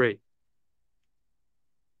stovetop is great.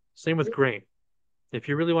 Same with grain. If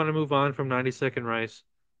you really want to move on from 90-second rice,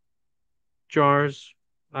 jars,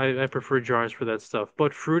 I prefer jars for that stuff.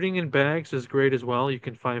 But fruiting in bags is great as well. You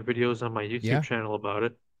can find videos on my YouTube channel about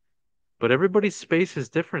it. But everybody's space is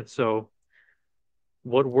different. So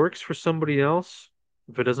what works for somebody else,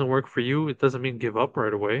 if it doesn't work for you, it doesn't mean give up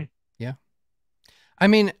right away. Yeah. I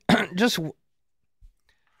mean, just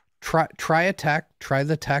try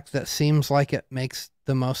the tech that seems like it makes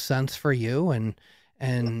the most sense for you, and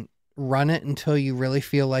and run it until you really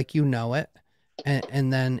feel like you know it.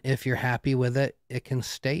 And then if you're happy with it, it can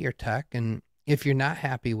stay your tech. And if you're not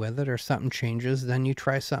happy with it or something changes, then you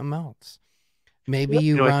try something else. Maybe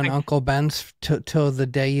you run Uncle Ben's till the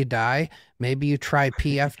day you die. Maybe you try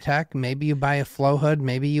PF Tech. Maybe you buy a flow hood.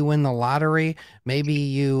 Maybe you win the lottery. Maybe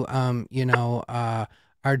you, are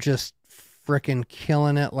just freaking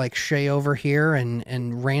killing it like Shay over here,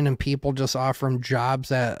 and random people just offer him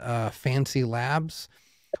jobs at fancy labs.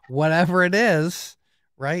 Whatever it is,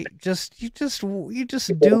 right? You just do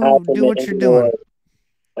what you're doing.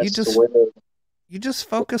 You just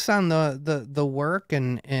focus on the work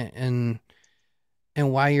and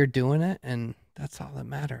why you're doing it, and that's all that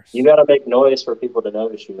matters. You got to make noise for people to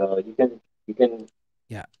notice you, though. You can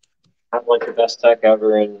have like the best tech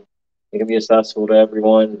ever, and it can be accessible to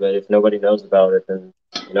everyone. But if nobody knows about it, then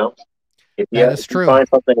if you find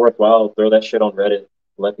something worthwhile, throw that shit on Reddit.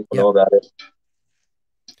 Let people know about it.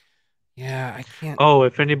 Yeah, I can't. Oh,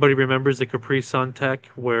 if anybody remembers the Capri Sun tech,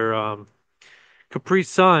 where Capri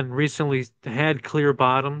Sun recently had clear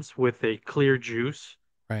bottoms with a clear juice.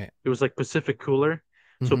 Right. It was like Pacific Cooler.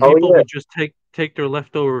 So people would just take their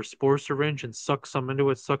leftover spore syringe and suck some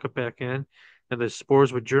into it, suck it back in, and the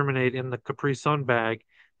spores would germinate in the Capri Sun bag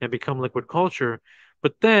and become liquid culture.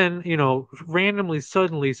 But then, randomly,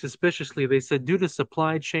 suddenly, suspiciously, they said due to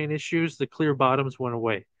supply chain issues, the clear bottoms went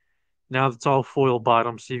away. Now it's all foil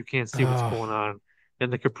bottoms, so you can't see what's going on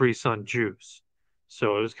in the Capri Sun juice.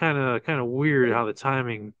 So it was kind of weird how the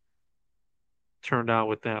timing turned out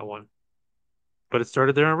with that one. But it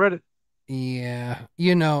started there on Reddit. Yeah.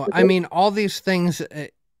 I mean, all these things,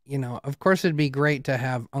 of course it'd be great to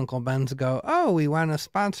have Uncle Ben's go, oh, we want to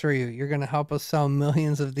sponsor you. You're going to help us sell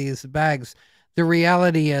millions of these bags. The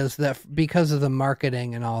reality is that because of the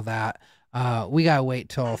marketing and all that, we got to wait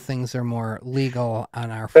till things are more legal on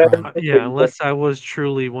our front. Yeah, unless I was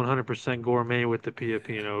truly 100% gourmet with the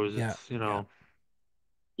Piapinos,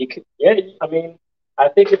 You could, I mean, I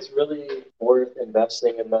think it's really worth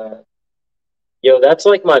investing in that. That's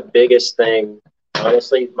like my biggest thing.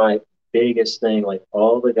 Honestly, my biggest thing, like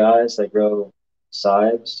all the guys that grow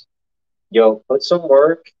𝐥𝐤𝐬s, put some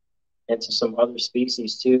work into some other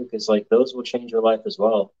species too, because like those will change your life as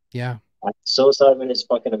well. Yeah. Psilocybin is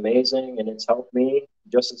fucking amazing, and it's helped me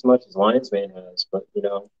just as much as lion's mane has. But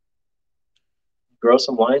grow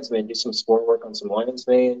some lion's mane, do some spore work on some lion's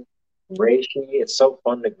mane. Reishi, it's so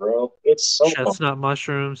fun to grow. It's so chestnut fun.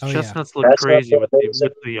 mushrooms. Oh, Chestnuts look crazy with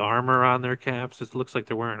the armor on their caps. It looks like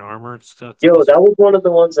they're wearing armor. That was one of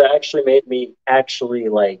the ones that actually made me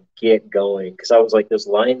like get going, because I was like, this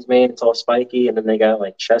lion's mane, it's all spiky, and then they got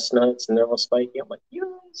like chestnuts and they're all spiky. I'm like,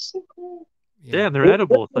 it's so cool. Yeah, and they're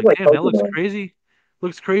edible. It's like, damn, that looks crazy.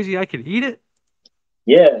 Looks crazy. I could eat it.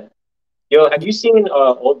 Yeah. Have you seen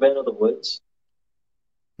Old Man of the Woods?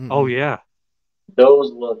 Mm-mm. Oh yeah.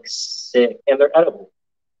 Those look sick, and they're edible.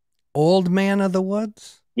 Old Man of the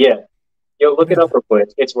Woods? Yeah. Look it up real quick.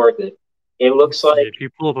 It's worth it. It looks like... If you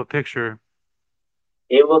pull up a picture...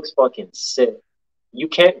 It looks fucking sick. You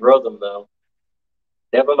can't grow them, though.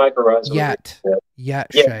 They have a mycorrhizal. Yet,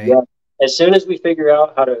 Shay. Yeah. As soon as we figure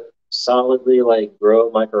out how to solidly, like,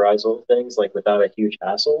 grow mycorrhizal things, like, without a huge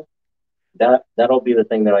hassle, that'll be the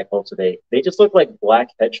thing that I cultivate. They just look like black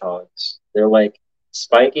hedgehogs. They're, like,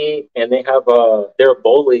 spiky, and they have they're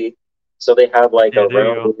bolly, so they have like a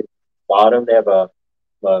round bottom. They have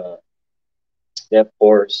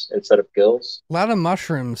pores instead of gills. A lot of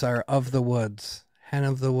mushrooms are of the woods, hen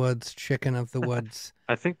of the woods, chicken of the woods.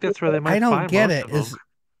 I think that's where they might. I don't get it.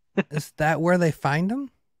 Is that where they find them?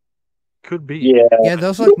 Could be. Yeah,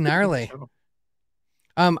 those look gnarly.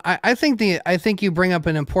 I think you bring up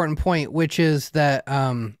an important point, which is that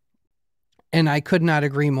and I could not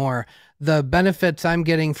agree more. The benefits I'm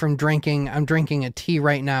getting from I'm drinking a tea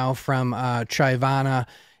right now from Chivana.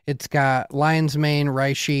 It's got lion's mane,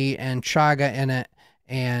 reishi, and chaga in it.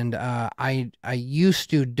 And I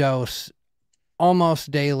used to dose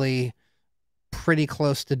almost daily, pretty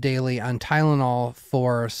close to daily, on Tylenol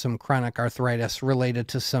for some chronic arthritis related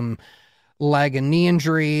to some leg and knee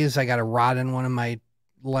injuries. I got a rod in one of my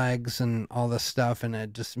legs and all this stuff, and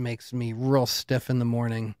it just makes me real stiff in the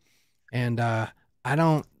morning. And I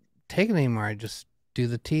don't take it anymore. I just do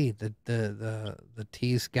the tea. The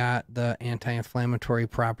tea's got the anti-inflammatory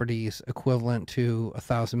properties equivalent to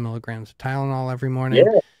 1,000 milligrams of Tylenol every morning,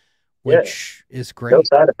 which is great. No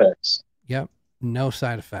side effects. Yep, no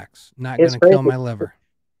side effects. Not going to kill my liver.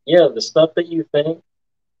 Yeah, the stuff that you think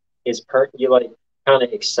is you like kind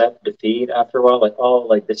of accept defeat after a while. Like, oh,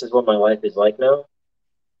 like this is what my life is like now.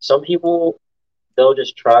 Some people, they'll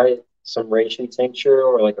just try reishi tincture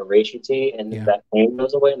or like a reishi tea, and then that pain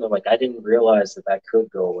goes away. And they're like, I didn't realize that could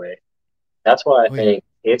go away. That's why I think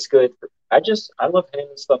it's good. I love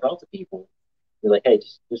handing stuff out to people. You're like, hey,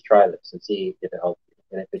 just try this and see if it helps you.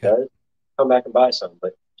 And if it does, come back and buy some.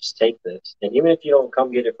 But just take this. And even if you don't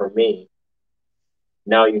come get it from me,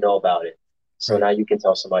 now you know about it. So now you can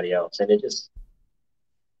tell somebody else. And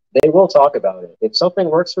they will talk about it. If something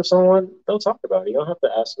works for someone, they'll talk about it. You don't have to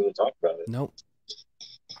ask them to talk about it. Nope.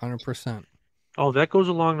 100%. Oh, that goes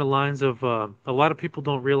along the lines of a lot of people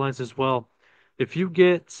don't realize as well. If you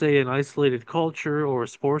get, say, an isolated culture or a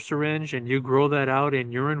spore syringe and you grow that out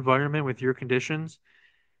in your environment with your conditions,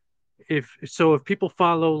 if people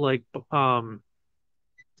follow like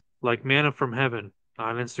Manna from Heaven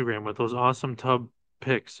on Instagram with those awesome tub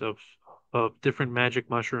pics of different magic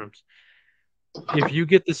mushrooms, if you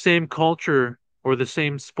get the same culture or the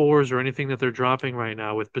same spores or anything that they're dropping right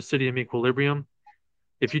now with Basidium equilibrium,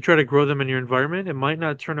 if you try to grow them in your environment, it might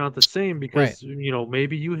not turn out the same because,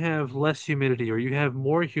 maybe you have less humidity or you have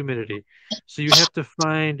more humidity. So you have to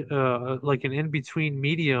find like an in-between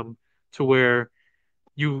medium to where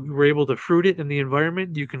you were able to fruit it in the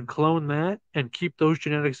environment. You can clone that and keep those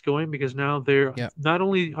genetics going because now they're not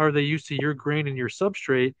only are they used to your grain and your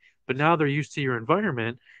substrate, but now they're used to your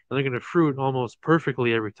environment and they're going to fruit almost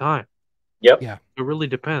perfectly every time. Yep. Yeah. It really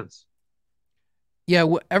depends. Yeah,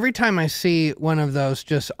 every time I see one of those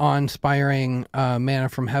just awe-inspiring Manna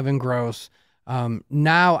from Heaven grows,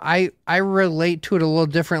 now I relate to it a little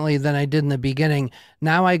differently than I did in the beginning.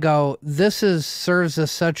 Now I go, this serves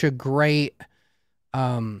as such a great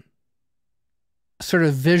sort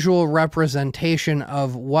of visual representation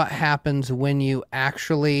of what happens when you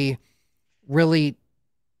actually really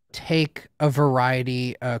take a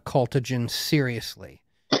variety cultigen seriously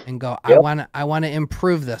and go, I want to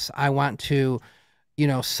improve this. I want to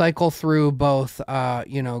cycle through both,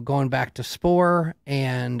 going back to spore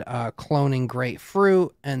and cloning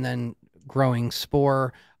grapefruit and then growing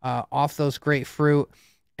spore off those grapefruit.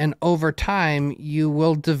 And over time, you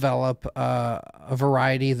will develop a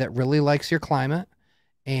variety that really likes your climate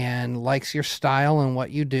and likes your style and what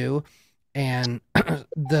you do. And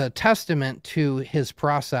the testament to his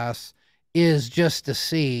process is just to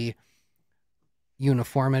see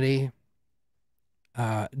uniformity,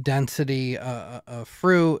 density of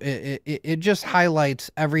fruit. It just highlights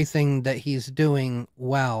everything that he's doing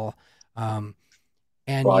well. And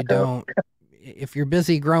you don't, if you're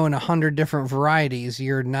busy growing 100 different varieties,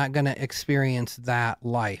 you're not going to experience that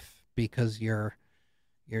life because you're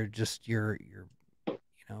it's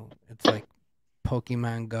like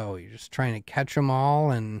Pokemon Go. You're just trying to catch them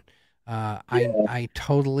all. And I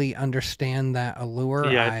totally understand that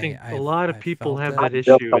allure. Yeah, I think a lot of people have that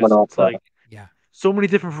issue. It's like, so many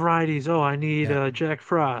different varieties. Oh, I need Jack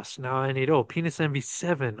Frost. Now I need, Penis Envy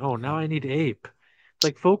 7. Oh, now I need Ape. It's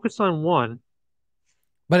like, focus on one.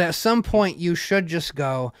 But at some point, you should just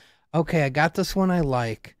go, okay, I got this one I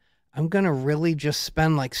like. I'm going to really just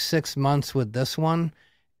spend like 6 months with this one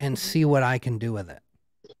and see what I can do with it.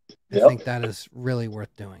 I think that is really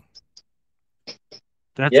worth doing.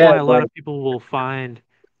 That's why a lot of people will find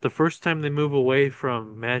the first time they move away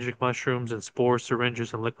from magic mushrooms and spore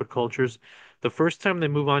syringes and liquid cultures, the first time they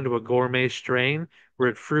move on to a gourmet strain where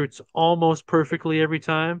it fruits almost perfectly every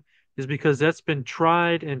time is because that's been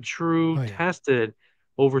tried and true, tested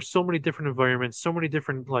over so many different environments, so many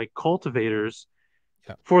different like cultivators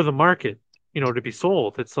for the market, to be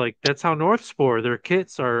sold. It's like, that's how North Spore, their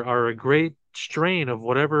kits are a great strain of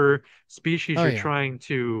whatever species you're trying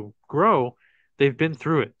to grow. They've been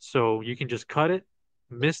through it. So you can just cut it,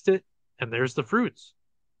 mist it, and there's the fruits.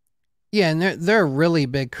 Yeah, and they're really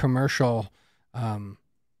big commercial, 𝐥𝐤𝐤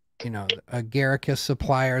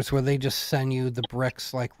suppliers where they just send you the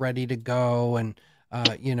bricks like ready to go, and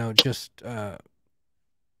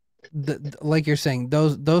like you're saying,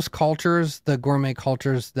 those cultures, the gourmet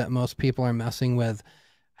cultures that most people are messing with,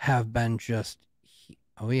 have been just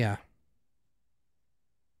there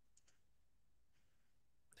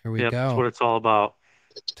we go. That's what it's all about.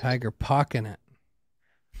 Tiger pucking it.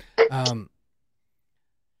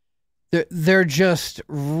 They're just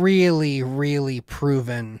really, really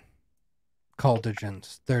proven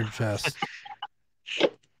cultigens. They're just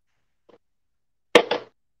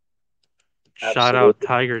shout out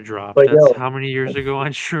Tiger Drop. That's how many years ago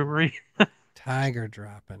on Shroomery? Tiger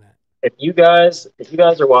dropping it. If you guys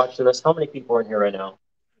are watching this, how many people are in here right now?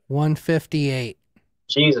 158.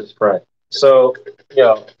 Jesus Christ. So,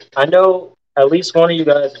 I know at least one of you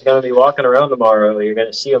guys is going to be walking around tomorrow. You're going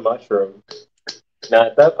to see a mushroom. Now,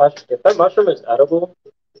 if that mushroom is edible,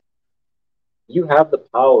 you have the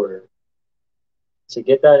power to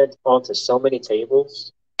get that onto so many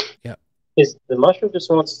tables. Yep. is the mushroom just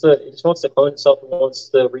wants to clone itself and wants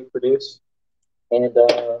to reproduce, and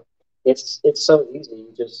it's so easy.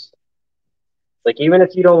 You just like even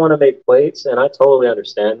if you don't want to make plates, and I totally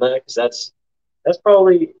understand that because that's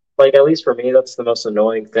probably like at least for me that's the most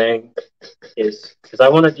annoying thing is because I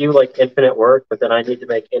want to do like infinite work, but then I need to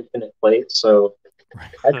make infinite plates. So Right.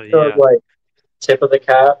 I chose Yeah. like tip of the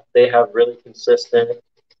cap. They have really consistent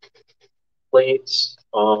plates,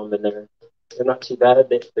 and they're not too bad.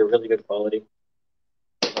 They're really good quality.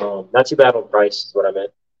 Not too bad on price is what I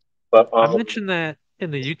meant. But I mentioned that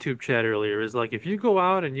in the YouTube chat earlier. Is like if you go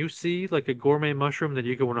out and you see like a gourmet mushroom that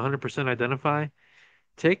you can 100% identify,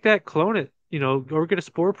 take that, clone it, or get a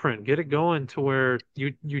spore print, get it going to where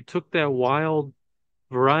you took that wild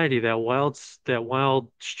variety, that wild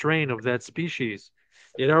strain of that species.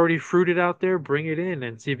 It already fruited out there, bring it in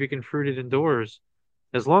and see if you can fruit it indoors.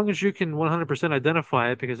 As long as you can 100%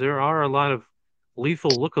 identify it, because there are a lot of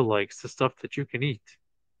lethal lookalikes to stuff that you can eat.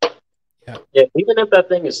 Yeah. yeah, even if that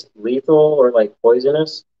thing is lethal or like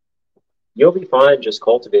poisonous, you'll be fine just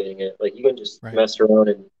cultivating it. Like you can just Right. mess around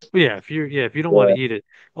and But yeah, if you don't want yeah. to eat it.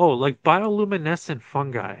 Oh, like bioluminescent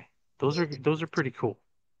fungi. Those are pretty cool.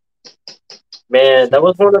 Man, that Super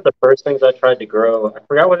was one fun. of the first things I tried to grow. I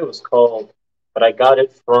forgot what it was called, but I got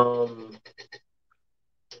it from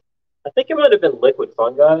I think it might have been liquid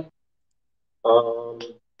fungi. I don't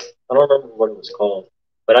remember what it was called,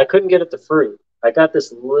 but I couldn't get it to fruit. I got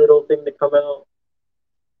this little thing to come out,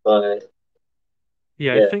 but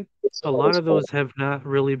Yeah, I yeah, think it's a lot always of cool. those have not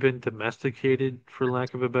really been domesticated, for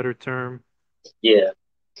lack of a better term. Yeah,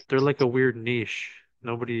 They're like a weird niche.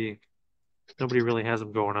 Nobody really has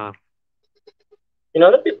them going on.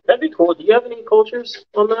 that'd be cool. Do you have any cultures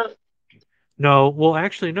on that? No, well,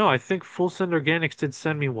 actually, no. I think Full Send Organics did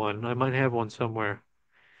send me one. I might have one somewhere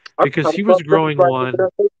because I'm close to trying to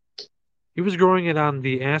get it. He was growing it on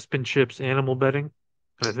the Aspen Chips animal bedding,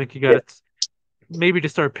 and I think he got Yeah, it maybe to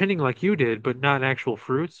start pinning like you did, but not actual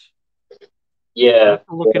fruits. I yeah, have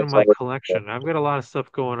to look yeah. into It's my always collection. I've got a lot of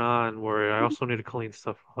stuff going on where I also need to clean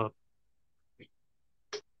stuff up.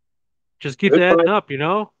 Just keeps good adding find. up, you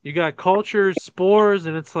know? You got cultures, spores,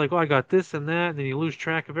 and it's like, oh, I got this and that, and then you lose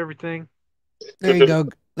track of everything. There you go.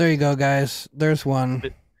 There you go, guys. There's one.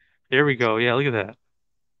 But there we go. Yeah, look at that.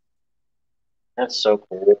 That's so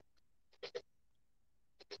cool.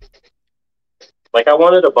 Like I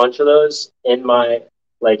wanted a bunch of those in my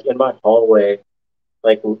hallway,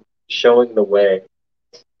 like showing the way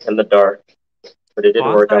in the dark, but it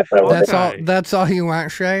didn't work Bonsai out that way. That's all. fungi. That's all you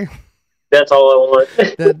want, Shay. That's all I want.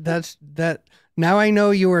 That. Now I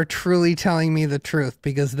know you are truly telling me the truth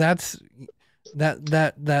because that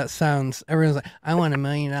sounds. Everyone's like, I want $1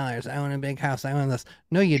 million. I want a big house. I want this.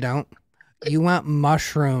 No, you don't. You want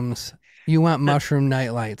mushrooms. You want mushroom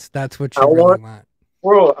nightlights. That's what I you really want, want.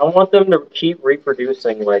 bro. I want them to keep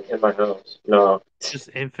reproducing like in my house. No, Just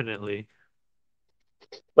infinitely.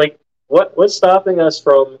 like what's stopping us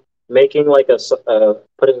from making like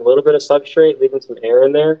putting a little bit of substrate, leaving some air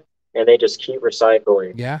in there, and they just keep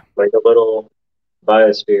recycling Yeah. like a little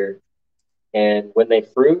biosphere. And when they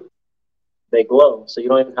fruit, they glow. So you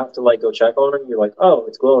don't even have to like go check on them. You're like, oh,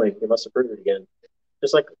 it's glowing. It must have fruited again.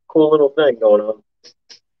 Just like a cool little thing going on.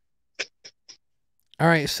 All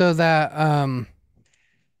right. So that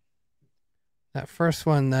first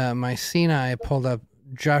one, the Mycena, I pulled up.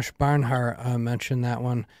 Josh Barnhart mentioned that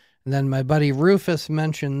one. And then my buddy Rufus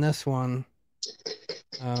mentioned this one.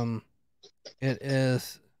 It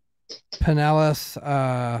is Pinellus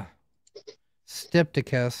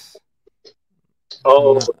Stypticus.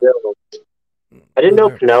 Oh, yeah. I didn't know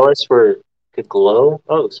Other, Pinellas could glow.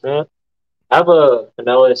 Oh, snap. I have a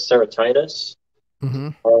Pinellus serratinus mm-hmm.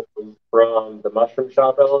 from the Mushroom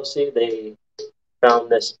Shop LLC. They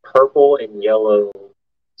found this purple and yellow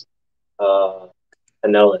uh,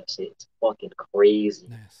 Pinellus. It's fucking crazy.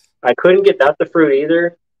 Nice. I couldn't get that to fruit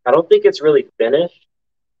either. I don't think it's really finished,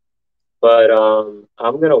 but I'm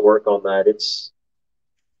gonna work on that. It.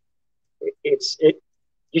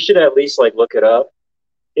 You should at least like look it up.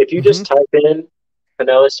 If you Mm-hmm. just type in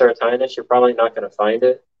Pinellus serratinus, you're probably not gonna find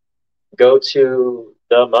it. Go to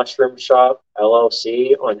the Mushroom Shop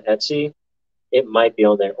LLC on Etsy. It might be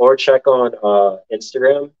on there, or check on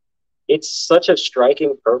Instagram. It's such a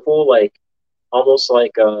striking purple, like almost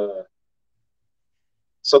like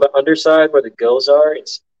so the underside where the gills are,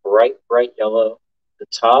 it's bright yellow. The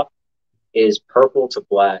top is purple to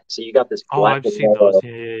black. So you got this Oh, black I've and seen those.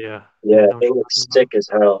 yellow. Yeah. Yeah, I Yeah, know what it you're looks talking sick about. as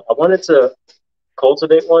hell. I wanted to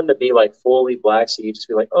cultivate one to be like fully black, so you just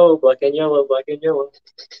be like, oh, black and yellow, black and yellow.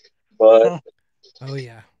 But Oh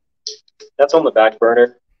yeah. that's on the back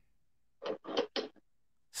burner.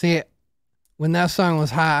 See, When that song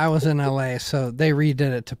was hot, I was in LA, so they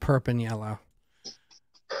redid it to Purpin Yellow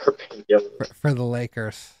for the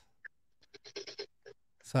Lakers.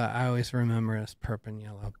 So I always remember it as Purpin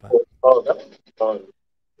Yellow. But oh, that was fun.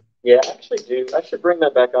 Yeah, I should bring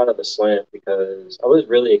that back out of the slant because I was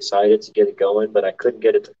really excited to get it going, but I couldn't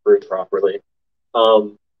get it to fruit properly.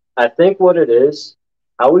 I think what it is,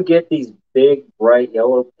 I would get these big, bright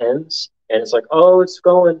yellow pens, and it's like, oh, it's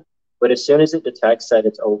going. But as soon as it detects that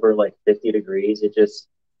it's over like 50 degrees,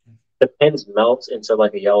 the pens melts into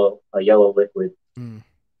like a yellow liquid. Mm.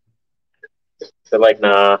 They're like,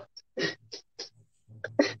 nah. Yeah,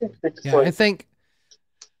 like, I think.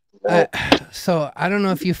 So I don't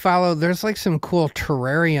know if you follow. There's like some cool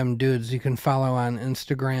terrarium dudes you can follow on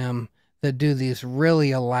Instagram that do these really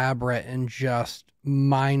elaborate and just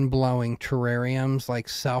mind-blowing terrariums, like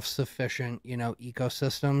self-sufficient,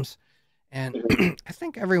 ecosystems. And I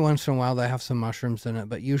think every once in a while they have some mushrooms in it,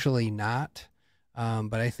 but usually not.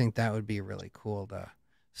 But I think that would be really cool to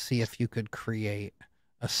see if you could create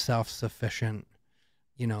a self-sufficient,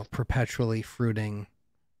 perpetually fruiting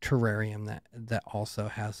terrarium that also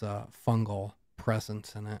has a fungal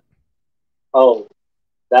presence in it. Oh,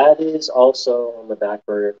 that is also on the back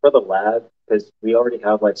burner for the lab because we already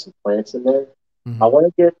have like some plants in there. Mm-hmm. I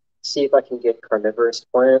want to see if I can get carnivorous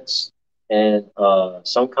plants and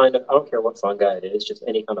some kind of, I don't care what fungi it is, just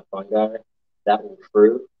any kind of fungi that will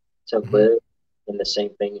fruit to live in the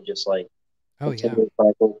same thing and just like continue the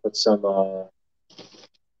cycle. Put some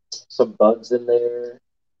bugs in there.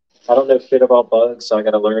 I don't know shit about bugs, so I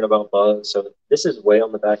got to learn about bugs. So this is way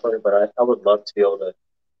on the back burner, but I would love to be able to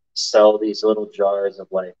sell these little jars of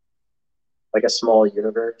like a small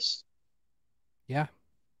universe. Yeah.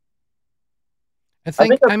 I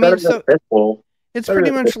mean, so it's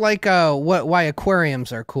pretty much like why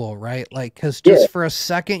aquariums are cool, right? Like, because just for a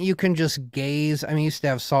second you can just gaze. I mean, I used to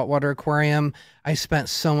have saltwater aquarium. I spent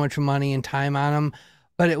so much money and time on them,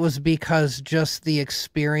 but it was because just the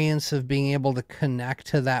experience of being able to connect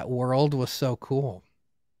to that world was so cool.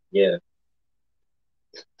 Yeah.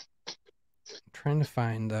 I'm trying to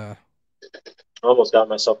find I almost got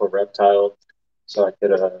myself a reptile so I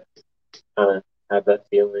could kind of have that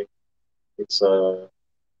feeling. It's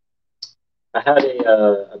I had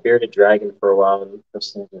a bearded dragon for a while, and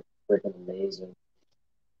those things are freaking amazing.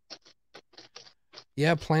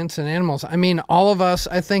 Yeah, plants and animals. I mean, all of us,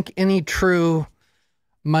 I think any true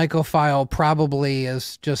mycophile probably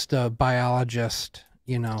is just a biologist,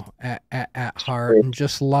 at heart, and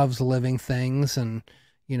just loves living things. And,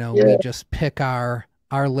 we just pick our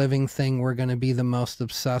living thing we're going to be the most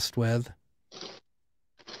obsessed with.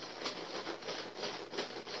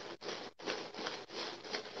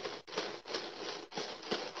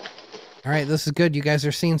 All right, this is good. You guys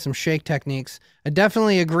are seeing some shake techniques. I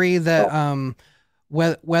definitely agree that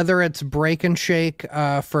whether it's break and shake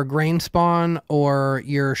for grain spawn or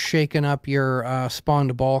you're shaking up your spawn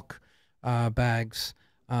to bulk bags,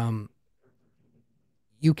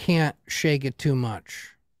 you can't shake it too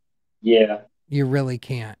much. Yeah. You really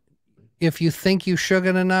can't. If you think you shook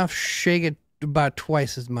it enough, shake it about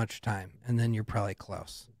twice as much time, and then you're probably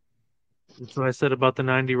close. That's what I said about the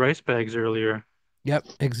 90 rice bags earlier. Yep,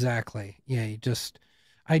 exactly. Yeah,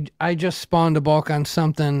 I just spawned a bulk on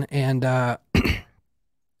something, and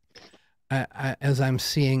as I'm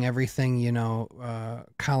seeing everything,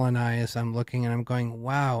 colonize, I'm looking and I'm going,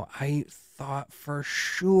 wow, I thought for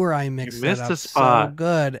sure I mixed it up so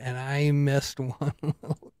good, and I missed one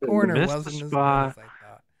little corner. Wasn't as good as I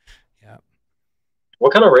thought. Yeah.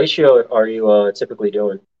 What kind of ratio are you typically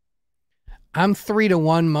doing? I'm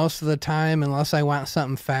 3-to-1 most of the time, unless I want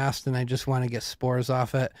something fast and I just want to get spores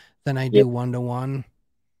off it. Then I do 1-to-1.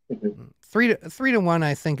 3-to-1,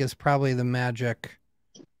 I think, is probably the magic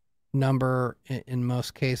number in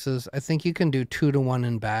most cases. I think you can do 2-to-1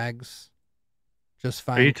 in bags just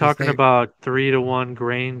fine. Are you talking about 3-to-1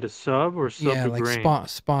 grain to sub or sub to like grain?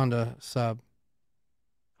 Spawn to sub.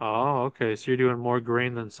 Oh, okay. So you're doing more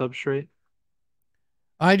grain than substrate?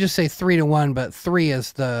 I just say 3-to-1, but 3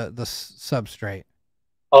 is the substrate.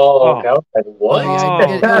 Oh, okay. Like, what?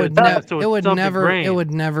 It would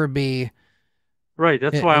never be. Right.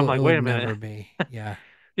 That's why I'm like, wait a minute. Never be. Yeah.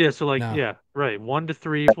 Yeah. So like, yeah, right. 1 to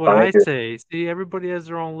 3 is what I say. See, everybody has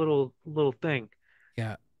their own little thing.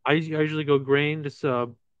 Yeah. I usually go grain to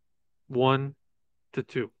sub, 1 to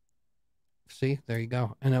 2. See, there you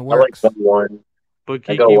go, and it works. I like 1-1. But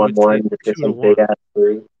I go 1-1 to get some big ass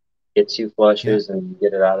fruit, get 2 flushes, and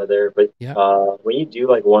get it out of there. But when you do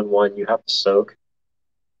like 1-1, you have to soak.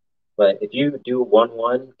 But if you do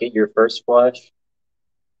 1-1, get your first flush,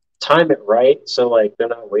 time it right so like they're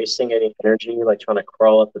not wasting any energy like trying to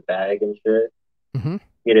crawl up the bag and shit. Mm-hmm.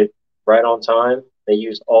 Get it right on time. They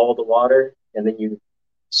use all the water, and then you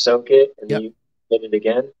soak it, and then Yep. you get it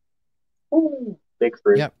again. Ooh, big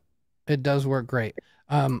fruit. Yep. It does work great.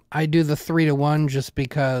 I do the 3-to-1 just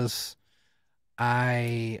because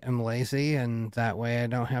I am lazy, and that way I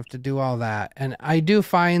don't have to do all that. And I do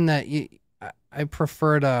find that I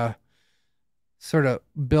prefer to sort of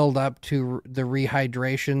build up to the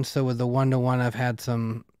rehydration. So with the 1-to-1, I've had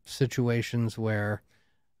some situations where,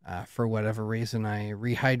 for whatever reason, I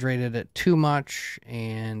rehydrated it too much,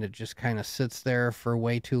 and it just kind of sits there for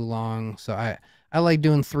way too long. So I like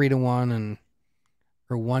doing 3-to-1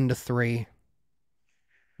 or 1-to-3,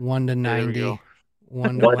 1-to-90,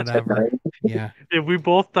 1 to whatever. Yeah. Yeah, we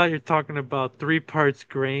both thought you're talking about 3 parts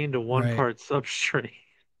grain to 1 Right. part substrate.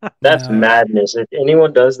 That's No. madness. If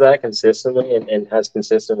anyone does that consistently and has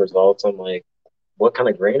consistent results, I'm like, what kind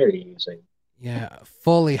of grain are you using? Yeah,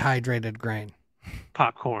 fully hydrated grain.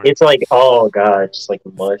 Popcorn. It's like, oh god, just like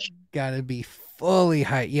mush. Got to be fully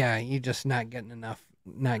high. Yeah, you're just not getting enough.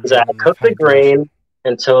 Not Because I getting enough cook the hydration. grain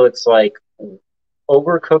until it's like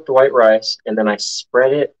overcooked white rice, and then I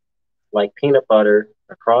spread it like peanut butter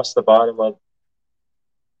across the bottom of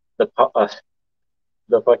the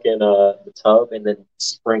fucking the tub, and then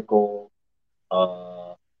sprinkle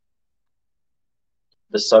the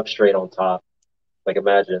substrate on top. Like,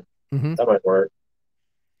 imagine that might work.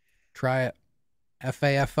 Try it.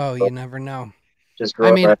 FAFO. You never know. Just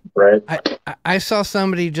grow bread. I saw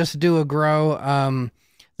somebody just do a grow.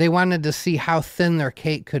 They wanted to see how thin their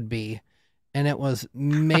cake could be, and it was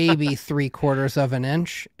maybe 3/4 of an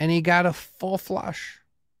inch, and he got a full flush.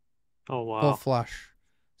 Oh wow! Full flush.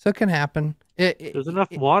 So it can happen. There's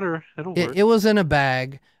enough water. It'll work. It was in a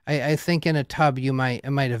bag. I think in a tub it might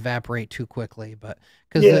evaporate too quickly, but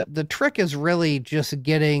because the trick is really just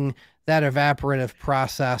getting that evaporative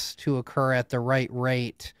process to occur at the right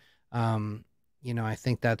rate. I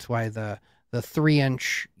think that's why the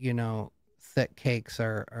 3-inch, thick cakes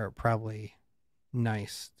are probably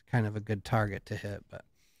nice, kind of a good target to hit. But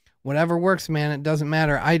whatever works, man, it doesn't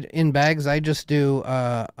matter. In bags, I just do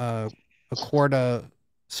a quart of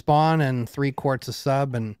spawn and 3 quarts of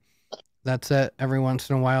sub, and that's it. Every once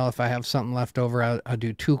in a while, if I have something left over, I'll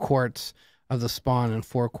do 2 quarts of the spawn and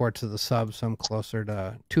 4 quarts of the sub, so I'm closer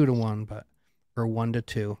to 2-to-1, or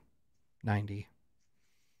 1-to-2, 90.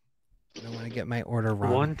 I don't want to get my order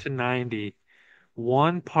wrong. 1-to-90,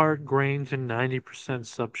 1 part grain to 90%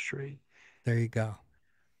 substrate. There you go.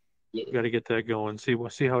 You got to get that going. See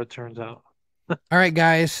how it turns out. All right,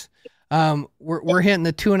 guys. We're hitting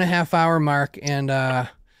the 2.5 hour mark, and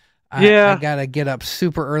I gotta get up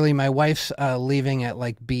super early. My wife's leaving at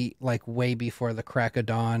way before the crack of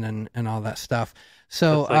dawn and all that stuff.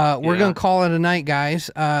 So we're gonna call it a night, guys.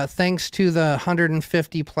 Thanks to the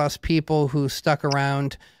 150 plus people who stuck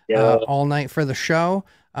around all night for the show.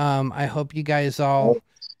 I hope you guys all,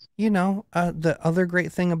 the other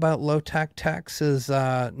great thing about Lo-Tek techs is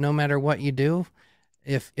no matter what you do,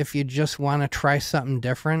 if you just want to try something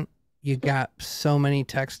different, you got so many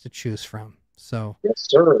techs to choose from. So yes,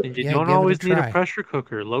 sir. And you don't always need a pressure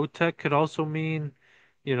cooker. Low-tech could also mean,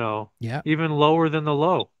 even lower than the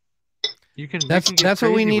low. That's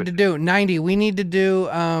what we need to do. 90. We need to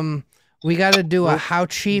do. We got to do a how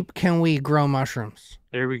cheap can we grow mushrooms?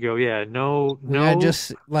 There we go. Yeah. No.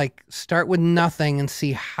 Just start with nothing and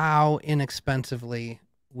see how inexpensively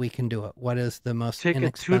we can do it. What is the most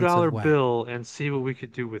inexpensive $2 way? bill and see what we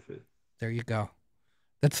could do with it. There you go.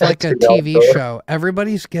 That's like a TV show.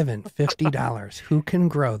 Everybody's given $50. Who can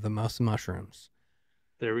grow the most mushrooms?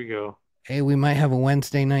 There we go. Hey, we might have a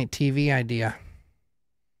Wednesday night TV idea.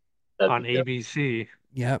 On ABC.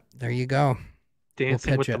 Yep, there you go.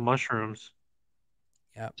 Dancing with the mushrooms.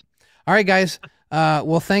 Yep. All right, guys.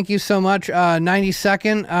 Well, thank you so much.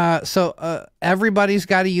 90-second. So everybody's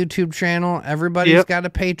got a YouTube channel. Everybody's got a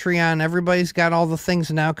Patreon. Everybody's got all the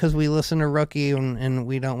things now because we listen to Rookie and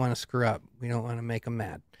we don't want to screw up. We don't want to make them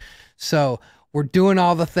mad. So we're doing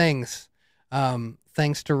all the things.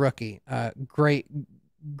 Thanks to Rookie. Great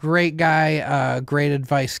guy. Great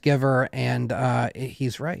advice giver. And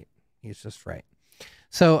he's right. He's just right.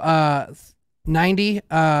 So 90,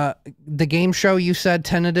 the game show, you said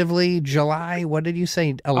tentatively July, what did you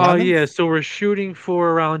say, 11th? Oh yeah, so we're shooting for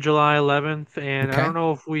around July 11th, and I don't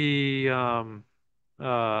know if we I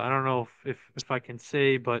don't know if I can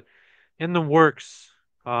say, but in the works,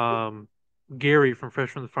 Gary from Fresh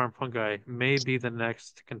from the Farm Fungi may be the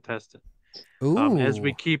next contestant. As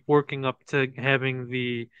we keep working up to having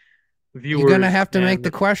the viewers. You're gonna have to make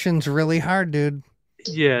the questions really hard, dude.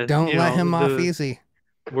 Yeah, don't let him off easy.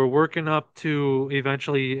 we're working up to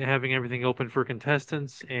eventually having everything open for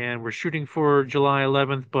contestants, and we're shooting for July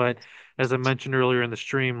 11th. But as I mentioned earlier in the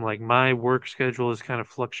stream, like my work schedule is kind of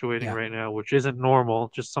fluctuating right now, which isn't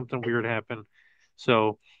normal, just something weird happened.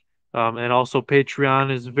 So, and also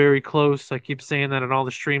Patreon is very close. I keep saying that in all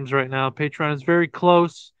the streams right now. Patreon is very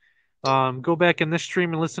close. Go back in this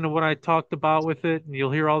stream and listen to what I talked about with it, and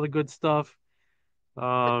you'll hear all the good stuff.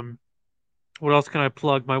 What else can I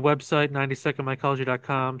plug? My website,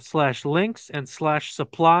 90secondmycology.com/links and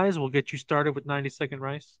 /supplies will get you started with 90-second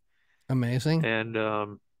rice. Amazing. And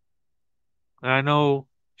I know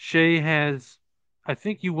Shay has, I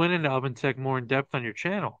think you went into oven tech more in depth on your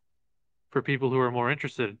channel for people who are more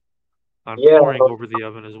interested on pouring over the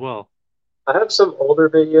oven as well. I have some older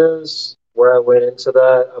videos where I went into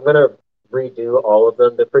that. I'm going to redo all of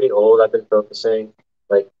them. They're pretty old. I've been focusing,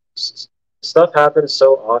 like, stuff happens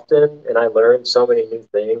so often, and I learn so many new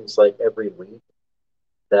things, like, every week,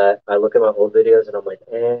 that I look at my old videos and I'm like,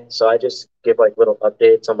 eh. So I just give, like, little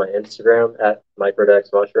updates on my Instagram at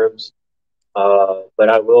Mycrodex Mushrooms. But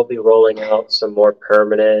I will be rolling out some more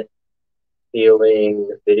permanent feeling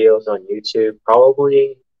videos on YouTube,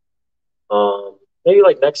 probably maybe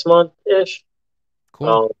like next month-ish.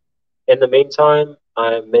 Cool. In the meantime,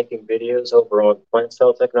 I'm making videos over on plant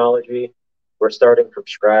cell technology. We're starting from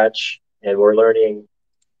scratch, and we're learning.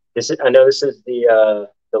 I know this is the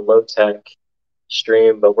Lo-Tek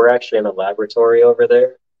stream, but we're actually in a laboratory over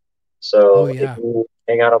there. So if you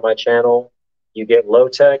hang out on my channel, you get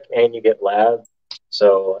Lo-Tek and you get lab.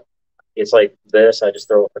 So it's like this. I just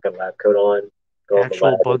throw a freaking lab coat on.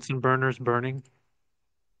 Actual Bunsen burners burning.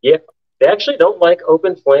 Yeah. They actually don't like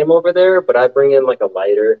open flame over there, but I bring in like a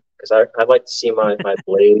lighter because I like to see my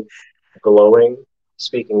blade glowing.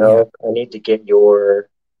 Speaking of, I need to get your,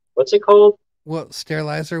 what's it called? Well,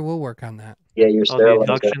 sterilizer. We'll work on that. Yeah, your sterilizer.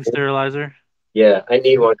 The induction sterilizer? Yeah, I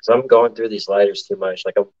need one because I'm going through these lighters too much.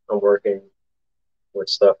 Like I'm working with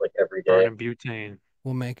stuff like every day. Burning butane.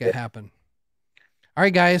 We'll make it happen. All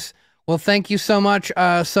right, guys. Well, thank you so much.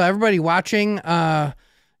 So everybody watching,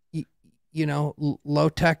 you know,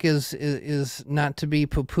 Lo-Tek is not to be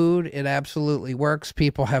poo-pooed. It absolutely works.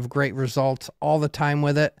 People have great results all the time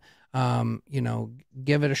with it. You know,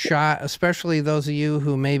 give it a shot, especially those of you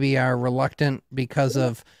who maybe are reluctant because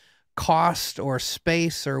of cost or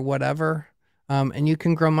space or whatever. And you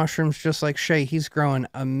can grow mushrooms just like Shay. He's growing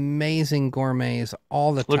amazing gourmets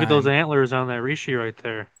all the time. Look at those antlers on that reishi right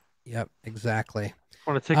there. Yep, exactly. I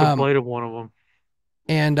want to take a bite of one of them.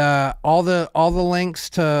 And all the links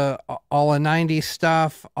to all of 90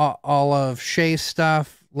 stuff, all of Shay's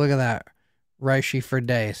stuff. Look at that. Reishi for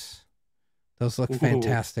days. Those look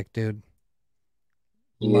fantastic, dude.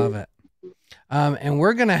 Love it. And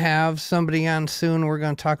we're going to have somebody on soon. We're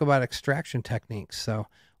going to talk about extraction techniques. So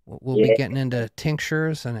we'll be getting into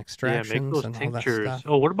tinctures and extractions and tinctures. all that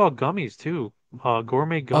stuff. Oh, what about gummies too?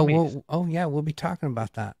 Gourmet gummies. Oh yeah, we'll be talking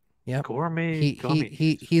about that. Yep. Gourmet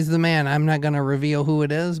gummies. He's the man. I'm not going to reveal who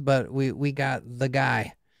it is, but we got the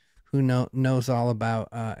guy who knows all about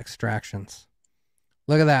extractions.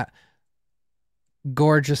 Look at that.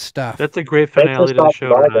 Gorgeous stuff. That's a great finale to the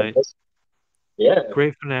show tonight. Yeah.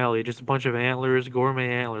 Great finale. Just a bunch of antlers, gourmet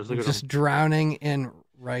antlers. Look at them. Just drowning in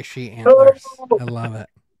reishi antlers. I love it.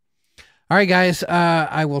 All right, guys.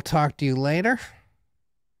 I will talk to you later.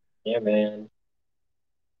 Yeah, man.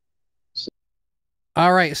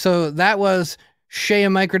 All right, so that was Shay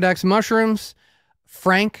of Microdex Mushrooms,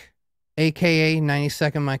 Frank, a.k.a.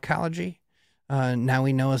 90-Second Mycology. Now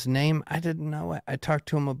we know his name. I didn't know it. I talked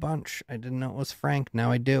to him a bunch. I didn't know it was Frank. Now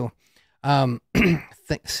I do.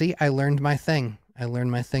 See, I learned my thing. I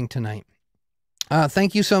learned my thing tonight.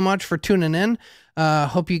 Thank you so much for tuning in.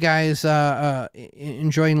 Hope you guys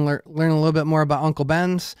enjoy and learn a little bit more about Uncle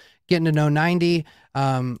Ben's, getting to know 90,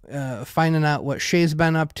 finding out what Shay's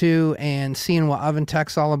been up to, and seeing what Oven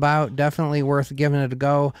Tech's all about. Definitely worth giving it a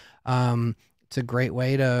go. It's a great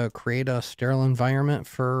way to create a sterile environment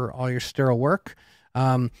for all your sterile work.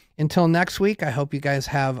 Until next week, I hope you guys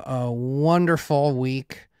have a wonderful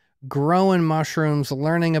week growing mushrooms,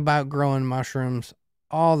 learning about growing mushrooms,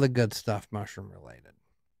 all the good stuff mushroom related.